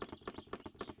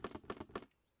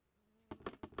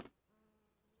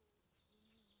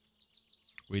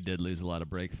 We did lose a lot of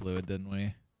brake fluid, didn't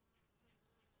we?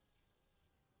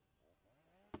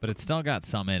 But it's still got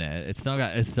some in it. It's still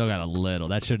got a little.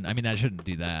 That shouldn't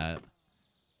do that.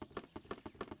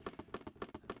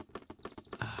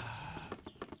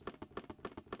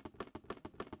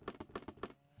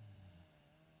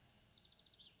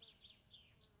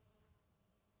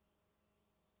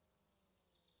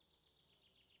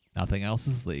 Nothing else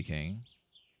is leaking.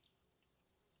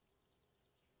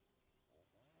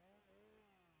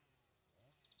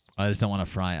 I just don't want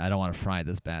to fry. I don't want to fry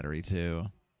this battery too.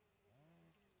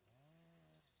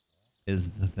 Is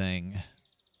the thing.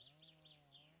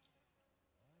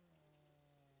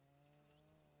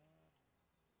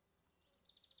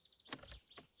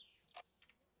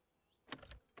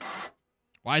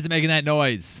 Why is it making that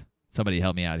noise? Somebody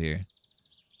help me out here.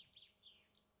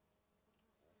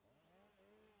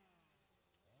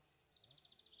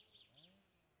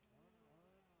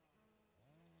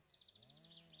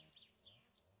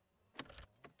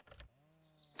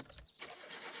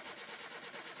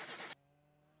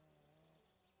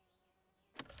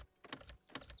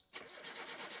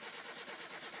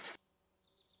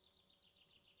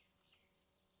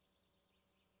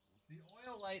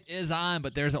 Light is on,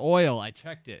 but there's oil. I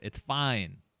checked it. It's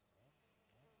fine.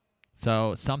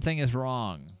 So something is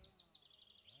wrong.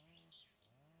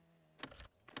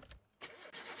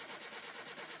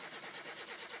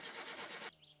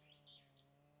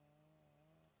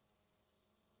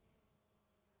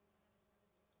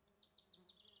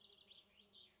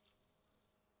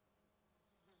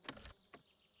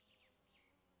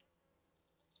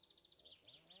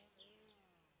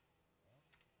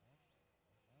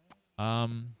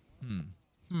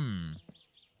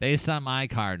 Based on my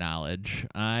car knowledge,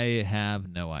 I have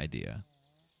no idea.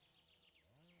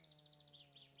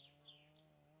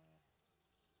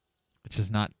 It's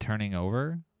just not turning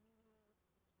over.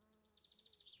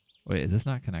 Wait, is this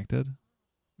not connected?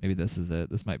 Maybe this is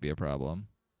it. This might be a problem.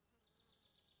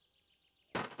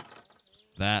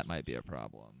 That might be a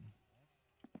problem.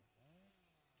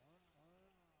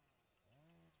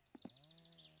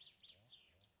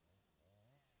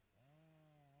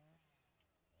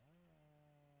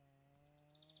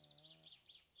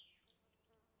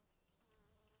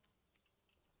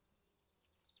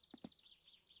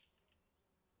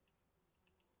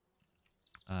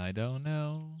 I don't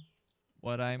know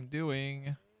what I'm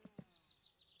doing.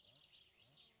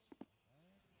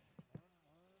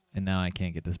 And now I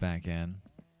can't get this back in.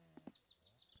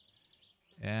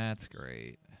 That's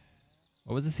great.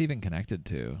 What was this even connected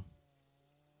to?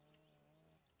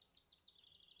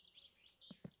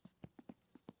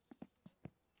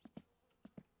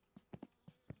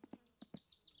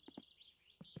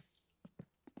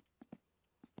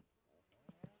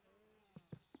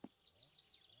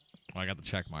 Oh, I got the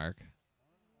check mark.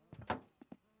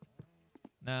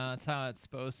 No, that's how it's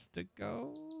supposed to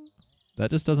go.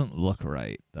 That just doesn't look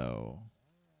right, though.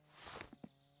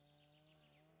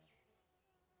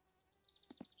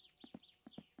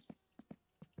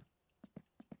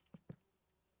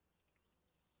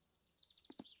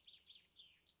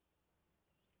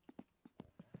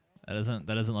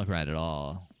 That doesn't look right at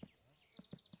all.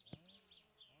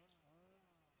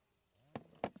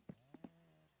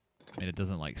 I mean, it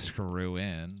doesn't like screw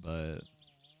in, but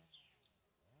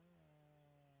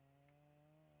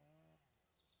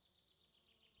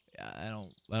yeah, I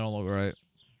don't look right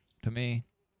to me.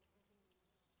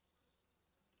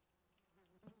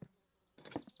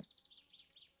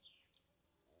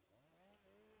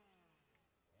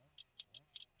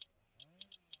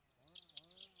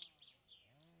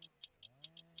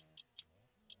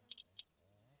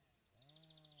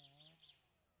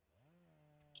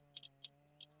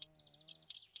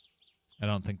 I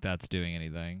don't think that's doing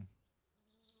anything.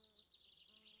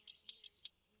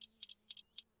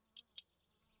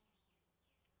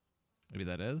 Maybe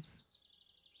that is.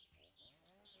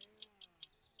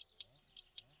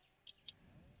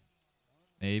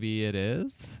 Maybe it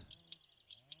is.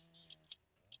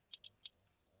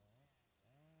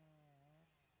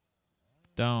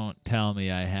 Don't tell me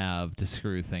I have to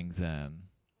screw things in.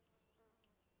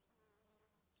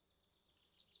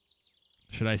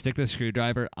 Should I stick the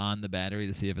screwdriver on the battery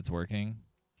to see if it's working?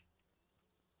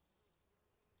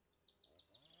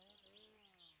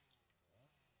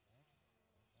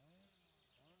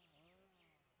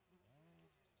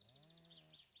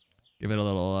 Give it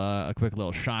a quick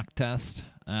little shock test.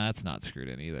 That's not screwed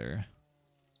in either.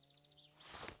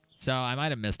 So I might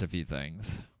have missed a few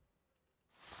things.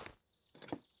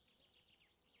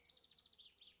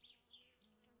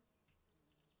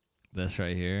 This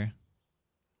right here.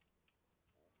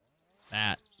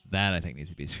 That I think needs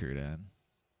to be screwed in.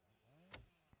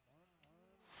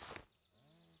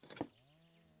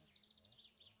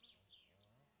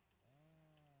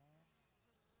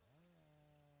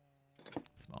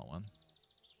 Small one.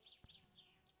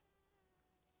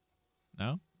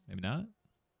 No? Maybe not?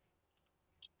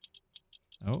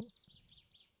 Oh.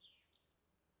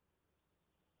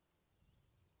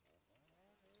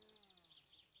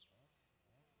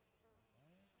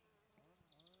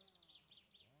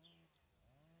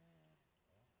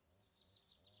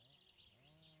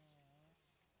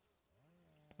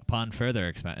 Upon further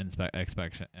inspection,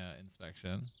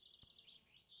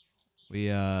 we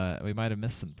might have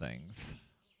missed some things.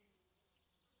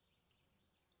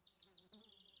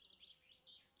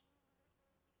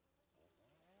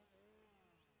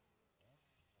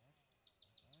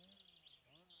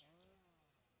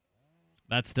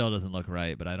 That still doesn't look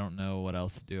right, but I don't know what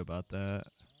else to do about that.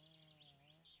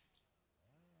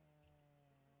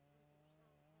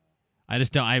 I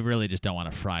really just don't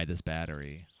want to fry this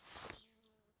battery.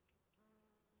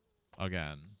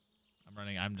 Again.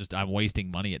 I'm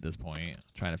wasting money at this point,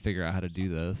 trying to figure out how to do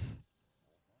this.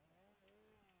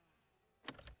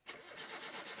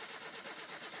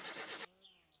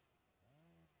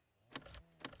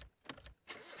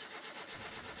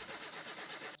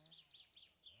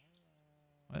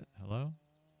 What? Hello?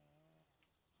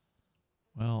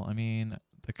 Well, I mean,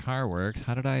 the car works.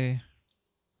 How did I...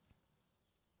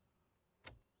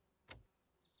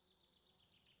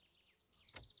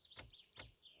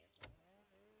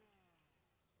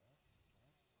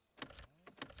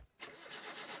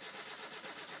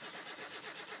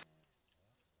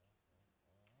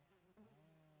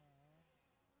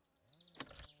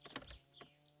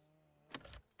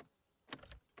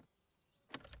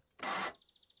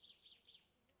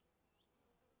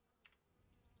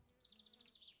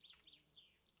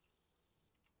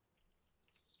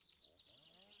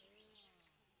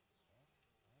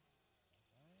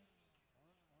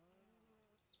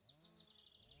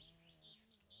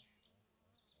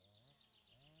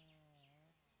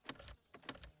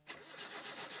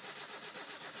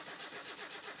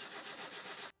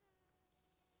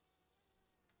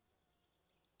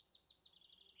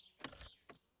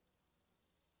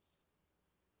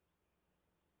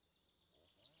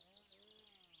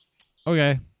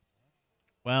 Okay.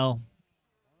 Well,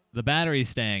 the battery's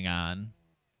staying on.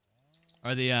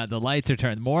 Or the lights are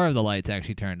turned. More of the lights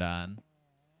actually turned on.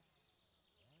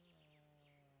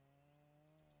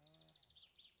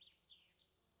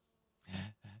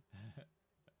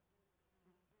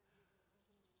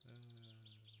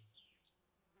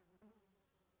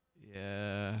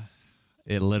 Yeah.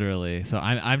 It literally. So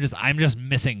I'm just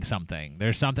missing something.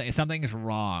 There's something's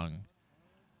wrong.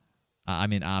 I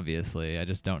mean, obviously, I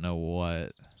just don't know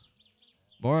what.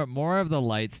 More of the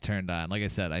lights turned on. Like I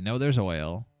said, I know there's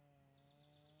oil.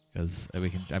 Because we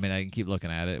can, I mean, I can keep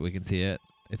looking at it. We can see it.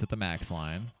 It's at the max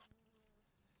line.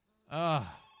 Ugh.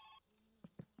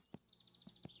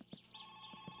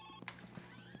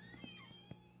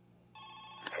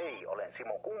 Hei, olen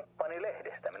Simo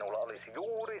Kumppanilehdestä. Minulla olisi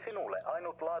juuri sinulle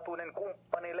ainutlaatuinen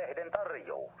Kumppanilehden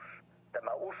tarjous.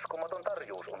 Tämä uskomaton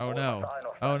tarjous on Oh no. voimassa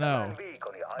ainoastaan Oh no. tämän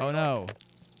viikon ja Oh no.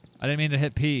 I didn't mean to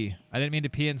hit P. I didn't mean to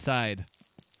pee inside.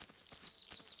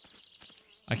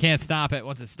 I can't stop it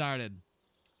once it started.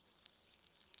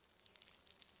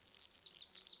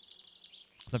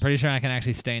 So I'm pretty sure I can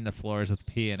actually stain the floors with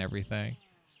pee and everything.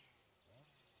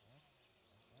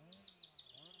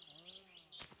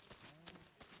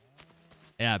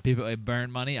 Yeah, people burn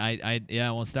money. Yeah,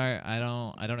 I won't start. I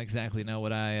don't exactly know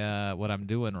what I'm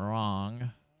doing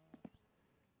wrong.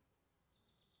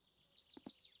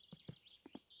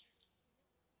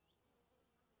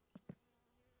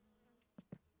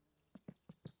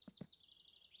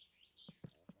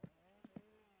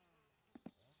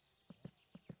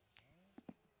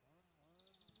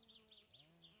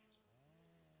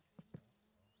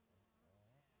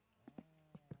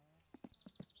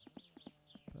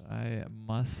 I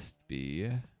must be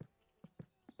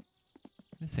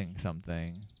missing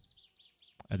something.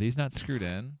 Are these not screwed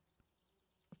in?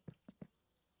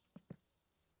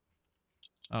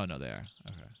 Oh, no, they are.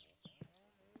 Okay.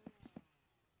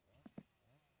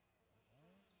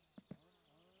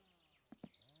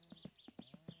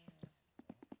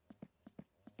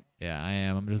 Yeah, I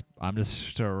am. I'm just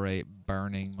straight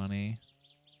burning money.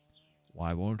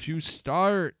 Why won't you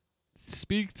start?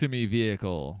 Speak to me,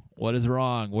 vehicle. What is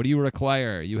wrong? What do you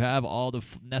require? You have all the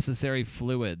necessary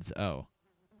fluids. Oh.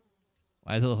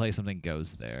 Why does it look like something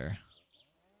goes there?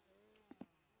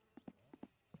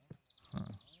 Huh.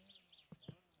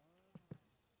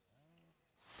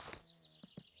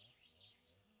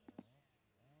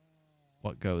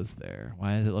 What goes there?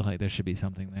 Why does it look like there should be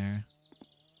something there?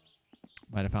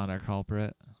 Might have found our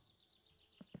culprit.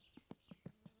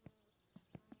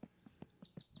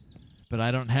 But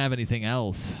I don't have anything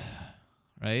else,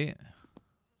 right?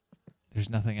 There's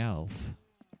nothing else.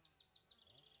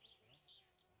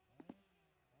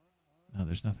 No,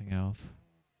 there's nothing else.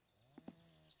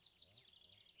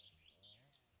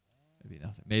 Maybe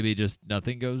nothing. Maybe just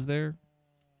nothing goes there.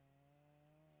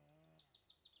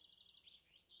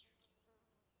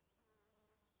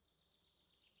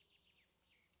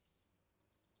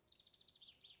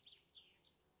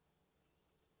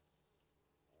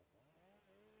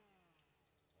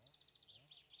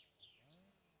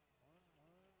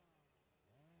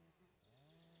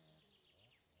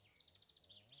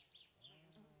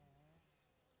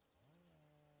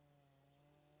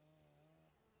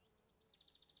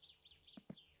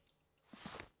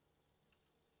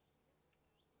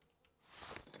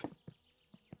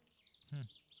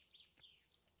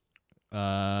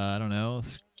 I don't know.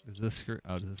 Is this screw?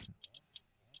 Oh, this.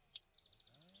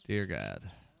 Dear God.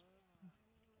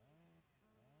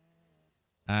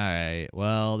 All right.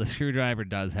 Well, the screwdriver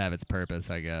does have its purpose,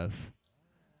 I guess.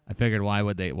 I figured why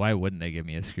wouldn't they give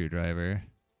me a screwdriver?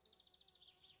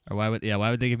 Or why would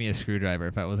they give me a screwdriver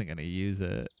if I wasn't going to use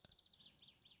it?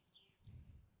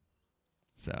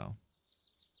 So,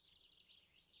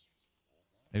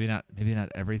 maybe not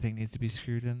everything needs to be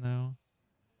screwed in though.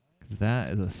 Cuz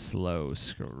that is a slow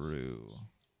screw.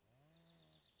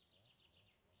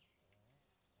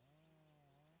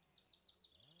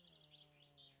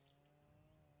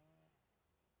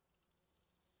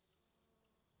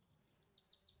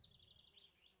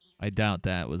 I doubt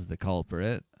that was the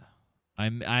culprit.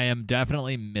 I am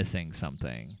definitely missing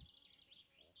something.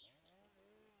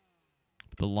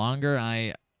 The longer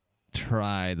I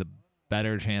try, the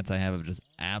better chance I have of just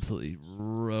absolutely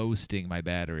roasting my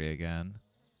battery again.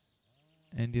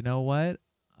 And you know what?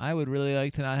 I would really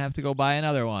like to not have to go buy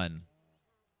another one.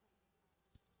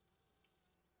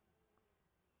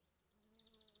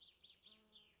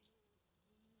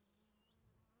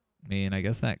 I mean, I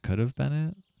guess that could have been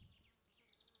it.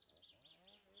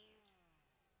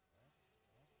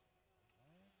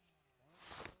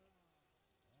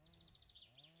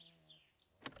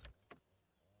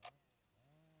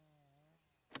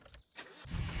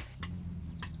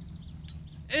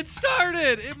 It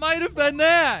started! It might have been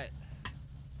that!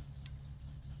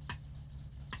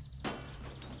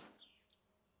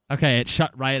 Okay, it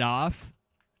shut right off.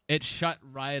 It shut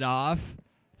right off.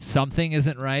 Something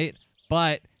isn't right,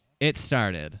 but it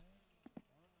started.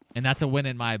 And that's a win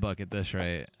in my book at this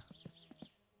rate.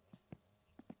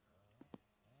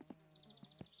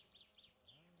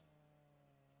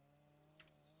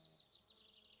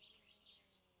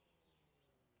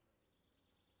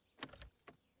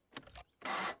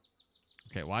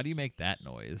 Okay, why do you make that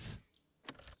noise?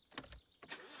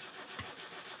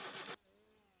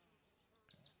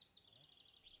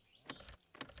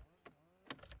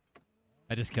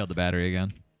 I just killed the battery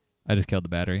again. I just killed the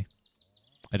battery.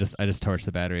 I just torched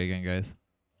the battery again, guys.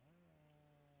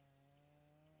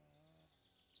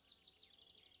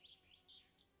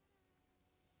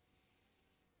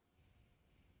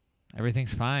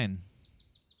 Everything's fine.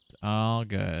 It's all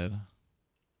good.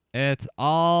 It's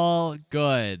all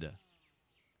good.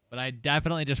 But I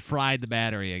definitely just fried the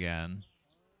battery again.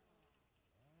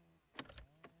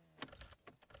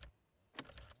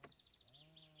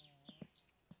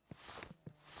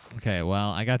 Okay,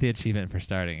 well, I got the achievement for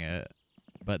starting it,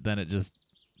 but then it just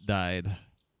died.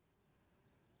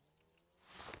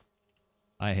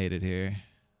 I hate it here.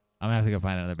 I'm gonna have to go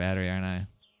find another battery, aren't I?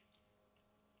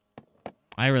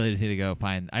 I really just need to go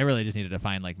find... I really just needed to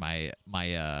find, like, my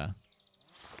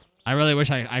I really wish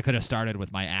I could have started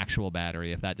with my actual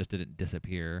battery if that just didn't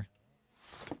disappear.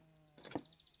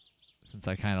 Since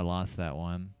I kind of lost that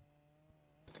one.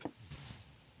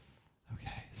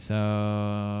 Okay,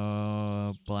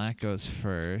 so black goes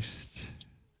first.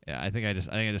 Yeah, I think I just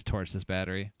torched this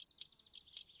battery.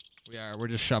 We're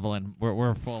just shoveling.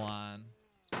 We're full on.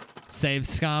 Save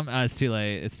scum. It's too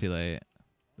late. It's too late.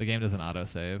 The game doesn't auto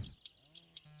save.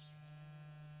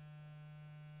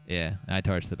 Yeah, I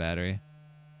torched the battery.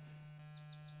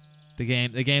 The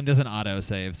game doesn't auto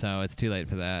save, so it's too late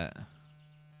for that.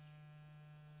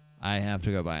 I have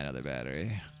to go buy another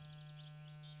battery.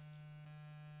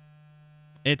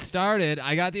 It started.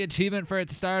 I got the achievement for it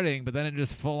starting, but then it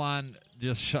just full on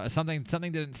something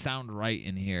didn't sound right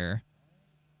in here.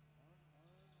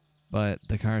 But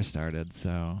the car started,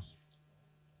 so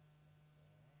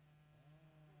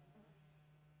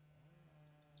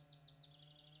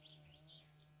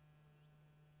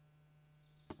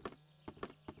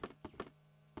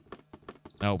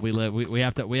no, we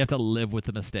have to live with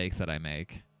the mistakes that I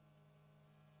make.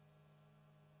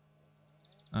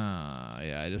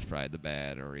 Yeah, I just fried the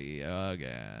battery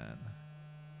again.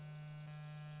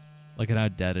 Look at how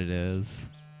dead it is.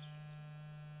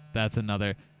 That's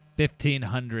another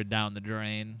 1,500 down the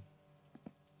drain.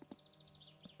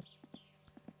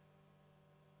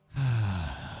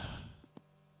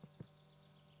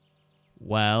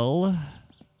 Well,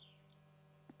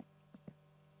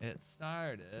 it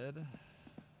started.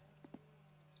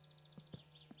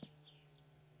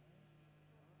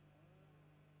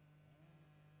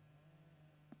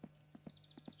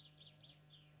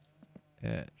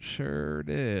 It sure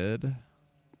did.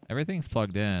 Everything's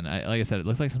plugged in. Like I said, it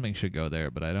looks like something should go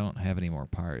there, but I don't have any more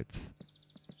parts.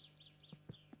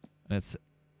 And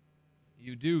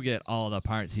you do get all the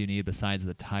parts you need besides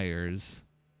the tires.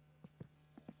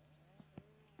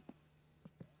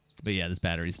 But yeah, this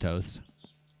battery's toast.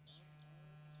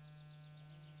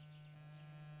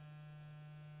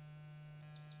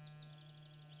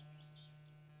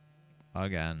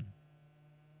 Again.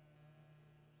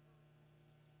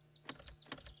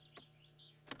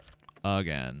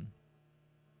 Again.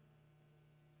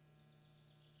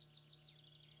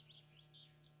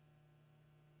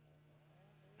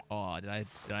 Oh, did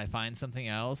I find something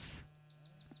else?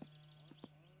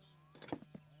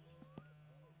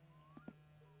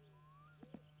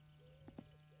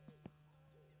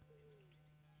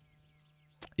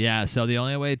 Yeah, so the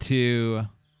only way to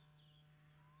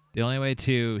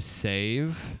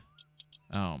save.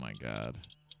 Oh my god.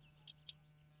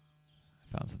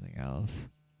 I found something else.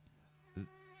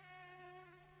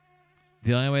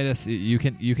 The only way to you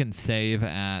can save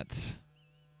at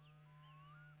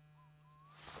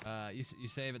you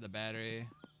save at the battery,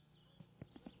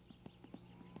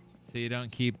 so you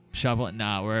don't keep shoveling.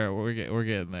 Nah, we're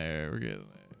getting there. We're getting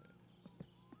there.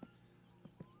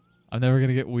 I'm never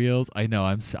gonna get wheels. I know.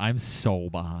 I'm so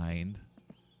behind.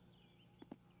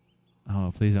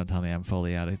 Oh, please don't tell me I'm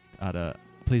fully out of.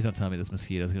 Please don't tell me this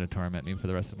mosquito is gonna torment me for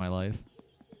the rest of my life.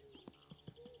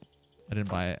 I didn't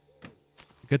buy it.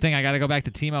 Good thing I gotta go back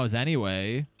to Timo's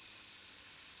anyway.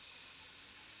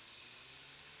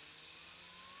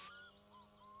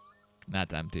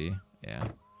 That's empty. Yeah.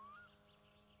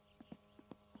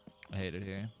 I hate it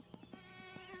here.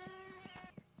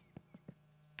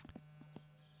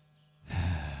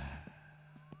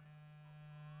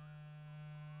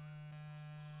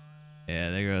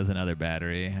 Yeah, there goes another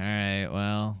battery. All right,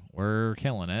 well, we're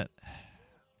killing it.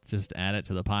 Just add it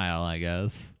to the pile, I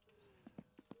guess.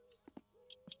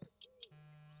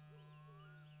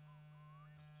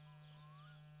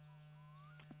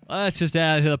 Let's just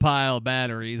add it to the pile of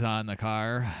batteries on the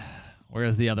car.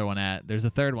 Where's the other one at? There's a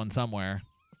third one somewhere.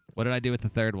 What did I do with the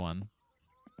third one?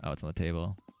 Oh, it's on the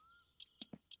table.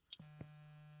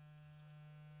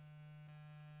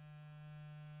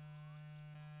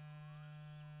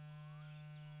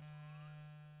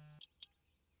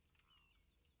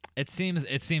 It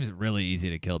seems really easy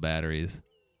to kill batteries.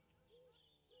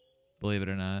 Believe it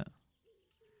or not.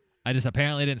 I just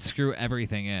apparently didn't screw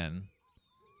everything in.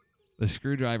 The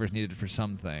screwdriver's needed for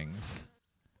some things.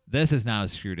 This is now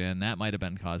screwed in. That might have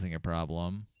been causing a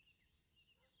problem.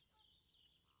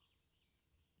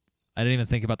 I didn't even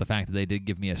think about the fact that they did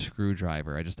give me a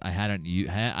screwdriver. I hadn't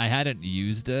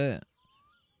used it.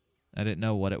 I didn't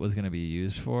know what it was going to be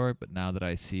used for, but now that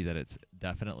I see that it's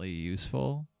definitely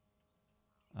useful,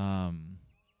 I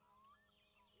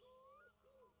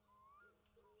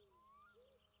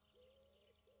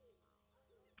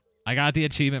got the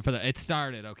achievement for it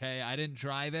started, okay? I didn't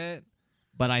drive it,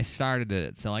 but I started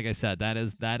it. So like I said, that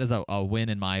is a win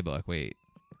in my book. Wait.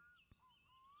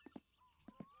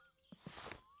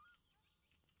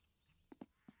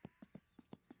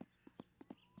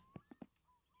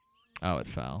 Oh, it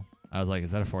fell. I was like, is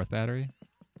that a fourth battery?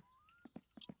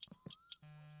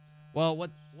 Well, what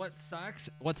sucks?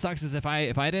 What sucks is if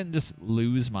I didn't just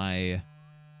lose my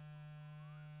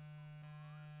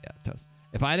toast.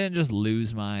 If I didn't just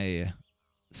lose my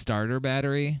starter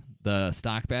battery, the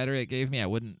stock battery it gave me, I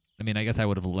mean, I guess I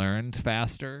would have learned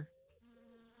faster.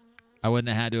 I wouldn't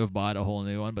have had to have bought a whole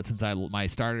new one, but since my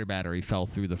starter battery fell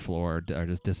through the floor or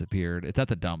just disappeared, it's at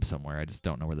the dump somewhere. I just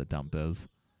don't know where the dump is.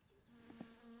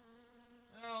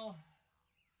 Well,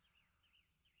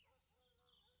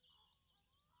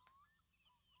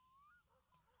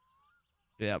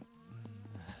 yep.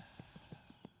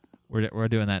 We're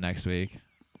doing that next week.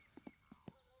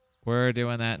 We're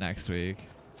doing that next week.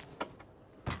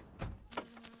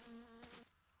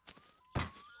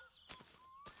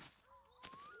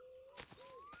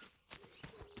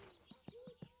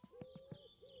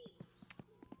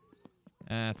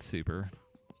 That's super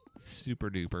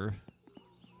duper.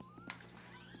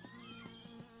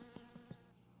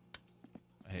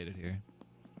 I hate it here.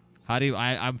 How do you,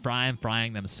 I'm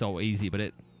frying them so easy, but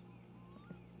it.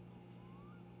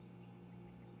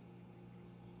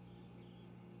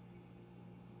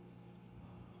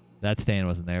 That stain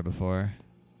wasn't there before.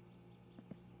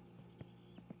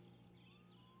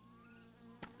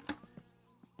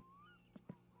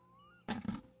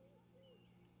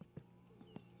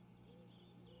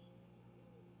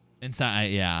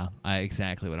 Inside, yeah,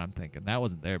 exactly what I'm thinking. That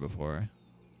wasn't there before.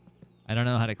 I don't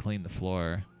know how to clean the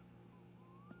floor.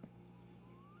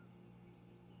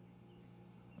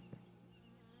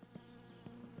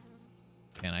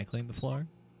 Can I clean the floor?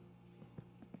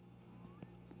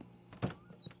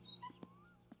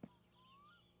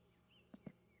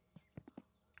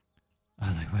 I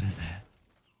was like, what is that?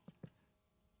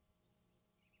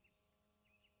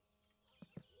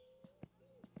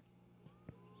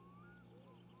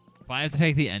 If I have to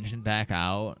take the engine back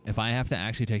out, if I have to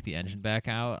actually take the engine back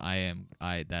out,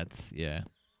 that's, yeah.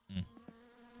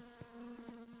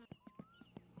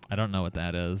 I don't know what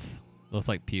that is. Looks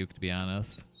like puke, to be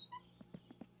honest.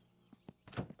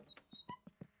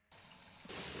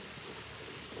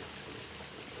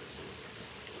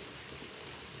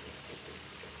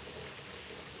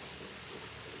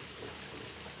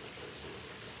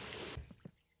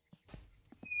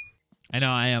 I know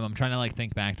I am. I'm trying to like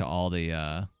think back to all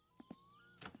the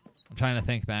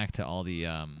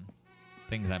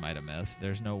things I might have missed.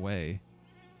 There's no way.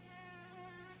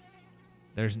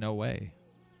 There's no way.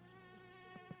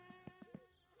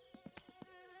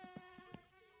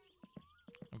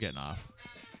 I'm getting off.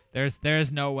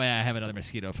 There's no way I have another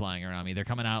mosquito flying around me. They're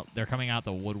coming out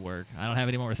the woodwork. I don't have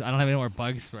any more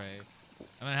bug spray.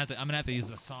 I'm gonna have to use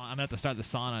the sauna. I'm gonna have to start the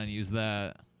sauna and use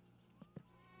that.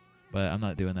 But I'm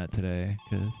not doing that today,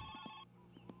 cause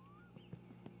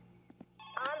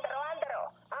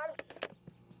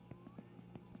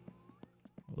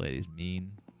lady's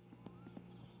mean.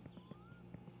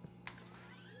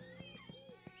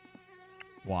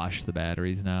 Wash the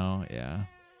batteries now, yeah.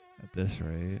 At this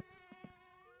rate.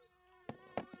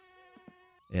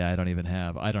 Yeah, I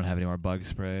don't have any more bug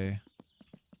spray.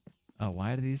 Oh,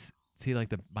 why do these see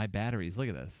like my batteries? Look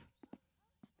at this.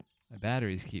 My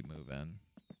batteries keep moving.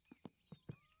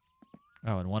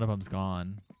 Oh, and one of them's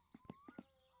gone.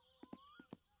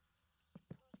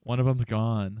 One of them's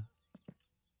gone.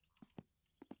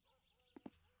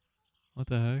 What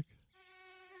the heck?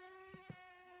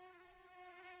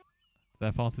 Did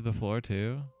that fall through the floor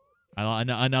too?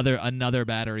 Another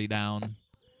battery down.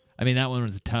 I mean, that one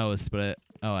was toast, but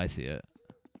oh, I see it.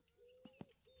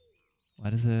 How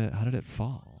did it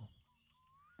fall?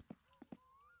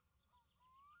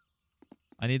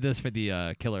 I need this for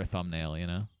the killer thumbnail, you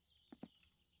know?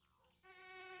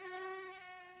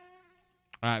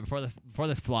 All right, before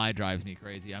this fly drives me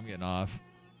crazy, I'm getting off.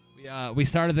 We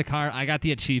started the car. I got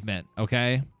the achievement,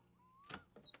 okay?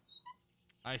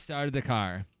 I started the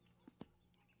car.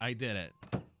 I did it.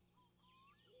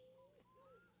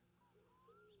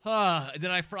 Did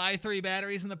I fry 3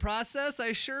 batteries in the process?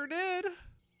 I sure did.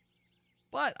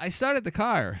 But I started the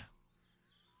car.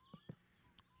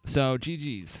 So,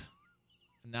 GG's.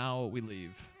 Now we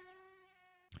leave.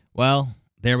 Well,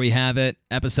 there we have it,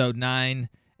 episode 9,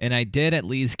 and I did at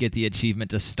least get the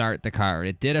achievement to start the car.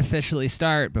 It did officially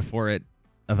start before it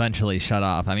eventually shut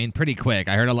off. I mean, pretty quick.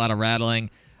 I heard a lot of rattling.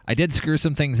 I did screw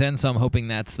some things in, so I'm hoping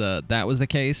that was the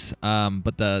case.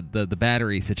 But the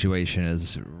battery situation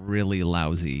is really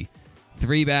lousy.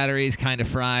 3 batteries, kind of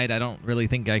fried. I don't really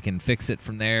think I can fix it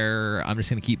from there. I'm just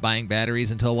going to keep buying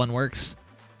batteries until one works.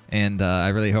 And I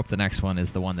really hope the next one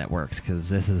is the one that works, because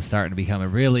this is starting to become a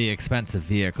really expensive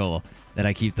vehicle that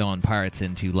I keep throwing parts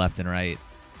into left and right.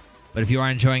 But if you are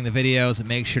enjoying the videos,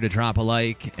 make sure to drop a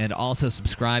like and also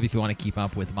subscribe if you want to keep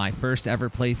up with my first ever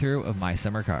playthrough of My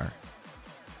Summer Car.